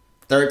predictions.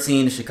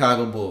 13, the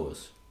Chicago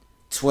Bulls.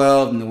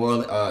 12, New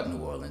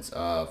Orleans.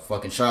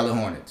 Fucking Charlotte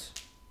Hornets.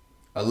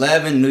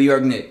 11, New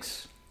York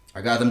Knicks.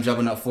 I got them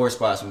jumping up 4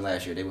 spots from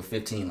last year. They were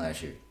 15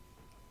 last year.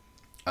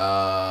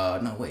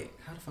 No, wait.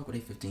 How the fuck were they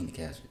 15? The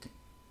Cavs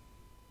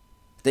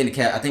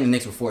 15. I think the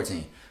Knicks were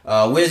 14.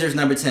 Wizards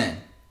number 10.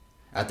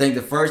 I think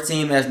the first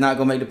team that's not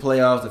gonna make the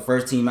playoffs, the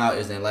first team out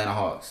is the Atlanta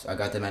Hawks. I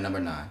got them at number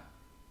 9.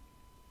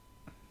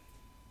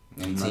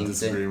 I'm not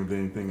disagreeing with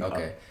anything.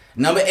 Okay.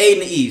 Number 8 in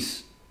the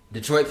East,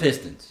 Detroit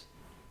Pistons.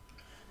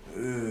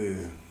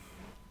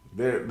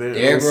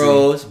 Derrick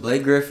Rose,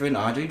 Blake Griffin,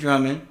 Andre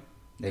Drummond.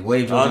 They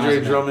waived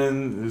Andre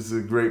Drummond is a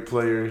great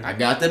player. I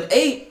got them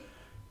 8.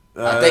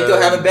 I think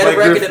they'll have a better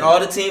record than all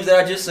the teams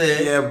that I just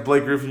said. Yeah,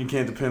 Blake Griffin you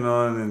can't depend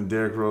on, and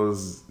Derrick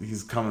Rose,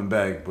 he's coming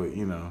back, but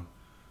you know.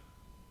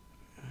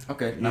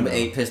 Okay, number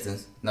 8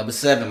 Pistons. Number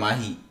 7 my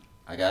Heat.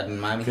 I got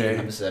Miami Heat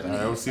number 7.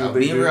 I was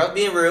being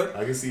real.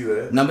 I can see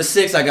that. Number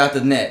 6 I got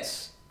the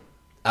Nets.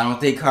 I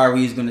don't think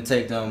Kyrie's going to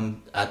take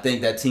them. I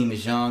think that team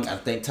is young. I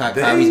think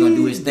Kyrie's going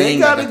to do his thing. They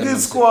got a good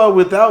squad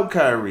without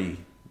Kyrie.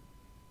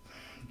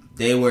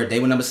 They were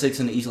number 6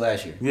 in the East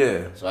last year.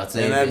 Yeah. So I'd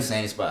say they're the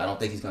same spot. I don't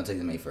think he's going to take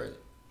them any further.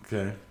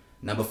 Okay.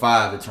 Number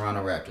 5, the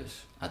Toronto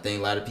Raptors. I think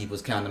a lot of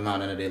people's counting them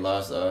out, and they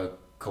lost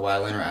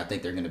Kawhi Leonard. I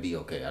think they're going to be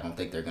okay. I don't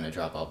think they're going to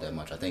drop off that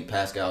much. I think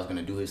Pascal's going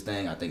to do his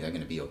thing. I think they're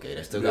going to be okay.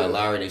 They still got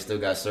Lowry. They still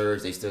got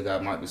Serge. They still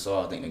got Marc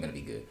Gasol. I think they're going to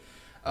be good.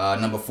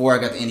 Number 4, I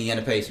got the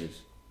Indiana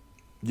Pacers.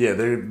 Yeah,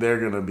 they're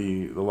gonna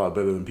be a lot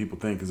better than people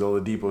think because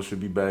Oladipo should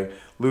be back.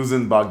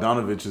 Losing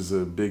Bogdanovich is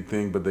a big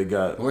thing, but they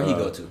got Where'd he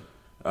go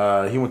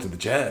to? He went to the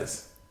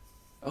Jazz.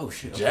 Oh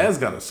shit. Jazz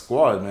got a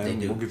squad, man. They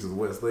do. We'll get to the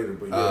West later,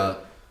 but yeah.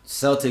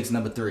 Celtics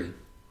number 3.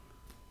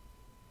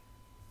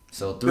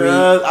 So 3.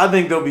 I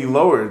think they'll be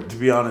lower, to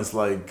be honest,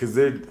 like because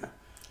they're.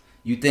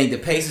 You think the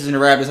Pacers and the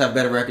Raptors have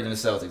better record than the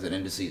Celtics at the end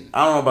of the season?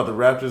 I don't know about the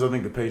Raptors. I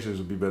think the Pacers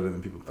will be better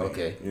than people think.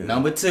 Okay. Yeah.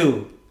 Number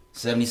 2,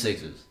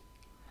 76ers.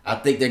 I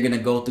think they're going to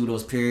go through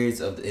those periods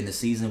in the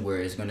season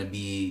where it's going to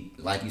be,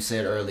 like you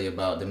said earlier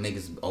about the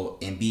niggas,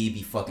 Embiid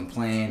be fucking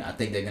playing. I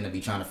think they're going to be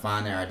trying to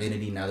find their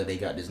identity now that they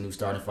got this new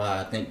starting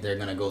five. I think they're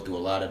going to go through a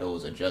lot of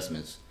those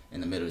adjustments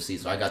in the middle of the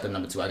season. So I got them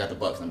number 2. I got the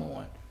Bucks number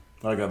 1.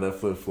 I got that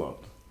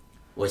flip-flop.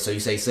 Wait, so you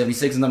say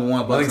 76 is number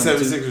 1, I Bucks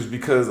think number 2? 76ers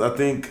because I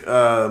think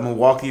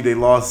Milwaukee, they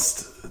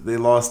lost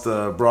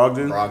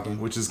Brogdon,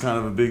 which is kind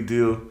of a big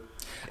deal.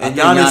 And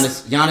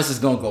Giannis is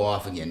gonna go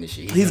off again this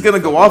year. He's gonna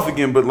go off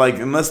again, but like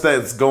unless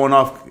that's going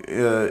off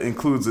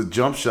includes a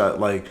jump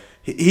shot, like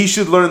he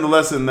should learn the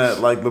lesson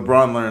that like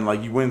LeBron learned.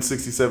 Like you win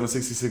 67,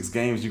 66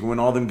 games, you can win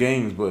all them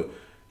games, but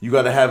you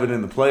got to have it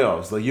in the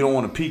playoffs. Like you don't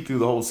want to peak through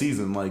the whole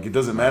season. Like it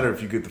doesn't matter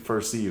if you get the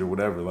first seed or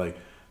whatever. Like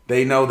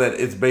they know that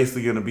it's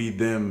basically gonna be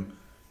them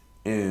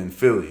in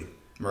Philly.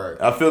 Right.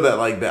 I feel that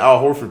like the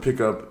Al Horford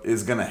pickup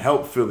is gonna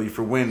help Philly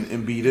for when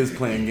Embiid is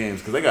playing games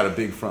because they got a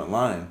big front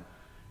line.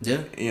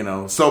 Yeah. You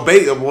know, so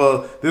this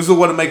is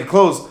what to make it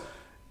close.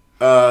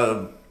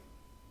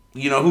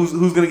 You know,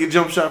 who's gonna get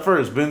jump shot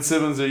first, Ben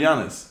Simmons or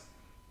Giannis?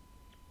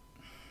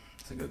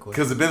 That's a good question.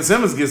 Because if Ben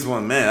Simmons gets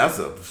one, man,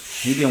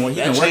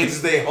 that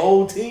changes their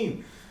whole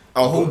team.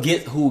 Oh,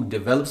 who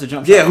develops a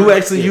jump shot? Yeah, first? who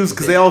actually uses?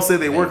 Because they all say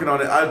they're working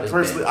on it. I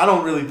personally, Ben. I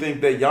don't really think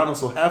that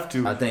Giannis will have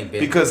to. I think Ben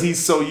because he's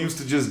so used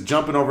to just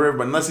jumping over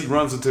everybody. Unless he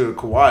runs into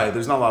Kawhi,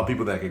 there's not a lot of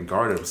people that can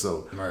guard him.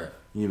 So, right.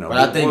 You know, but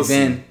I think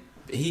Ben.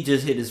 He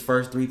just hit his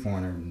first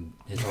 3-pointer in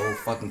his whole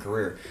fucking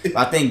career. But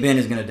I think Ben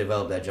is going to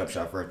develop that jump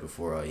shot first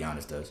before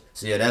Giannis does.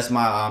 So, yeah, that's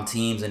my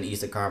teams in the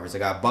Eastern Conference. I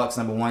got Bucks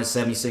number 1,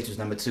 76ers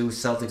number 2,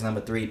 Celtics number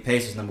 3,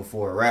 Pacers number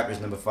 4,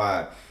 Raptors number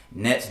 5,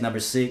 Nets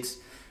number 6.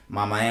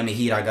 My Miami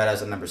Heat I got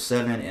as at number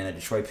 7, and the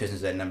Detroit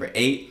Pistons at number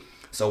 8.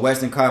 So,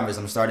 Western Conference,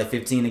 I'm going to start at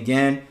 15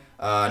 again.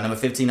 Number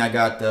 15, I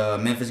got the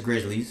Memphis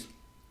Grizzlies.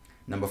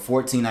 Number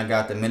 14, I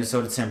got the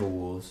Minnesota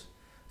Timberwolves.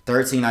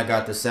 13, I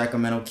got the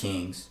Sacramento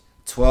Kings.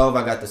 12,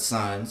 I got the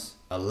Suns.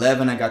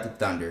 11, I got the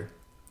Thunder.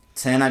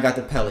 10, I got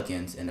the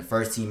Pelicans. And the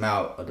first team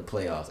out of the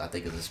playoffs, I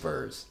think, is the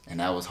Spurs. And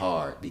that was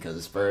hard because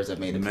the Spurs have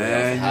made the playoffs.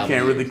 Man, you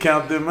can't really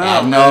count them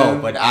out. I know,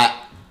 man. But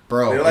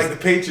they're like the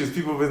Patriots.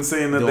 People have been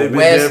saying that the they've been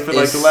West there for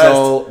like the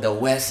last. The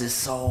West is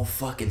so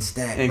fucking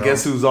stacked. And bro.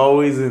 guess who's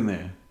always in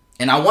there?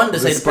 And I wanted to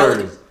say the Spurs.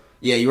 Pelicans.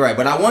 Yeah, you're right.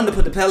 But I wanted to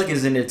put the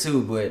Pelicans in there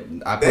too. But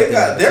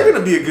they're going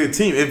to be a good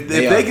team. If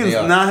they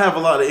can not have a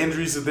lot of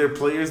injuries to their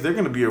players, they're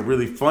going to be a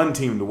really fun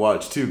team to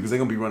watch too because they're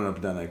going to be running up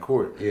and down that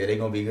court. Yeah, they're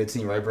going to be a good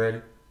team, right,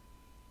 Brady?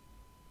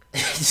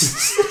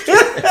 Shut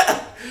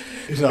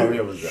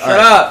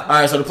up. All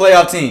right, so the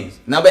playoff teams.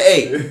 Number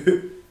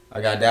 8.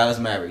 I got Dallas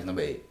Mavericks,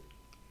 number 8.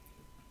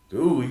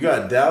 Ooh, you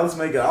got Dallas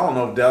make it. I don't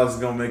know if Dallas is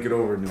gonna make it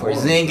over.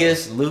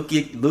 Porzingis,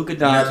 Luka Doncic.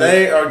 Now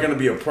they are gonna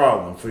be a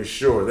problem for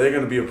sure. They're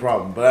gonna be a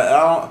problem, but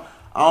I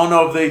don't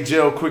know if they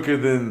gel quicker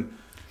than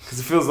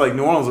because it feels like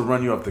New Orleans will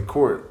run you off the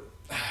court.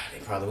 They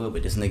probably will,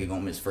 but this nigga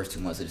gonna miss the first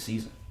 2 months of the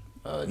season.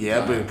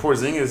 Yeah, but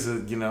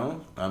Porzingis, you know,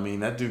 I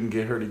mean that dude can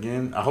get hurt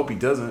again. I hope he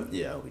doesn't.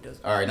 Yeah, I hope he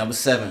does. All right, number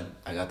 7,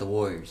 I got the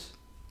Warriors.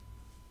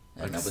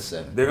 At number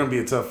 7, they're gonna be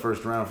a tough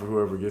first round for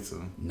whoever gets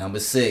them.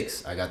 Number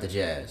 6, I got the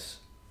Jazz.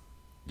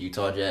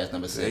 Utah Jazz,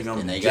 number 6. They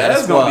got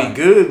Jazz a squad. gonna be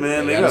good,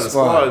 man. They got a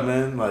squad,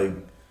 man. Like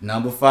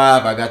number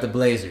 5, I got the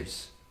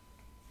Blazers.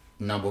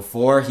 Number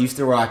 4,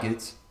 Houston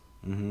Rockets.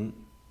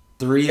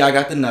 3, I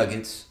got the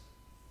Nuggets.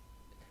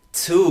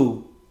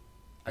 2,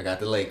 I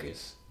got the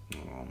Lakers.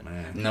 Oh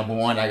man. Number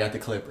 1, I got the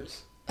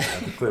Clippers.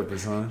 Got the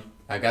Clippers, huh?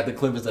 I got the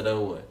Clippers at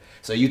number 1.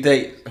 So you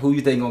think who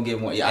you think gonna get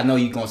one? Yeah, I know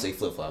you gonna say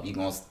flip flop. You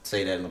gonna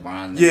say that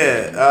LeBron?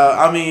 Yeah,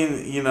 I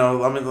mean, you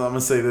know, I'm gonna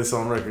say this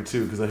on record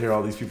too because I hear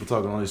all these people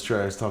talking all this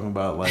trash, talking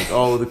about like,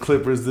 oh, the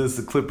Clippers this,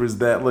 the Clippers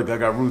that. Look, I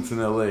got roots in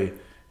LA.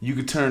 You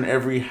could turn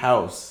every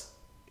house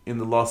in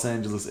the Los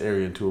Angeles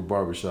area into a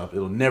barbershop.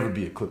 It'll never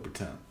be a Clipper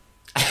town.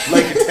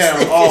 Laker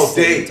town all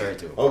day.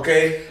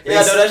 Okay?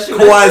 Yeah, no, that's true.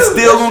 Kawhi's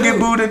still gonna get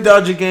booed in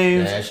Dodger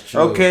games. That's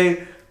true.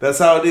 Okay? That's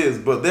how it is.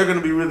 But they're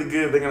gonna be really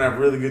good. They're gonna have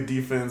really good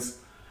defense.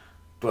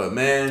 But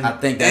man, I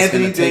think that's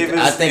Anthony gonna take. Davis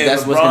I think and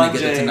that's LeBron what's gonna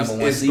get James them to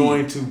number 1 is seed.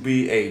 going to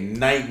be a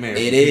nightmare.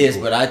 It is,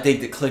 but I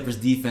think the Clippers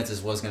defense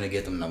is what's gonna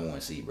get them number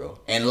 1 seed, bro.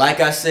 And like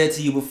I said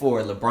to you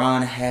before,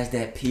 LeBron has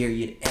that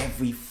period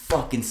every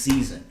fucking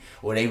season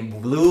where they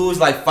lose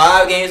like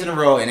 5 games in a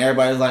row, and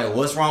everybody's like,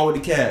 "What's wrong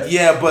with the Cavs?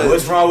 Yeah, but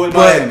what's wrong with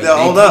Miami?"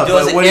 Hold up,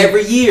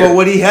 every year. But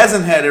what he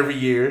hasn't had every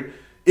year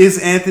is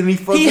Anthony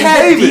fucking He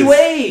had Davis.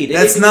 D-Wade.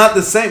 That's not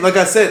the same. Like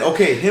I said,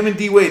 okay, him and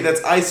D-Wade, that's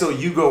ISO,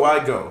 you go,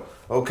 I go.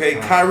 Okay,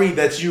 Kyrie,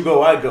 that's you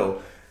go, I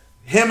go.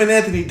 Him and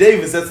Anthony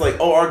Davis, that's like,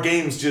 oh, our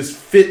games just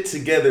fit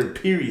together,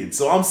 period.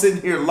 So I'm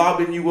sitting here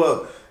lobbing you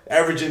up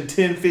averaging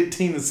 10,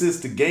 15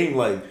 assists a game.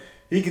 Like,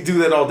 he could do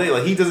that all day.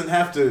 Like, he doesn't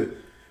have to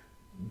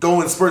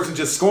go in spurts and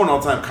just scoring all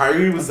the time.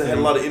 Kyrie had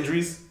a lot of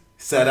injuries,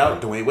 sat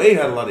out. Dwayne Wade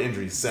had a lot of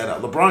injuries, sat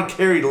out. LeBron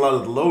carried a lot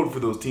of the load for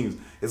those teams.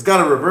 It's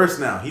got to reverse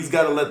now. He's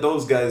got to let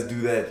those guys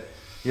do that.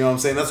 You know what I'm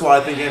saying? That's why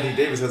I think Anthony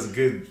Davis has a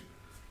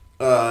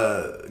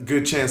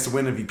good chance to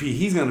win MVP.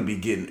 He's going to be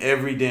getting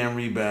every damn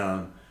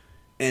rebound,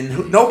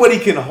 and nobody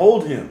can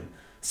hold him.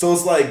 So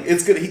it's like,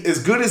 it's good.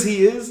 As good as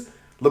he is,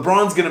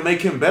 LeBron's going to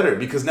make him better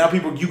because now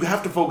you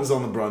have to focus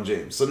on LeBron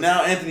James. So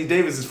now Anthony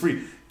Davis is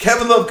free.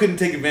 Kevin Love couldn't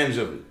take advantage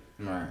of it.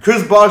 Right.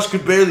 Chris Bosh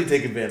could barely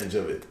take advantage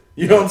of it.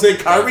 You know what I'm saying?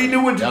 Kyrie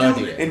knew what to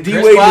do, and D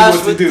Wade knew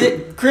Bosh what to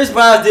do. Chris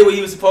Bosh did what he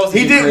was supposed to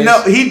do.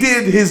 He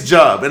did his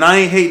job, and I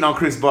ain't hating on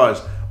Chris Bosh,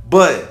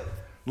 but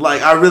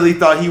like I really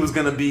thought he was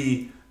gonna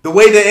be the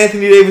way that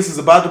Anthony Davis is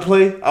about to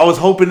play. I was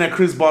hoping that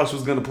Chris Bosh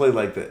was gonna play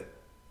like that.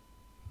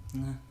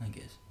 I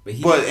guess.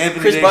 But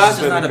Anthony Chris Davis Bosh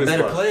is is not a Chris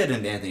better Bosh. player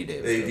than Anthony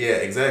Davis. Yeah,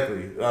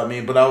 exactly. I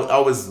mean, but I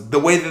was the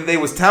way that they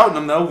was touting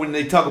him though when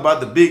they talk about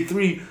the big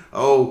three.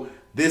 Oh,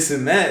 this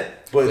and that.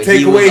 But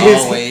take away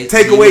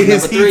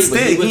his Heat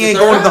stint. He ain't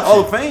going to the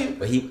Hall of Fame.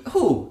 But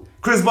who?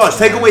 Chris Bosh.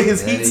 Take away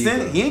his Heat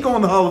stint. He ain't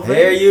going to the Hall of Fame.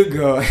 There you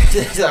go.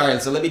 All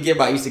right, so let me give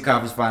my Eastern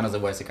Conference Finals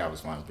and Western Conference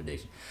Finals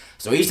prediction.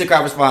 So Eastern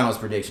Conference Finals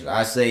prediction,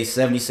 I say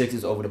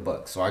 76ers over the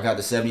Bucks. So I got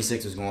the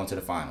 76ers going to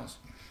the finals.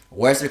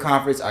 Western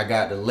Conference, I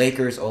got the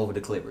Lakers over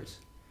the Clippers.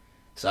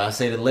 So I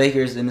say the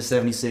Lakers and the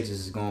 76ers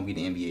is going to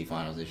be the NBA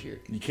Finals this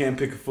year. You can't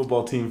pick a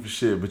football team for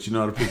shit, but you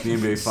know how to pick the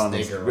NBA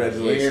Finals.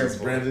 Congratulations,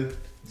 Brandon.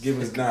 Give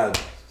us nod.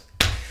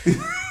 In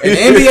the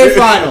NBA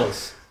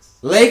Finals,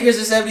 Lakers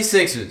and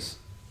 76ers.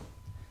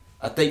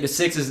 I think the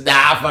Sixers.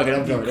 Nah, fuck it.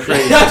 I'm joking.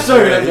 Crazy.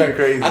 I'm joking.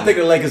 Crazy. I think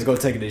the Lakers gonna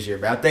take it this year,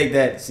 man. I think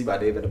that. See my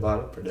name at the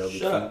bottom.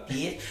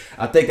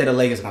 I think that the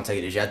Lakers gonna take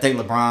it this year. I think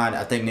LeBron.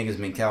 I think niggas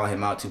been counting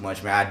him out too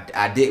much, man.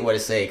 I didn't want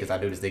to say it because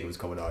I knew this nigga was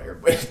coming out here,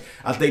 but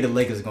I think the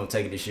Lakers are gonna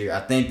take it this year.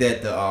 I think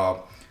that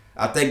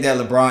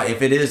LeBron.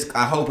 If it is,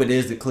 I hope it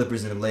is the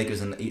Clippers and the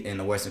Lakers in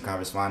the Western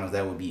Conference Finals.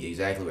 That would be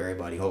exactly what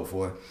everybody hoped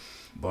for.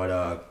 But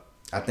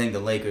I think the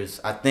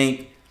Lakers. I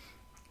think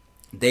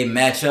they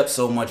match up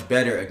so much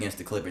better against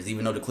the Clippers,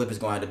 even though the Clippers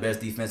gonna have the best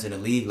defense in the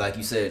league. Like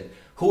you said,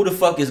 who the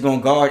fuck is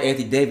gonna guard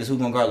Anthony Davis? Who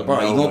gonna guard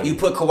LeBron? You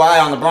put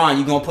Kawhi on LeBron.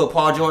 You gonna put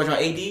Paul George on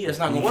AD? That's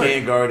not gonna work. He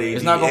can't guard AD.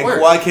 It's not gonna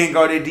work. Kawhi can't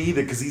guard AD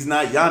either because he's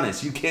not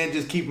Giannis. You can't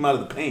just keep him out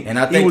of the paint. And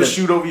I think he will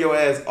shoot over your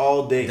ass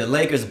all day. The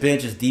Lakers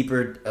bench is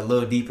a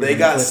little deeper. They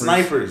got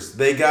snipers.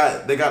 They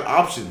got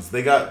options.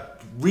 They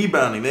got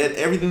rebounding. They had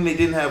everything they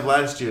didn't have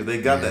last year.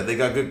 They got that. They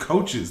got good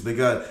coaches. They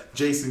got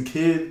Jason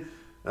Kidd.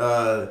 You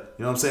know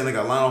what I'm saying? They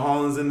got Lionel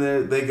Hollins in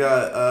there. They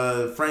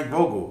got Frank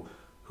Vogel,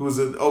 who's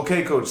an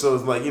okay coach. So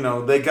it's like, you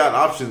know, they got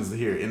options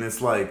here. And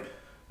it's like,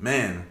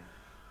 man,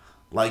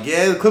 like,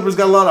 yeah, the Clippers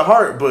got a lot of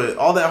heart, but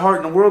all that heart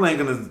in the world ain't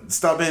going to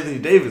stop Anthony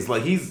Davis.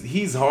 Like,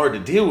 he's hard to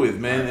deal with,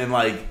 man.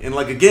 And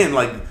again,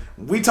 like,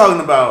 we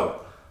talking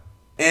about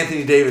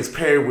Anthony Davis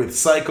paired with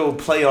psycho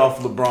playoff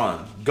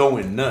LeBron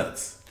going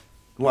nuts.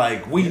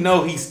 Like, we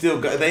know he still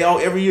got,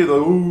 every year, like,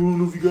 oh, I don't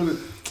know if you got it.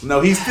 No,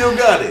 he still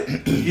got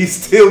it. He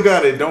still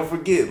got it. Don't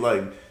forget,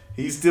 like,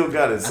 he still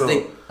got it. So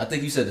I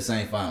think you said the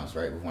same finals,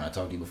 right? When I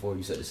talked to you before,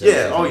 you said the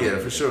same.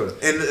 For sure.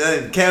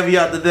 And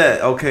caveat to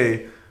that,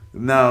 okay.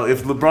 Now,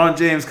 if LeBron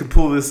James can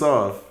pull this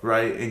off,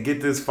 right, and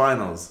get this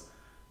finals,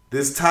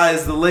 this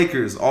ties the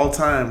Lakers all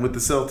time with the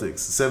Celtics,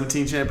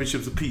 17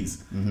 championships apiece.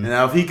 Mm-hmm. And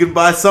now, if he can,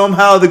 by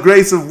somehow the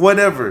grace of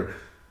whatever,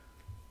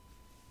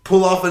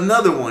 pull off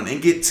another one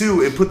and get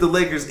two and put the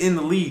Lakers in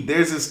the lead,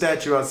 there's a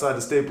statue outside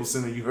the Staples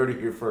Center. You heard it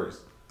here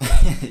first.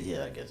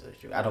 Yeah, I guess that's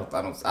true. I don't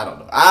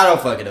know. I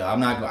don't fucking know. I'm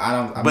not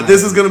going. But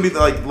this is gonna be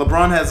like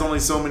LeBron has only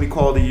so many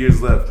quality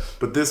years left.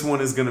 But this one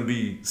is gonna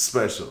be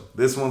special.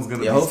 This one's gonna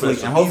be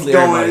special. And hopefully he's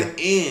going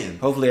in.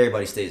 Hopefully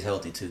everybody stays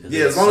healthy too.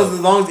 Yeah, as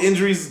long as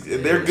injuries,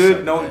 they're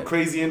good. No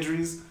crazy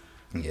injuries.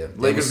 Yeah,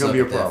 Lakers gonna be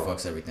a problem. That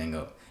fucks everything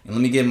up. And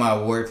let me get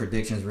my word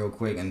predictions real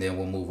quick, and then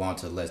we'll move on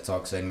to the Let's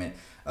Talk segment.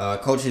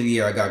 Coach of the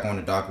year, I got going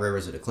to Doc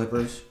Rivers of the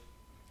Clippers.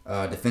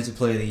 Defensive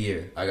player of the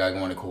year, I got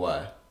going to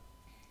Kawhi.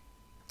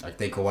 I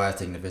think Kawhi is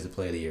taking Defensive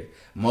Player of the Year.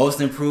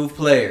 Most improved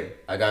player,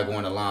 I got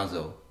going to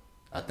Lonzo.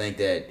 I think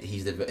that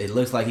it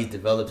looks like he's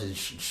developed his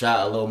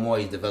shot a little more.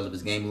 He's developed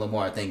his game a little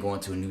more. I think going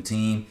to a new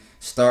team,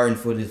 starting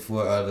for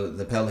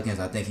the Pelicans,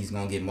 I think he's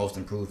going to get Most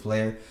Improved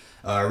Player.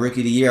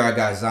 Rookie of the Year, I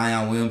got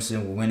Zion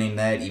Williamson winning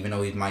that. Even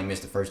though he might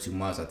miss the first 2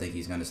 months, I think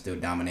he's going to still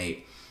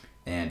dominate.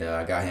 And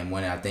I got him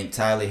winning. I think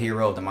Tyler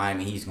Hero of the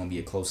Miami Heat's going to be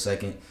a close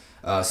second.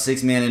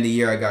 Sixth Man of the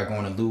Year, I got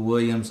going to Lou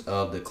Williams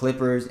of the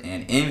Clippers.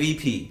 And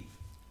MVP,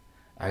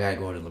 I got to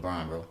go to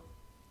LeBron, bro.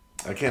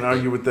 I can't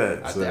argue with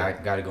that. I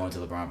got to go into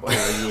LeBron, bro. I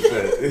can't argue with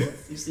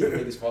that. You see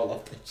niggas fall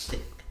off that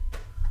shit.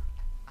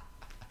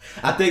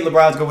 I think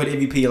LeBron's going with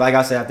MVP. Like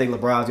I said, I think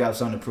LeBron's got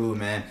something to prove,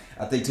 man.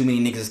 I think too many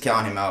niggas is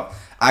counting him out.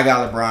 I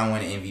got LeBron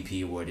winning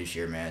MVP award this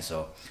year, man.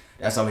 So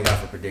that's all we got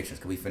for predictions.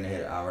 Because we finna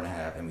hit an hour and a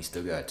half, and we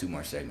still got 2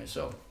 more segments.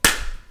 So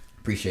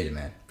Appreciate it,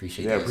 man.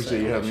 Appreciate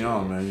you having me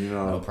on, man. You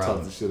know, no I problem.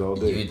 talk this shit all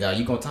day.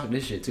 You gonna talk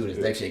this shit too, this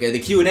next shit. The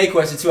Q&A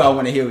question too, I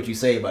want to hear what you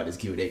say about this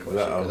Q&A question.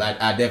 Because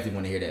I definitely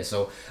want to hear that.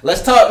 So,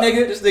 let's talk,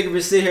 nigga. This nigga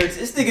been sitting here.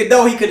 This nigga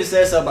know he could have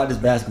said something about this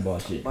basketball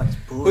shit.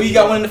 Who you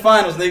got winning the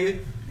finals,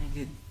 nigga?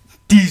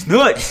 These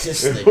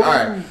nuts.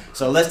 Alright,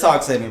 so let's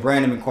talk segment.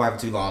 Brandon been quiet for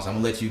too long, so I'm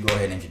gonna let you go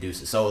ahead and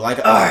introduce it. So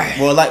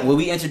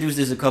we introduced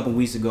this a couple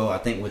weeks ago, I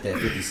think with that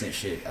 50 Cent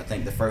shit. I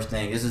think the first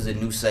thing, this is a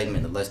new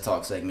segment, the Let's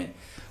Talk segment.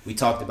 We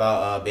talked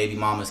about baby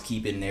mamas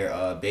keeping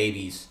their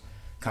babies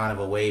kind of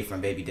away from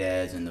baby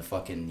dads and the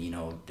fucking,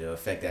 the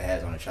effect that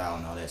has on a child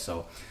and all that.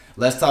 So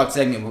Let's Talk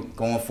segment,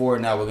 going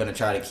forward now, we're going to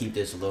try to keep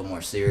this a little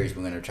more serious.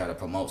 We're going to try to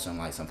promote some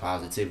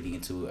positivity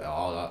into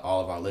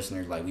all of our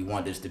listeners. Like, we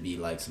want this to be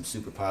like some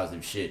super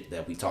positive shit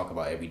that we talk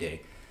about every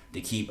day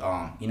to keep,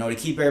 to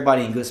keep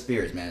everybody in good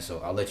spirits, man. So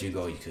I'll let you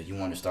go because you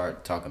want to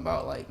start talking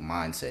about like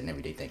mindset and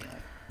everyday thinking.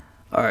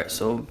 All right,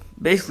 so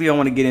basically I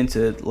want to get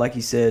into, like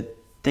you said,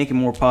 thinking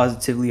more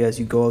positively as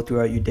you go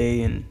throughout your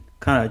day and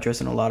kind of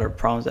addressing a lot of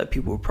problems that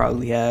people would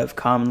probably have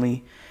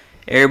commonly.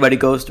 Everybody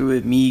goes through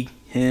it. Me,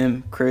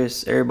 him,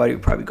 Chris, everybody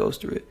probably goes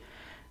through it.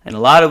 And a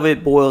lot of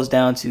it boils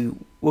down to,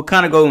 we'll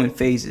kind of go in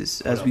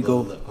phases as we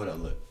go. Hold up.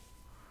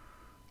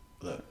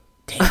 Look.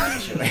 Damn,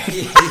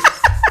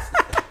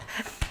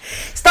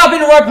 Stop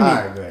interrupting me. All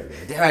right, good.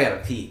 Damn, I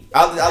gotta pee.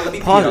 I'll let me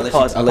pee.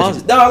 Pause. I'll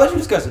let you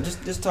discuss it.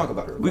 Just talk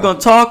about it. We're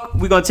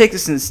gonna take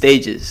this in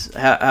stages,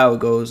 how it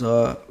goes,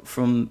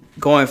 from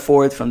going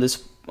forward from this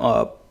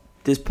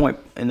point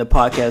in the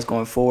podcast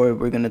going forward.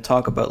 We're gonna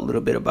talk about a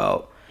little bit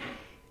about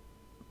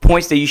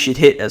points that you should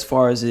hit as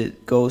far as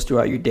it goes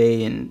throughout your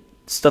day and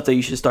stuff that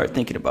you should start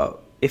thinking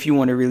about if you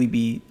want to really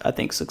be, I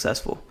think,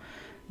 successful.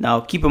 Now,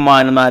 keep in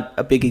mind, I'm not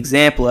a big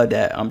example of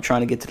that. I'm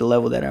trying to get to the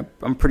level that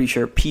I'm pretty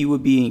sure P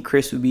would be and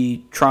Chris would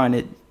be trying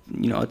to,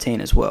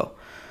 attain as well.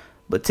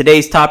 But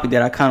today's topic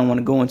that I kind of want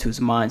to go into is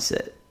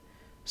mindset.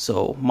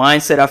 So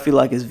mindset, I feel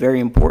like, is very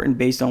important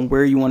based on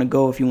where you want to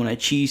go. If you want to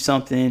achieve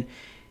something,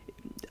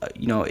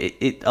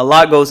 a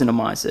lot goes into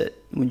mindset.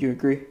 Would you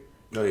agree?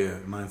 Oh yeah,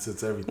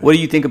 mindset's everything. What do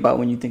you think about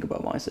when you think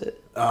about mindset?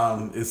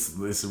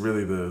 It's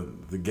really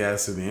the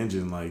gas of the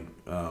engine. Like,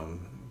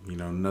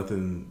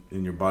 nothing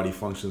in your body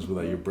functions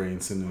without your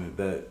brain sending it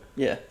that.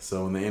 Yeah.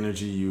 So when the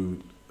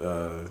energy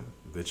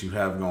that you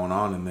have going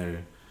on in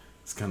there,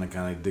 it's kind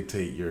of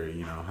dictate your,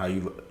 how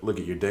you look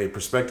at your day.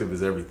 Perspective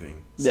is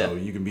everything. So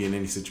you can be in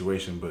any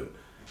situation, but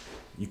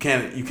you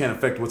can't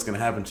affect what's going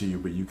to happen to you,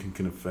 but you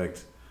can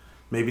affect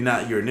maybe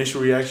not your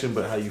initial reaction,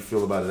 but how you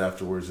feel about it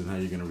afterwards and how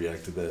you're going to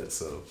react to that.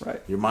 So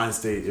your mind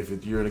state,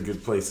 if you're in a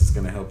good place, it's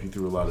going to help you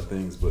through a lot of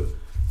things. But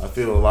I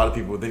feel a lot of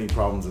people with any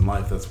problems in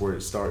life, that's where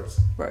it starts.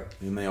 Right.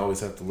 And they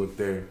always have to look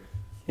there,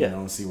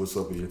 and see what's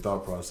up with your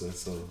thought process.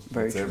 So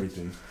it's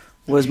everything.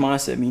 What does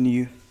mindset mean to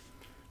you?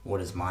 What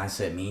does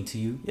mindset mean to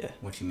you? Yeah.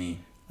 What you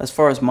mean? As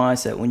far as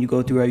mindset, when you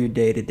go throughout your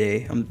day to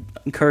day, I'm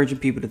encouraging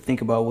people to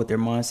think about what their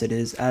mindset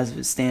is as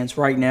it stands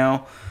right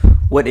now,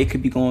 what it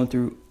could be going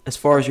through. As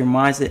far as your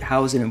mindset,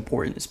 how is it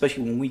important?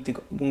 Especially when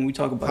we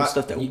talk about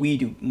stuff that we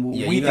do.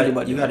 You got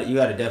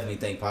to definitely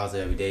think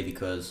positive every day,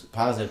 because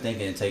positive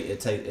thinking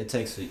it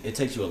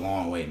takes you a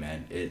long way,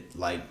 man. It,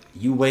 like,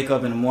 you wake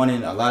up in the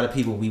morning. A lot of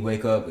people, we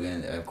wake up,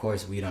 and of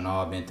course we done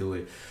all been through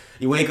it.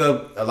 You wake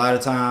up a lot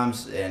of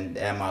times, and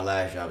at my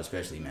last job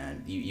especially,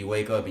 man, you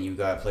wake up and you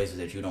got places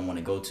that you don't want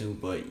to go to,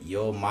 but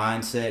your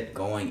mindset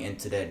going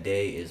into that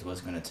day is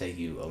what's gonna take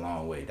you a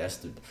long way.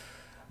 That's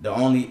the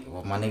only,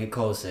 what my nigga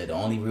Cole said, the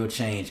only real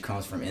change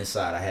comes from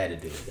inside. I had to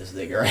do it. This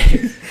nigga right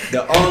here.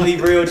 The only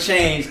real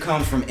change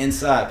comes from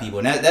inside, people.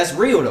 And that's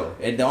real, though.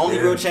 And the only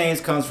real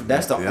change comes from,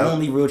 that's the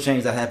only real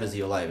change that happens in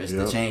your life. It's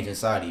the change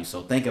inside of you.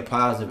 So think of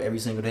positive every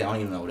single day. I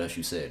don't even know what else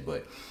you said,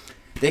 but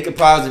think of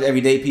positive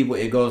every day, people.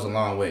 It goes a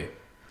long way.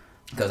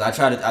 Because I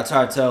try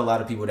to tell a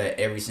lot of people that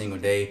every single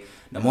day.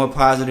 The more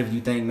positive you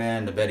think,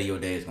 man, the better your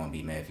day is gonna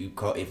be, man.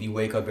 If you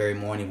wake up every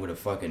morning with a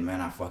fucking, man,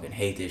 I fucking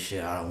hate this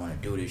shit, I don't want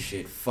to do this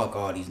shit, fuck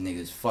all these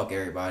niggas, fuck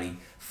everybody,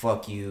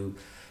 fuck you,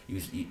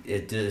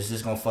 it's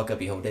just gonna fuck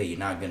up your whole day. You're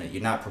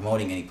not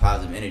promoting any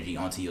positive energy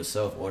onto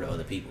yourself or to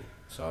other people.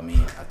 So I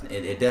mean,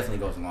 it definitely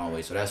goes a long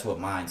way. So that's what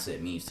mindset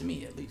means to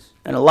me, at least.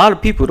 And a lot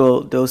of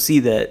people they'll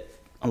see that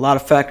a lot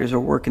of factors are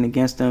working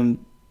against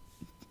them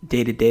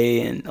day to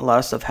day, and a lot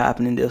of stuff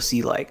happening. They'll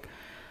see like,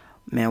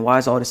 man, why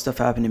is all this stuff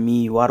happening to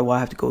me? Why do I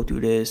have to go through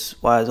this?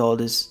 Why is all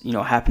this,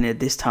 happening at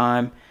this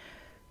time?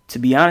 To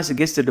be honest, it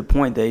gets to the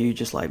point that you're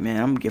just like, man,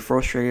 I'm gonna get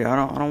frustrated. I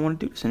don't want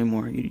to do this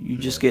anymore. You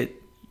just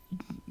get,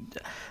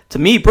 to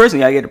me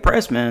personally, I get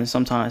depressed, man,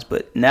 sometimes.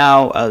 But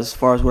now, as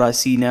far as what I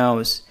see now,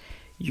 is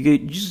you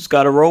just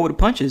gotta roll with the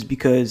punches,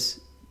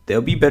 because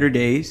there'll be better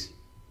days.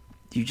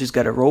 You just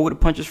gotta roll with the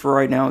punches for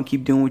right now and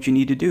keep doing what you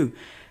need to do.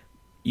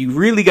 You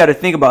really got to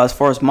think about, as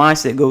far as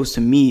mindset goes,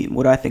 to me,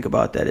 what I think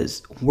about that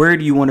is, where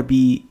do you want to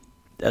be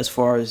as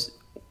far as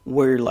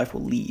where your life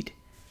will lead?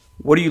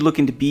 What are you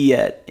looking to be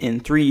at in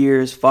 3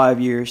 years, 5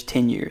 years,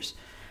 10 years?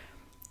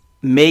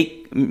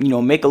 Make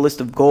a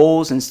list of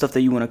goals and stuff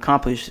that you want to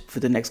accomplish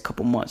for the next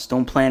couple months.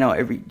 Don't plan out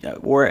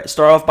or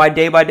start off by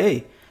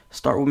day.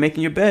 start with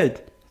making your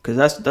bed.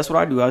 Because that's what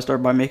I do. I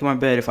start by making my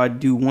bed. If I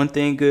do one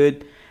thing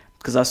good,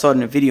 because I saw it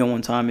in a video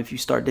one time, if you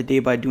start the day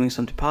by doing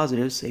something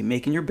positive, say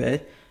making your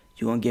bed,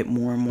 you're going to get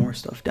more and more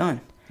stuff done.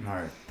 All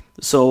right.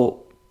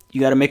 So you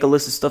got to make a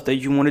list of stuff that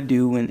you want to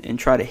do and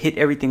try to hit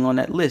everything on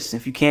that list.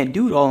 If you can't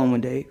do it all in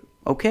one day,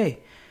 okay.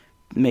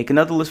 Make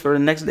another list for the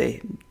next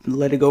day.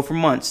 Let it go for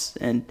months.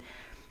 And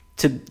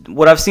to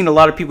what I've seen a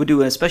lot of people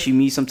do, and especially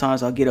me,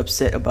 sometimes I'll get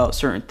upset about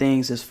certain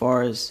things as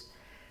far as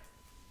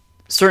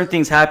certain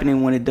things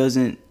happening when it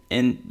doesn't,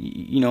 and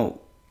you know,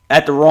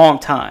 at the wrong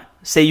time.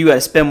 Say you got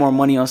to spend more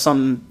money on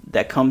something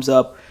that comes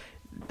up,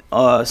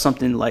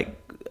 something like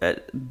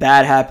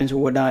bad happens or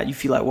whatnot. You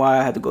feel like, why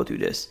I have to go through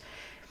this?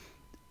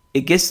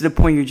 It gets to the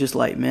point you're just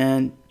like,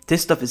 man,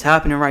 this stuff is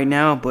happening right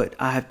now, but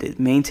I have to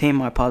maintain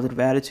my positive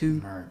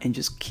attitude and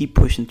just keep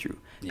pushing through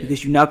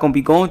because you're not going to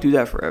be going through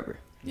that forever.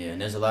 Yeah,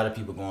 and there's a lot of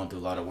people going through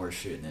a lot of worse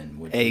shit than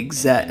what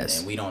exactly,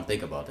 and we don't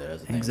think about that.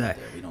 That's the thing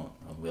exactly. We don't.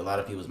 A lot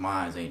of people's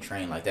minds ain't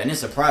trained like that, and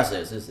it's a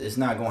process. It's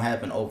not gonna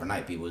happen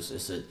overnight, people.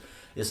 It's an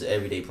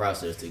everyday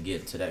process to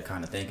get to that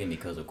kind of thinking.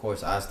 Because of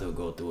course, I still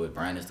go through it.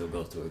 Brandon still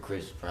goes through it.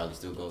 Chris probably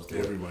still goes through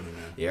Everybody, it.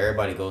 Man. Yeah,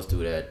 everybody goes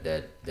through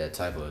that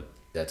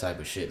type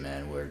of shit,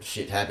 man. Where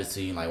shit happens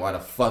to you, like, why the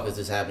fuck is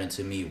this happening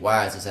to me?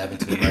 Why is this happening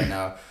to me right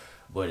now?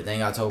 But the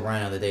thing I told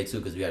Brian the other day too,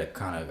 because we had a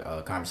kind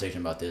of conversation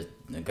about this,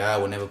 the guy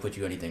will never put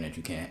you anything that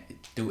you can't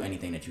do,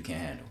 anything that you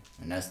can't handle,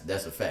 and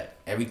that's a fact.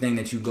 Everything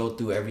that you go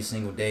through every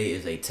single day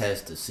is a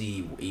test to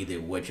see either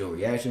what your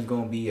reaction is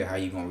gonna be or how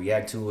you gonna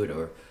react to it,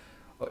 or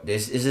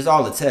this is just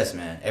all a test,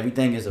 man.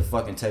 Everything is a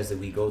fucking test that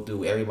we go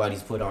through.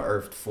 Everybody's put on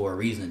earth for a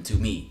reason. To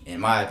me, in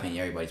my opinion,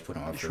 everybody's put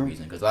on earth for a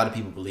reason. Because a lot of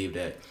people believe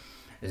that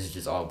this is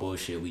just all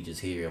bullshit. We just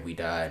here and we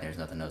die and there's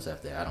nothing else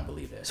after that. I don't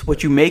believe that. It's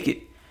what you make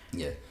it.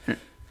 Yeah.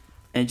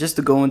 And just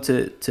to go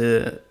into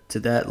to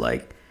that,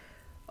 like,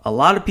 a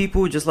lot of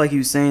people, just like you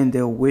were saying,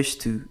 they'll wish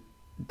to.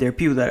 There are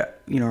people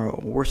that, you know, are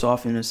worse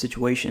off in a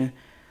situation.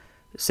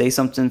 Say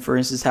something, for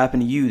instance,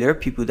 happened to you. There are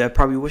people that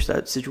probably wish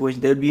that situation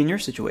they would be in your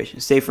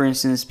situation. Say, for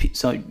instance,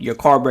 so your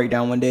car break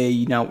down one day,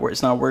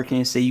 it's not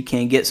working. Say you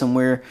can't get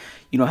somewhere,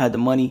 you don't have the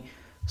money.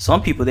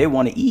 Some people, they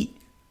want to eat.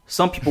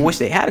 Some people wish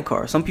they had a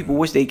car. Some people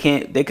wish they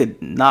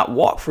could not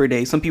walk for a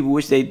day. Some people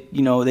wish they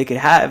could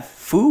have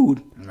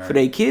food for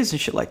their kids and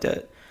shit like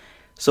that.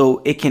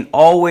 So it can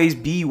always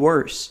be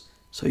worse.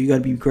 So you got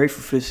to be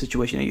grateful for the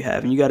situation that you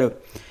have. And you got to,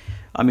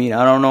 I mean,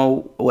 I don't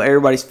know what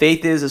everybody's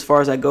faith is as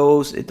far as that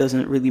goes. It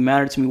doesn't really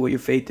matter to me what your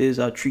faith is.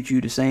 I'll treat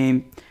you the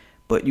same.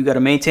 But you got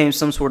to maintain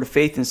some sort of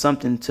faith in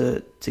something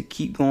to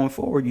keep going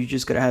forward. You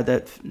just got to have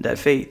that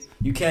faith.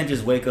 You can't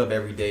just wake up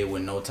every day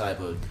with no type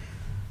of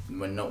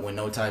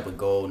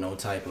goal, no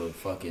type of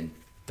fucking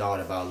thought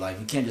about life.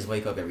 You can't just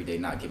wake up every day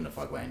not giving a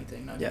fuck about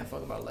anything, not giving a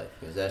fuck about life.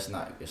 Because it's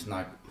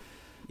not.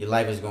 Your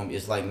life is going to be,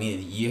 it's like me.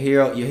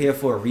 You're here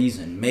for a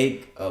reason.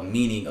 Make a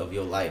meaning of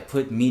your life.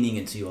 Put meaning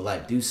into your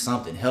life. Do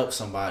something. Help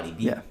somebody.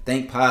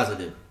 Think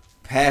positive.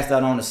 Pass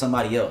that on to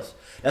somebody else.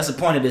 That's the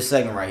point of this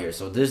segment right here.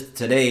 So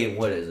today,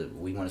 what is it?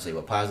 We want to say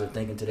what positive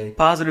thinking today?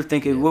 Positive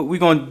thinking. Yeah. We're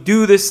going to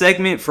do this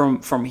segment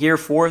from here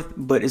forth,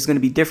 but it's going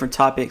to be different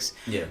topics.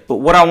 Yeah. But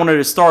what I wanted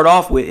to start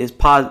off with is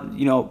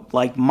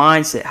like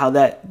mindset, how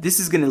this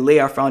is going to lay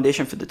our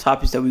foundation for the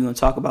topics that we're going to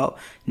talk about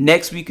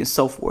next week and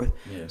so forth.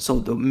 Yeah. So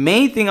the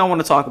main thing I want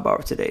to talk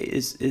about today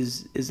is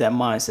that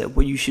mindset,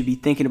 what you should be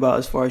thinking about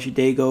as far as your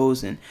day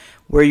goes and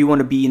where you want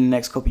to be in the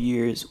next couple of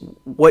years.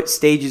 What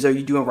stages are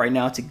you doing right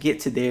now to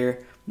get to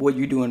there? What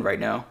you're doing right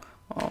now.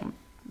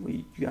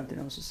 You got anything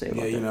else to say about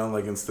that? Yeah, you know,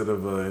 like instead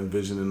of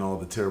envisioning all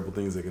the terrible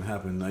things that can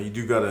happen, now you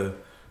do got to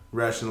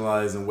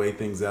rationalize and weigh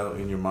things out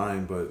in your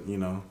mind, but, you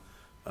know,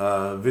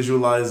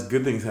 visualize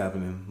good things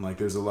happening. Like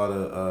there's a lot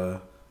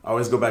of, I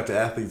always go back to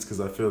athletes because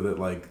I feel that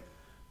like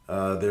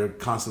they're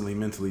constantly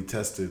mentally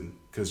tested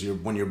because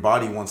when your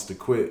body wants to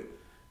quit,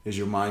 is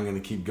your mind going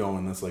to keep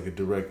going? That's like a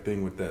direct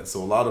thing with that.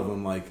 So a lot of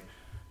them like,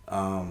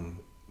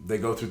 they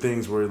go through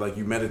things where like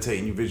you meditate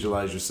and you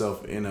visualize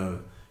yourself in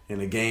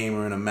a game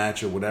or in a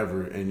match or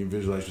whatever, and you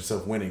visualize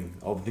yourself winning.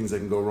 All the things that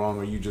can go wrong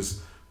are you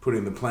just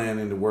putting the plan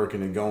into work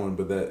and it going,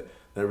 but that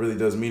really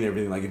does mean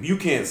everything. Like if you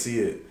can't see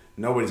it,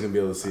 nobody's gonna be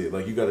able to see it.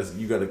 Like you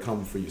gotta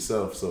come for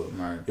yourself. So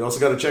You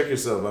also gotta check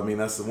yourself. I mean,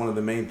 that's one of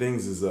the main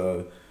things is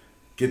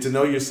get to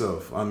know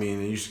yourself. I mean,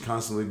 and you should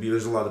constantly be.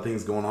 There's a lot of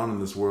things going on in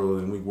this world,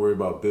 and we worry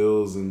about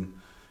bills and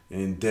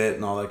debt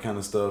and all that kind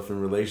of stuff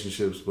and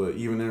relationships. But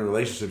even in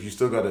relationships, you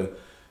still gotta.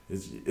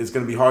 It's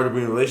going to be hard to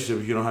be in a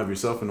relationship if you don't have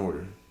yourself in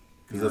order,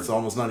 because that's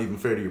almost not even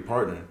fair to your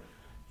partner.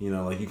 You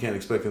know, like you can't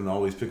expect them to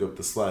always pick up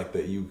the slack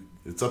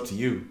it's up to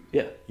you.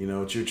 Yeah. You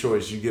know, it's your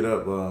choice. You get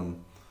up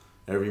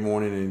every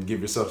morning and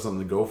give yourself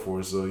something to go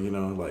for. So, you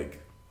know,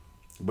 like,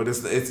 but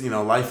it's you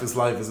know, life is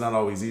life. It's not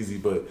always easy,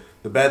 but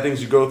the bad things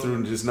you go through,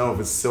 and just know if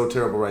it's so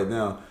terrible right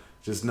now,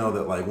 just know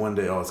that like one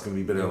day, it's going to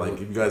be better. Like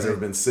if you guys ever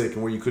been sick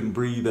and where you couldn't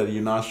breathe out of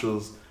your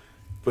nostrils,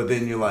 but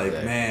then you're like,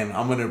 man,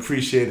 I'm going to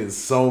appreciate it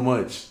so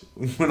much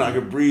when I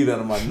can breathe out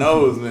of my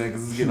nose, man,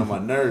 because it's getting on my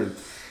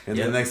nerves. And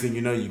the next thing you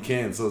know, you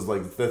can. So it's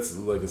like, that's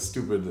like a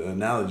stupid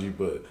analogy,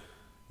 but,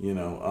 You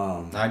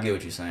know, I get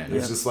what you're saying.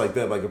 It's just like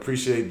that. Like,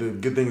 appreciate the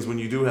good things when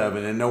you do have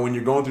it, and know when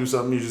you're going through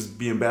something, you're just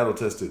being battle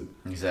tested.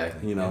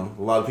 Exactly. You know,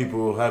 a lot of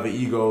people have an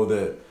ego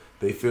that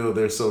they feel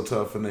they're so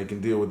tough and they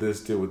can deal with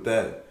this, deal with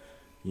that.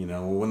 You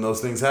know, when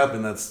those things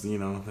happen, that's, you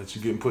know, that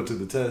you're getting put to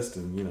the test,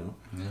 and, you know,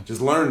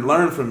 just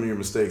learn from your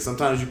mistakes.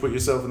 Sometimes you put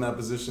yourself in that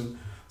position.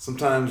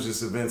 Sometimes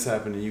just events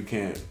happen and you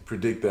can't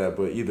predict that.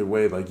 But either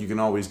way, like, you can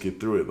always get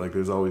through it. Like,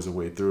 there's always a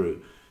way through it.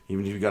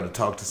 Even if you got to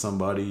talk to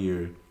somebody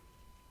or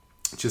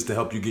just to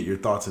help you get your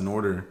thoughts in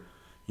order,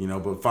 you know,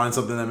 but find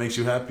something that makes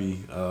you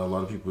happy. A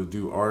lot of people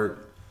do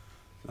art.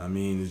 I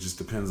mean, it just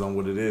depends on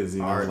what it is.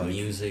 You Art, know, like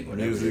music,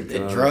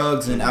 whatever.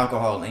 Drugs and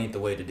alcohol ain't the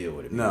way to deal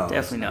with it. No,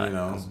 definitely not. You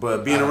know,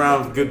 but being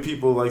around good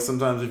people, like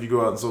sometimes if you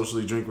go out and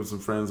socially drink with some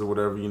friends or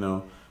whatever, you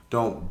know,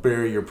 don't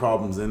bury your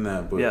problems in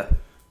that. But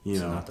you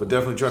know, but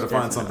definitely try to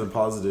find something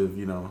positive.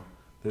 You know,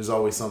 there's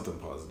always something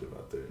positive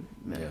out there.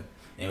 Yeah,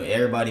 and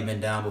everybody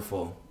been down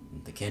before.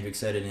 The Kendrick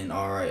said it in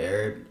Alright.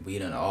 Everybody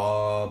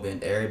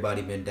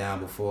been down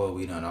before.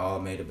 We done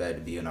all made it back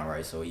to being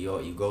alright. So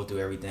you go through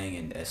everything,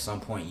 and at some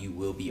point you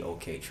will be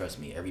okay. Trust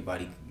me.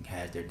 Everybody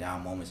has their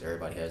down moments.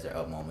 Everybody has their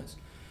up moments.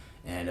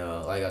 And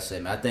like I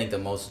said, man, I think the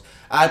most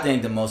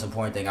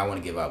important thing I want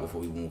to give out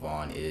before we move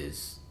on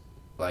is,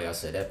 like I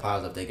said, that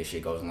positive thinking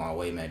shit goes a long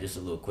way, man. Just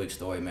a little quick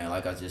story, man.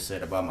 Like I just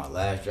said about my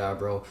last job,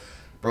 bro.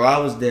 Bro, I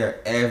was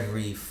there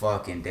every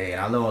fucking day, and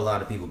I know a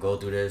lot of people go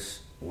through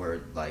this.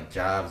 Where like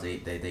jobs,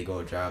 they go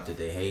a job that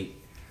they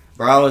hate.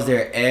 Bro, I was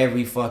there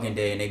every fucking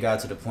day, and it got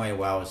to the point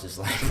where I was just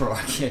like, bro,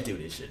 I can't do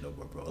this shit no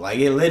more, bro. Like,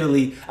 it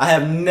literally, I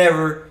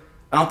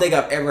don't think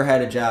I've ever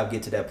had a job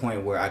get to that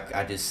point where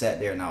I just sat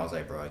there and I was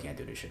like, bro, I can't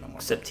do this shit no more.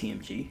 Except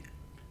TMG.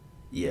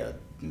 Yeah,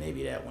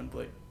 maybe that one,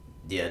 but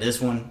yeah,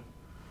 this one,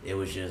 it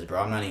was just,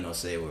 bro, I'm not even gonna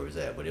say where it was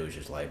at, but it was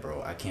just like,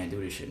 bro, I can't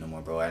do this shit no more,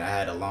 bro. And I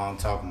had a long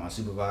talk with my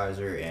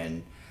supervisor,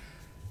 and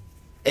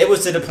it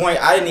was to the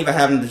point I didn't even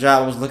have another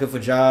job. I was looking for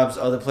jobs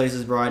other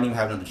places, bro. I didn't even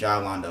have another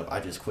job lined up. I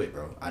just quit,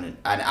 bro. I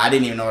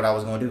didn't even know what I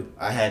was gonna do.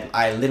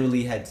 I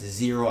literally had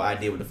zero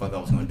idea what the fuck I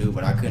was gonna do,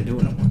 but I couldn't do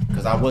it no more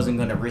because I wasn't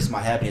gonna risk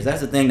my happiness.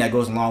 That's the thing that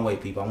goes a long way,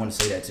 people. I want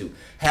to say that too.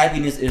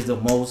 Happiness is the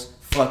most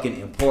fucking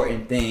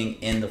important thing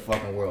in the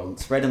fucking world.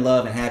 Spreading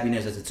love and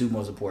happiness is the two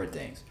most important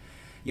things.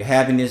 Your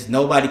happiness,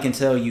 nobody can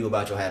tell you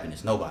about your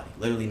happiness. Nobody,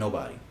 literally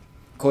nobody.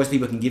 Of course,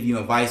 people can give you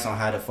advice on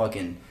how to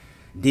fucking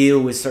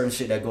deal with certain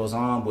shit that goes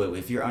on, but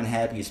if you're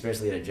unhappy,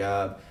 especially at a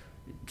job,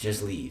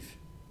 just leave.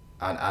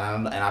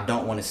 I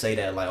don't want to say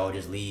that like, oh,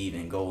 just leave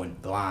and go in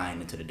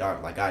blind into the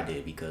dark like I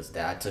did, because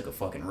I took a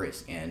fucking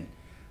risk. And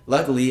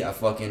luckily, I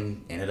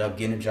fucking ended up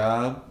getting a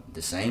job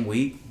the same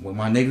week with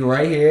my nigga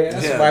right here.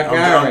 That's my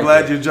guy. I'm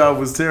glad your job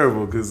was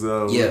terrible because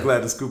we're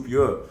glad to scoop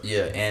you up.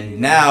 Yeah, and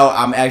now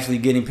I'm actually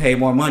getting paid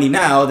more money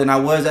now than I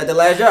was at the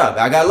last job.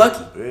 I got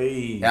lucky.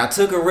 Hey. And I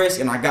took a risk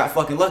and I got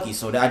fucking lucky.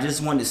 So I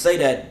just wanted to say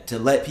that to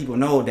let people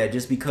know that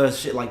just because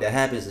shit like that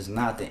happens is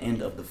not the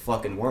end of the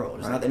fucking world.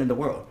 It's not the end of the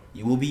world.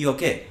 You will be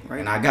okay.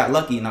 Right. And I got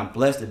lucky, and I'm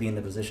blessed to be in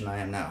the position I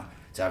am now.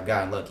 So I've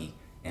gotten lucky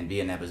and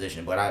be in that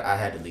position. But I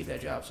had to leave that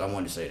job. So I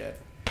wanted to say that.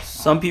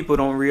 Some people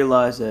don't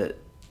realize that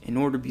in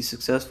order to be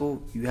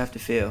successful, you have to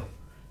fail.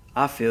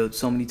 I failed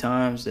so many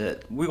times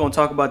that we're going to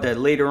talk about that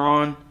later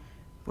on.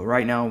 But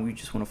right now, we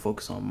just want to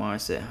focus on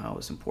mindset and how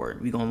it's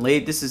important. We're going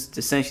to this is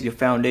essentially the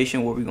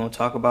foundation, what we're going to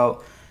talk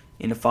about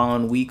in the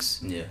following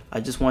weeks. Yeah.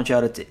 I just want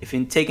y'all to, if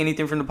you take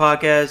anything from the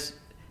podcast,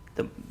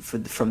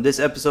 from this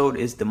episode,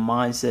 is the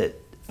mindset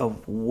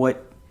of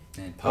what,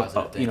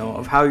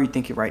 of how you're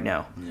thinking right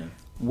now. Yeah.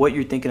 What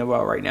you're thinking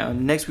about right now.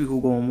 And next week, we'll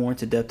go more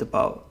into depth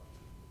about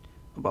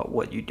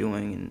what you're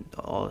doing and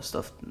all the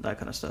stuff, that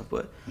kind of stuff.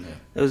 But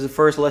that was the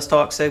first Let's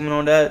Talk segment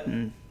on that,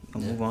 and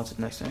we'll move on to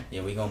the next thing.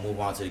 Yeah, we're going to move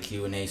on to the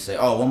Q&A.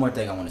 One more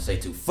thing I want to say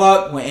too.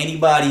 Fuck when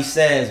anybody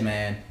says,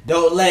 man,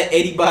 don't let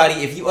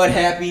anybody, if you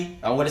unhappy,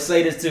 I want to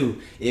say this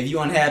too. If you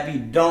unhappy,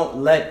 don't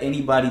let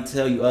anybody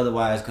tell you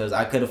otherwise, because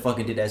I could have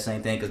fucking did that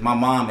same thing, because my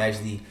mom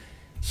actually,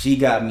 she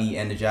got me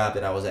in the job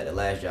that I was at, the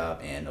last job.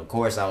 And of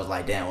course I was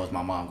like, damn, what's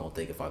my mom going to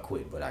think if I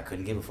quit? But I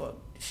couldn't give a fuck.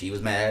 She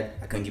was mad.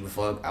 I couldn't give a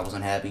fuck. I was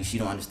unhappy. She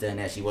don't understand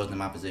that. She wasn't in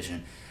my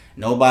position.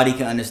 Nobody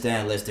can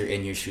understand unless they're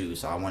in your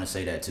shoes. So I want to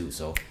say that too.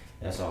 So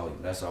that's all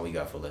we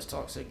got for Let's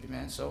Talk segment,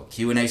 man. So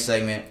Q&A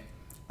segment.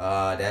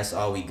 That's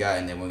all we got,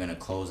 and then we're gonna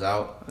close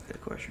out. Okay,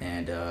 question.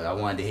 And I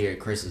wanted to hear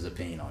Chris's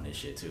opinion on this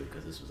shit too,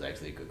 because this was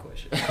actually a good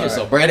question.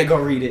 So Brandon, go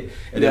read it,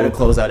 and then we'll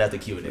close out after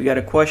Q&A. We got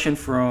a question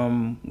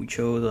we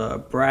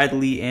chose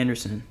Bradley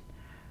Anderson.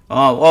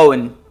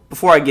 And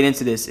before I get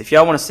into this, if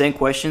y'all want to send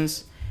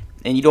questions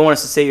and you don't want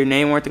us to say your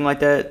name or anything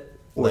like that,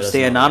 or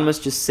stay anonymous,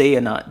 just say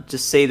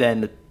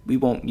that we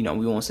won't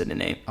say the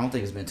name. I don't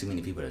think there's been too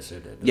many people that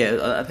said that.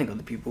 Yeah, I think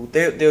other people.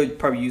 They'll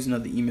probably use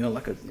another email,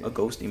 like a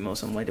ghost email or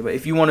something like that. But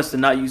if you want us to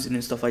not use it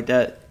and stuff like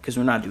that, because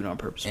we're not doing it on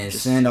purpose. And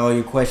send all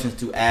your questions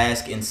to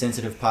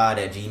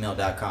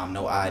askinsensitivepod@gmail.com.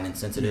 No I in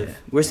insensitive. Yeah.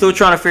 We're still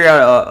trying to figure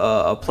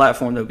out a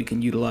platform that we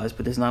can utilize,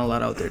 but there's not a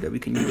lot out there that we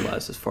can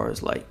utilize as far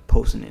as like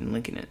posting it and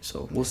linking it.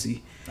 So we'll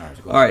see. All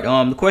right.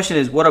 The question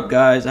is, what up,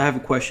 guys? I have a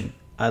question.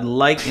 I'd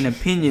like an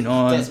opinion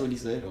on. That's what he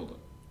said. Hold on.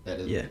 That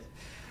is. Yeah.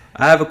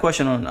 I have a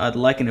question I'd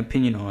like an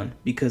opinion on,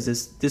 because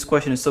this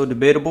question is so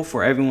debatable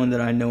for everyone that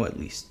I know, at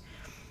least.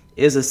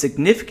 Is a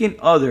significant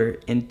other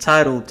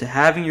entitled to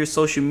having your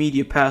social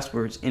media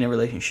passwords in a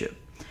relationship?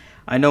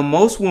 I know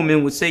most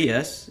women would say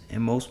yes,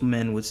 and most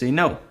men would say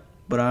no,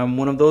 but I'm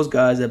one of those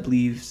guys that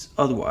believes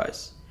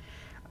otherwise.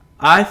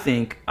 I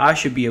think I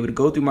should be able to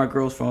go through my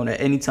girl's phone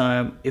at any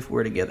time if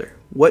we're together.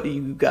 What do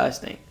you guys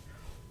think?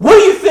 What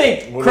do you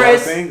think, What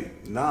Chris? do I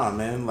think? Nah,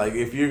 man. Like,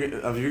 if you're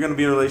gonna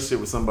be in a relationship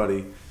with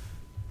somebody,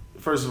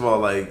 first of all,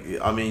 like,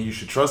 I mean, you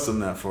should trust them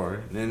that far.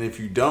 And then if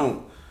you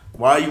don't,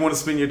 why you want to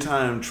spend your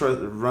time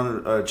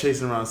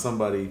chasing around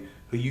somebody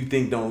who you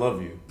think don't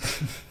love you?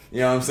 You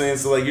know what I'm saying?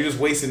 So, like, you're just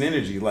wasting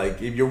energy.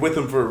 Like, if you're with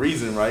them for a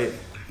reason, right?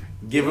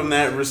 Give them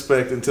that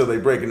respect until they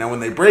break it. Now, when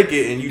they break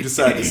it and you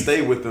decide to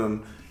stay with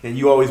them and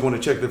you always want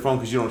to check their phone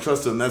because you don't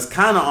trust them, that's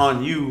kind of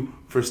on you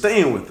for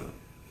staying with them.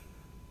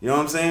 You know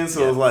what I'm saying?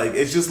 So, it's like,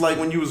 it's just like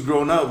when you was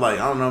growing up,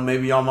 like, I don't know,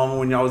 maybe y'all mama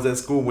when y'all was at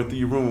school went through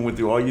your room and went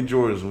through all your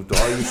drawers, went through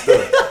all your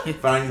stuff.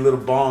 Find your little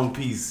bong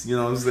piece, you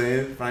know what I'm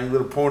saying? Find your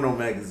little porno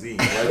magazine,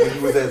 right? When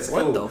you was at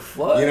school. What the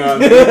fuck? You know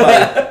what I mean?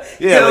 Like,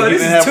 yeah, Yo, like you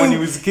this didn't is have too- when you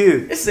was a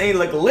kid. This ain't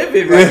like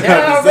living right I'm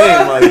now, just bro.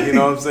 saying, like, you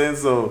know what I'm saying?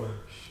 So,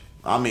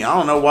 I mean, I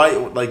don't know why,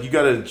 like, you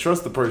gotta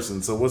trust the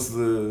person. So what's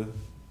the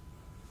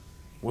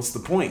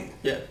point?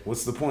 Yeah.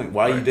 What's the point?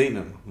 Why are you dating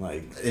them?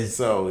 Like, It's-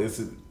 so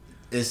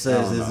It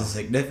says, don't is know. a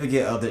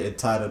significant other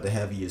entitled to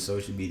having your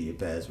social media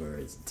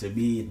passwords? To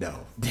me, no.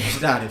 They're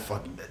not in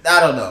fucking... I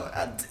don't know.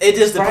 It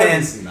just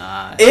depends. Privacy.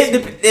 Nah.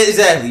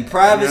 Exactly.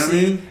 Privacy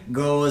You know what I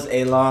goes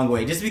a long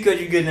way. Just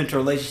because you get into a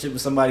relationship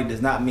with somebody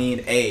does not mean,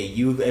 hey,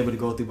 you able to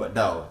go through... But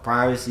no,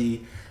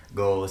 privacy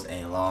goes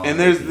a long and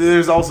way.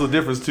 there's also a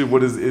difference too.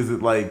 What is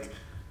it like?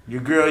 Your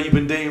girl you've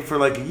been dating for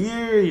like a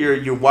year.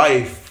 Your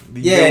wife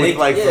you've been with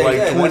like for like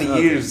exactly. 20 That's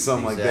years or nothing.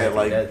 something like that.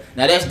 Exactly. Like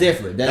now that's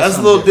different. that's a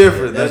something little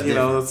different. That's That you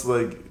know that's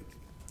like.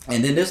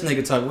 And then this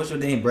nigga talk, what's your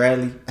name,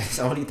 Bradley? I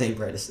don't even think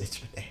Bradley said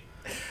your name.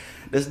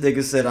 This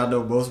nigga said, I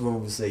know most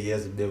women would say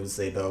yes and they would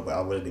say no, but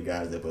I'm one of the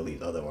guys that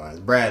believe otherwise.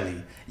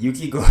 Bradley, you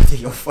keep going to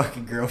your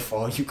fucking girl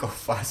phone, you go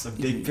find some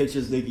dick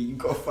pictures, nigga. You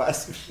go find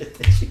some shit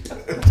that you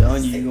I'm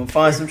telling you, you're gonna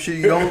find some shit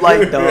you don't like,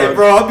 Hey, dog.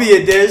 bro, I'm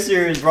being dead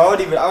serious, bro. I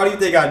don't even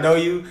think I know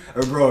you.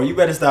 Or, bro, you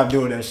better stop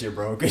doing that shit,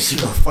 bro. Because you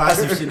gonna find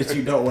some shit that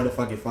you don't want to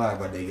fucking find,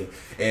 my nigga.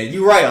 And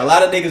you right. A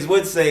lot of niggas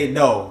would say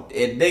no.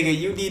 And, nigga,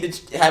 you need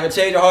to have a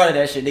change of heart of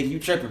that shit, nigga. You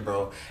tripping,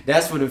 bro.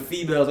 That's for the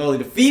females only.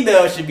 The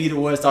females should be the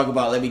ones talking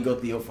about, let me go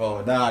through your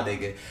phone. Nah,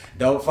 nigga.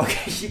 Don't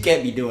fucking, you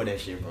can't be doing that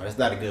shit, bro. That's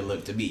not a good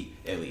look to me,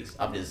 at least.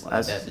 I'm just,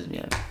 that's just me.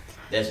 yeah.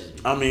 That's just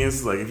me. I mean,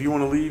 it's like if you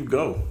want to leave,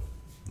 go.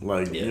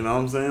 Like Yeah. you know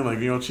what I'm saying. Like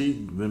if you don't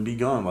cheat, then be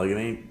gone. Like it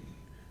ain't.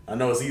 I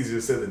know it's easier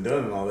said than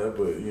done and all that,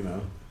 but you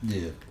know.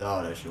 Yeah.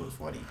 Oh, that shit was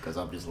funny because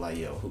I'm just like,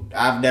 yo,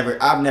 I've never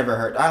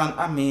heard.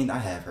 I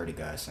have heard of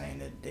guys saying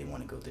that they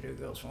want to go through their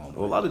girl's phone.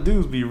 Well, a lot of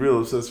dudes be real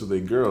obsessed with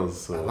their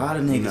girls. So, A lot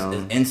of niggas you know.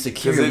 is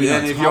insecure. 'Cause We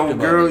done and if talked your about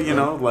girl, this, you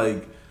bro. know,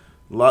 like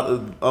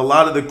a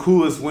lot of the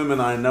coolest women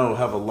I know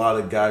have a lot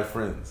of guy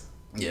friends.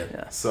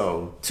 Yeah.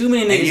 So Too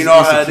many niggas. and you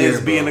know how it insecure,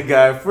 is being bro. a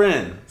guy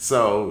friend.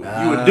 So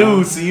you a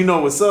dude, so you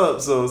know what's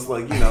up. So it's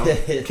like, you know,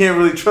 can't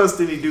really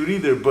trust any dude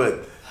either.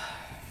 But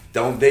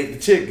don't date the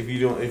chick if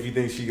you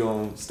think she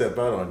gonna step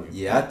out on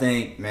you. Yeah, I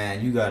think,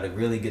 man, you gotta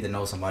really get to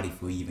know somebody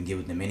before you even get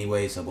with them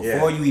anyway. So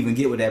before Yeah. you even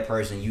get with that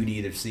person, you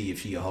need to see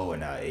if she a hoe or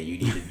not. And you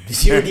need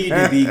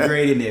to be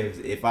grading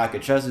if I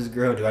could trust this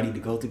girl. Do I need to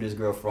go through this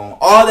girl phone?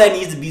 All that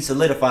needs to be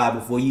solidified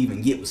before you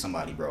even get with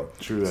somebody, bro.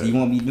 True So that. you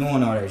won't be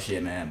doing all that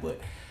shit, man. But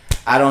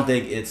I don't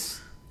think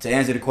it's, to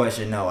answer the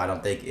question. No, I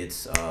don't think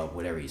it's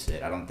whatever you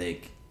said. I don't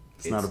think.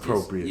 It's not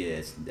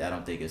appropriate. I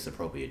don't think it's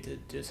appropriate to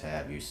just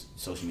have your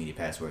social media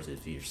passwords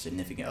if your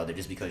significant other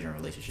just because you're in a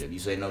relationship. You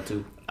say no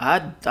too?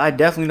 I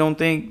definitely don't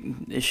think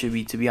it should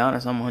be. To be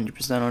honest, I'm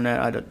 100% on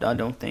that. I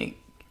don't think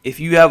if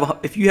you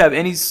have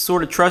any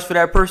sort of trust for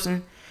that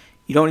person,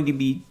 you don't need to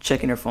be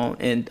checking their phone.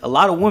 And a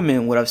lot of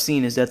women, what I've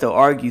seen is that they'll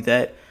argue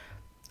that,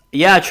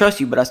 yeah, I trust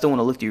you, but I still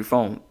want to look through your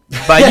phone.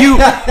 By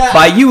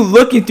you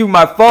looking through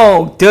my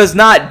phone does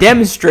not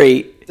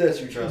demonstrate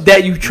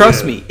that you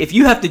trust me. If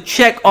you have to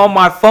check on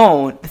my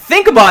phone,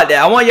 think about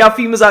that. I want y'all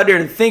females out there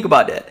to think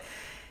about that.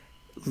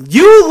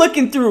 You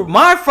looking through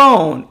my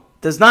phone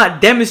does not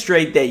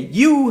demonstrate that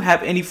you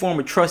have any form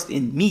of trust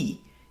in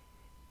me.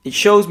 It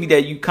shows me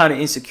that you kind of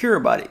insecure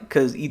about it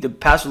because either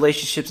past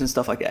relationships and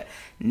stuff like that.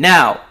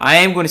 Now, I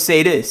am going to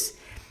say this.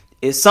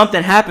 If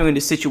something happened in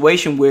the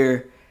situation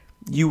where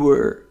you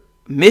were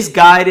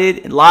misguided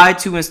and lied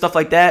to and stuff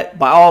like that,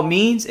 by all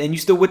means, and you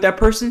still with that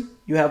person,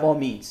 you have all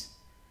means.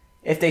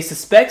 If they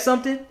suspect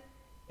something,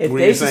 if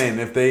What are you saying?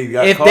 If they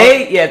got caught?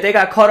 if they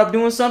got caught up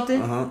doing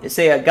something, Uh-huh.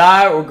 say a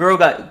guy or girl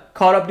got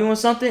caught up doing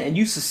something, and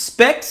you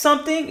suspect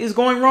something is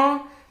going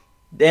wrong,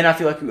 then I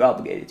feel like you're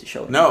obligated to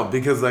show it. No,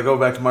 because I go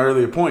back to my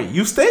earlier point.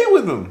 You stay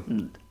with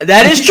them.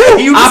 That is true.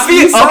 You I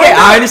signed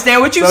up.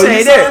 understand what you're So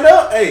you saying signed there.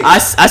 up, hey. I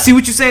see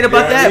what you're saying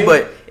about You know that, what I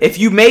mean? but if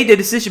you made the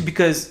decision,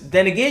 because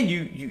then again,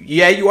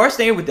 you are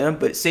staying with them,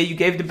 but say you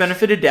gave the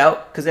benefit of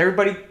doubt, because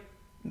everybody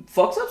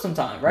fucks up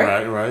sometimes,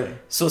 right? Right.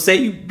 So say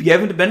you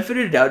give him the benefit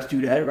of the doubt to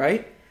do that,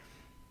 right?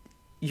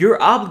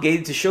 You're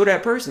obligated to show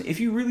that person if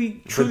you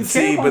really truly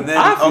care. But then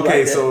I feel okay,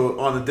 like that. so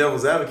on the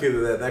devil's advocate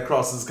of that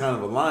crosses kind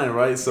of a line,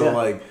 right? So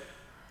Yeah.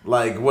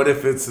 like what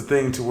if it's a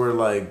thing to where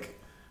like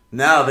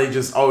now they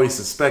just always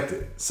suspect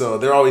it, so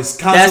they're always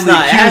constantly It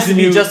has to accusing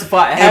be you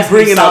justified. It and has to be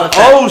bringing up solid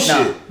fact. old No,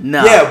 shit.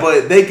 no. Yeah,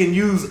 but they can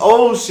use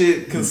old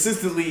shit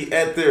consistently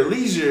at their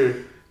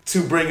leisure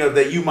to bring up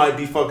that you might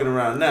be fucking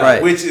around now,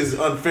 Right. which is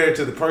unfair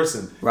to the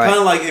person. Right. Kind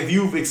of like if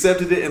you've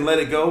accepted it and let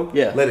it go,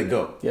 Yeah. let it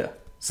go. Yeah.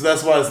 So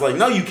that's why it's like,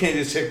 no, you can't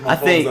just check my I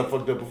phone think- because I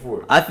fucked up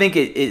before. I think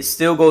it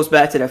still goes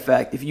back to that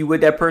fact. If you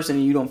with that person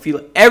and you don't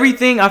feel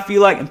everything, I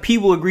feel like, and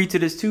people agree to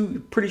this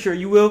too, pretty sure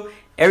you will,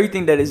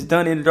 everything that is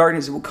done in the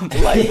darkness will come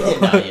to light, bro.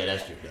 Yeah,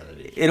 that's true.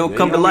 It'll Yeah,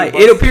 come you to know light.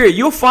 me, It'll but- appear.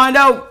 You'll find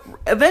out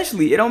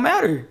eventually. It don't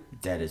matter.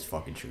 That is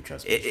fucking true.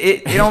 Trust me.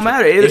 It don't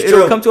matter. It's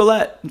It'll true. come to a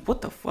light.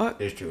 What the fuck?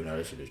 It's true. No,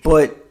 this shit is true.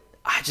 But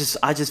I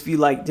just feel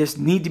like there's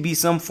need to be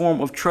some form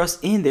of trust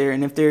in there.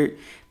 And if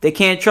they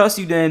can't trust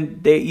you, then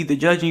they either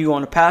judging you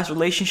on a past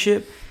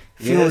relationship,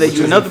 feeling that which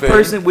you're isn't another fair.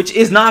 person, which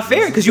is not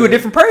fair because you're a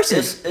different person.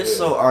 It's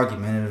so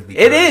argumentative.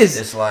 Because It is.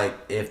 It's like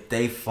if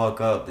they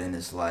fuck up, then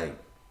it's like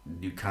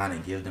you kind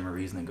of give them a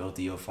reason to go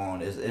through your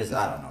phone. It's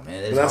I don't know,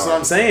 man. It's That's hard. what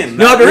I'm saying.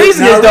 No, the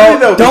reason is Not really,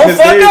 don't because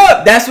fuck there's-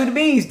 up. That's what it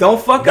means.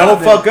 Don't fuck up.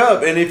 Don't fuck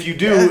up, and if you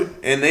do,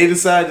 and they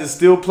decide to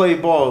still play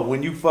ball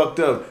when you fucked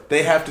up,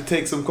 they have to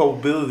take some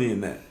culpability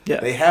in that. Yeah.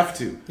 They have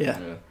to. Yeah.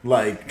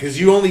 Like, because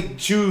you only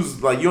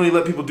choose, like, you only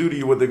let people do to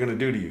you what they're gonna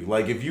do to you.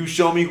 Like, if you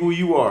show me who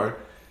you are,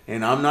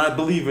 and I'm not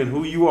believing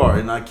who you are,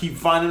 and I keep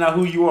finding out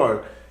who you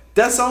are,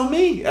 that's on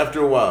me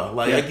after a while.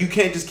 Like, Yeah. you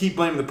can't just keep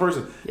blaming the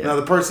person. Yeah. Now,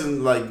 the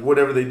person, like,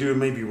 whatever they do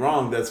may be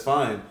wrong, that's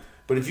fine.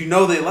 But if you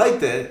know they like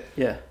that,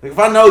 Yeah. like, if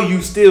I know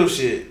you steal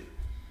shit,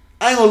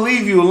 I ain't gonna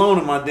leave you alone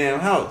in my damn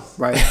house.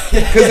 Right.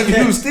 Because if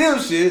you steal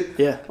shit,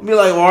 Yeah. I'll be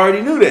like, well, I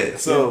already knew that.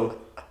 So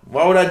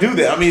why would I do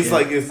that? I mean, it's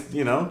like, it's,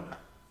 you know.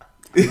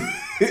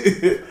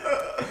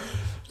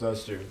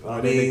 That's true.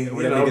 I mean,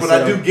 you know, but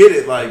I do get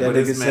it. Like, That but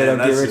nigga it's, said, man,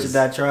 "Get that's rich or just,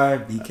 die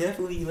trying." Be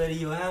careful who you let in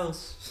your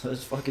house.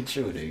 That's fucking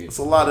true, nigga. it's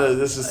a lot of,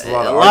 this just a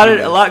lot of a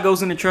arguments. lot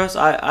goes into trust.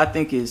 I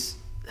think is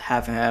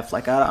half and half.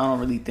 Like I don't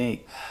really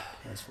think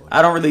That's funny.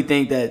 I don't really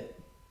think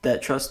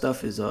that trust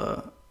stuff is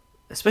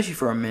especially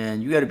for a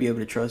man. You got to be able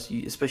to trust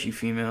you, especially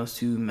females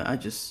too. Man, I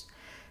just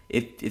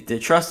if the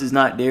trust is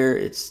not there,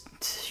 it's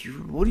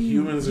what do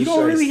you Humans you are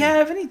don't really shiesty.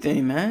 have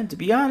anything, man. To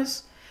be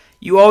honest,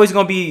 you always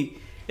gonna be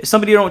if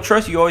somebody don't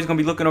trust you, always gonna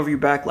be looking over your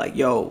back like,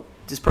 yo,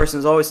 this person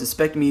is always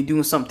suspecting me of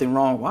doing something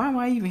wrong. Why am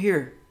I even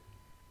here?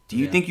 Do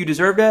you think you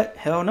deserve that?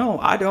 Hell no,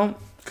 I don't.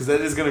 Because that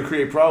is going to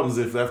create problems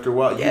if after a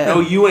while, Yeah. you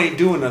know you ain't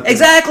doing nothing.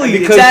 Exactly, And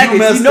because exactly.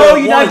 messed You know up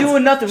you're not once,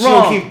 doing nothing she'll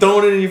wrong. keep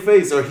throwing it in your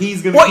face, or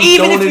he's going to Or keep even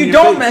throwing if it in you your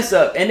don't face. mess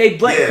up and they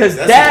blame, Yeah, because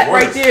that's that the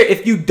right worst. there,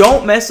 if you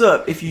don't mess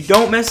up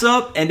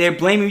and they're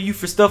blaming you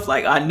for stuff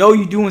like, I know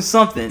you're doing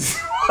something,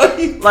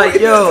 like,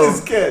 yo.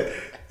 This cat.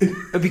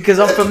 because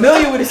I'm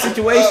familiar with the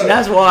situation,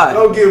 that's why.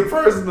 Don't get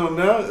personal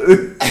now.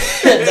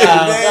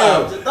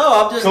 Damn.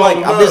 I'm just Call like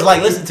him I'm just up.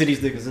 like listen to these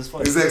niggas. It's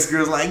funny. His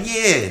ex-girl's like,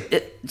 yeah.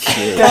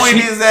 Shit. Point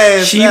his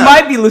ass She out.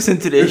 might be listening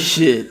to this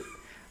shit,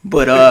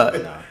 but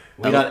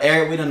We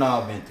done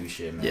all been through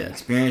shit, man. Yeah.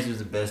 Experience is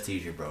the best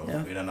teacher, bro.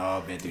 Yeah. We done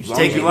all been through As shit.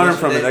 long as you learn What's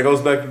from your it, that day?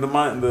 goes back to the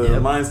mind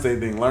Yep. state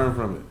thing. Learn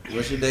from it.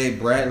 What's your day,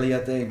 Bradley? I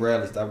think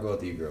Bradley, stop going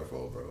through your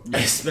girlfriend, bro.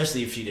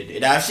 Especially if she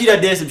did. Now, if she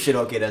done did some shit,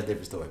 okay, that's a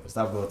different story. But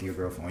stop going through your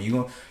girlfriend.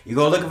 You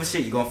go looking for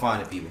shit, you gonna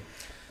find it, people.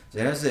 So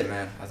yeah, that's it,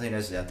 man. I think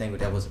that's it. I think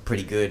that was a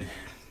pretty good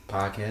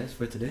podcast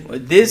for today.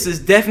 this is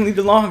definitely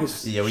the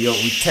longest. Yeah, we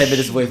 10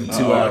 minutes away from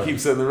 2 I hours. keep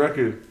setting the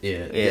record.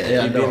 Yeah,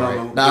 Yeah, I keep know, being right?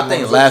 on the- No, I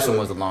think the the last episode. one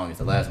was the longest.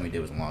 The last one we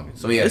did was the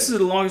longest. So yeah, This is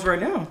the longest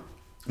right now.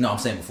 no, I'm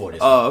saying before this.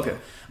 Oh, okay.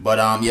 But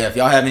yeah, if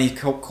y'all have any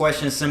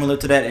questions similar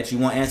to that you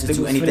want answers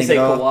to, anything say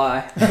at all.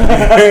 Kawhi.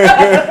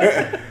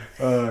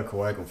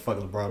 Kawhi gonna fuck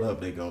LeBron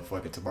up. They go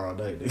fucking tomorrow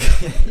night.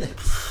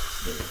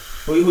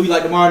 Nigga. who you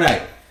like tomorrow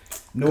night?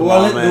 New Come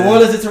Orleans, on, man. New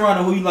Orleans and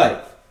Toronto. Who you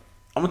like?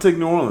 I'm gonna take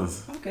New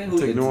Orleans. Okay, I'll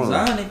take New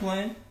Orleans. Zion ain't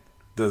playing.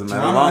 Doesn't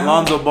matter. Toronto,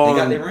 Lonzo Ball, they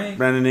got and their ring.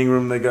 Brandon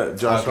Ingram, they got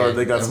Josh Hart,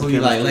 they got And some who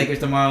you like? chemistry. Lakers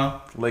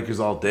tomorrow. Lakers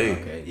all day.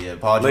 Okay, yeah,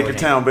 Paul George. Laker ain't-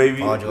 Town, baby.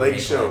 Paul George Lake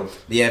ain't show. playing.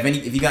 But yeah,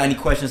 if you got any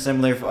questions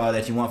similar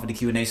that you want for the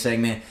Q&A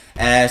segment,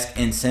 ask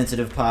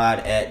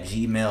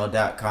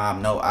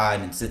insensitivepod@gmail.com. No I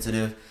in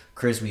insensitive.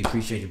 Chris, we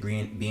appreciate you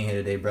being here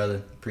today,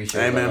 brother. Appreciate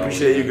Hey it. man, like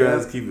appreciate you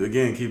always, guys.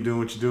 Keep doing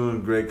what you're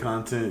doing. Great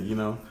content, you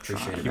know.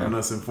 Appreciate it, keeping bro.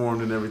 us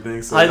informed and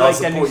everything. So I y'all like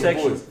that new support your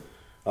section. boys.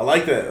 I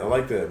like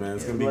that, man.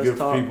 It's gonna be let's good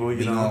talk. for people,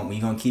 you know. We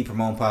gonna keep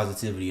promoting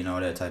positivity and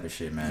all that type of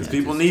shit, man. Because That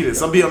people just- need it.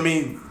 Some people, I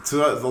mean,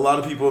 to us, a lot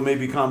of people,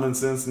 maybe common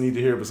sense need to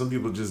hear it, but some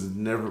people just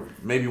never,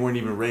 maybe weren't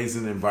even raised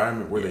in an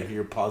environment where they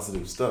hear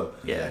positive stuff.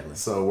 Yeah.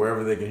 So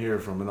wherever they can hear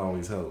it from, it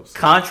always helps.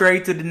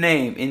 Contrary to the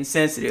name,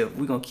 insensitive.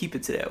 We're gonna keep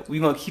it to that.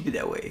 We're gonna keep it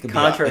that way. It could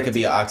Contrary.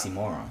 be an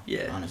oxymoron.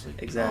 Yeah, honestly,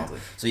 exactly.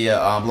 So yeah,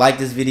 like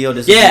this video.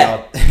 This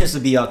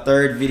will be our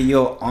third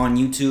video on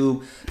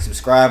YouTube.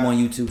 Subscribe on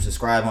YouTube.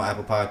 Subscribe on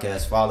Apple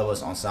Podcasts. Follow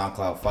us on on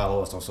SoundCloud.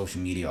 Follow us on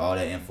social media. All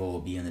that info will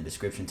be in the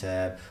description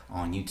tab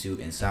on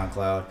YouTube and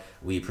SoundCloud.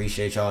 We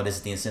appreciate y'all. This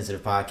is the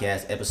Insensitive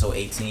Podcast. Episode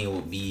 18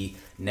 will be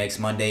next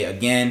Monday.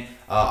 Again,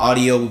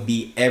 audio will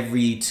be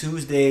every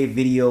Tuesday.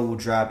 Video will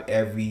drop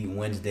every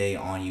Wednesday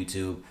on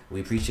YouTube.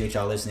 We appreciate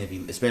y'all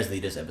listening, especially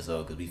this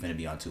episode, because we finna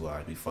be on 2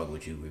 hours. We fuck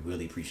with you. We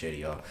really appreciate it,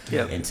 y'all.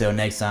 Yep. Until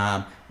next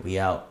time, we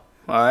out.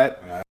 All right.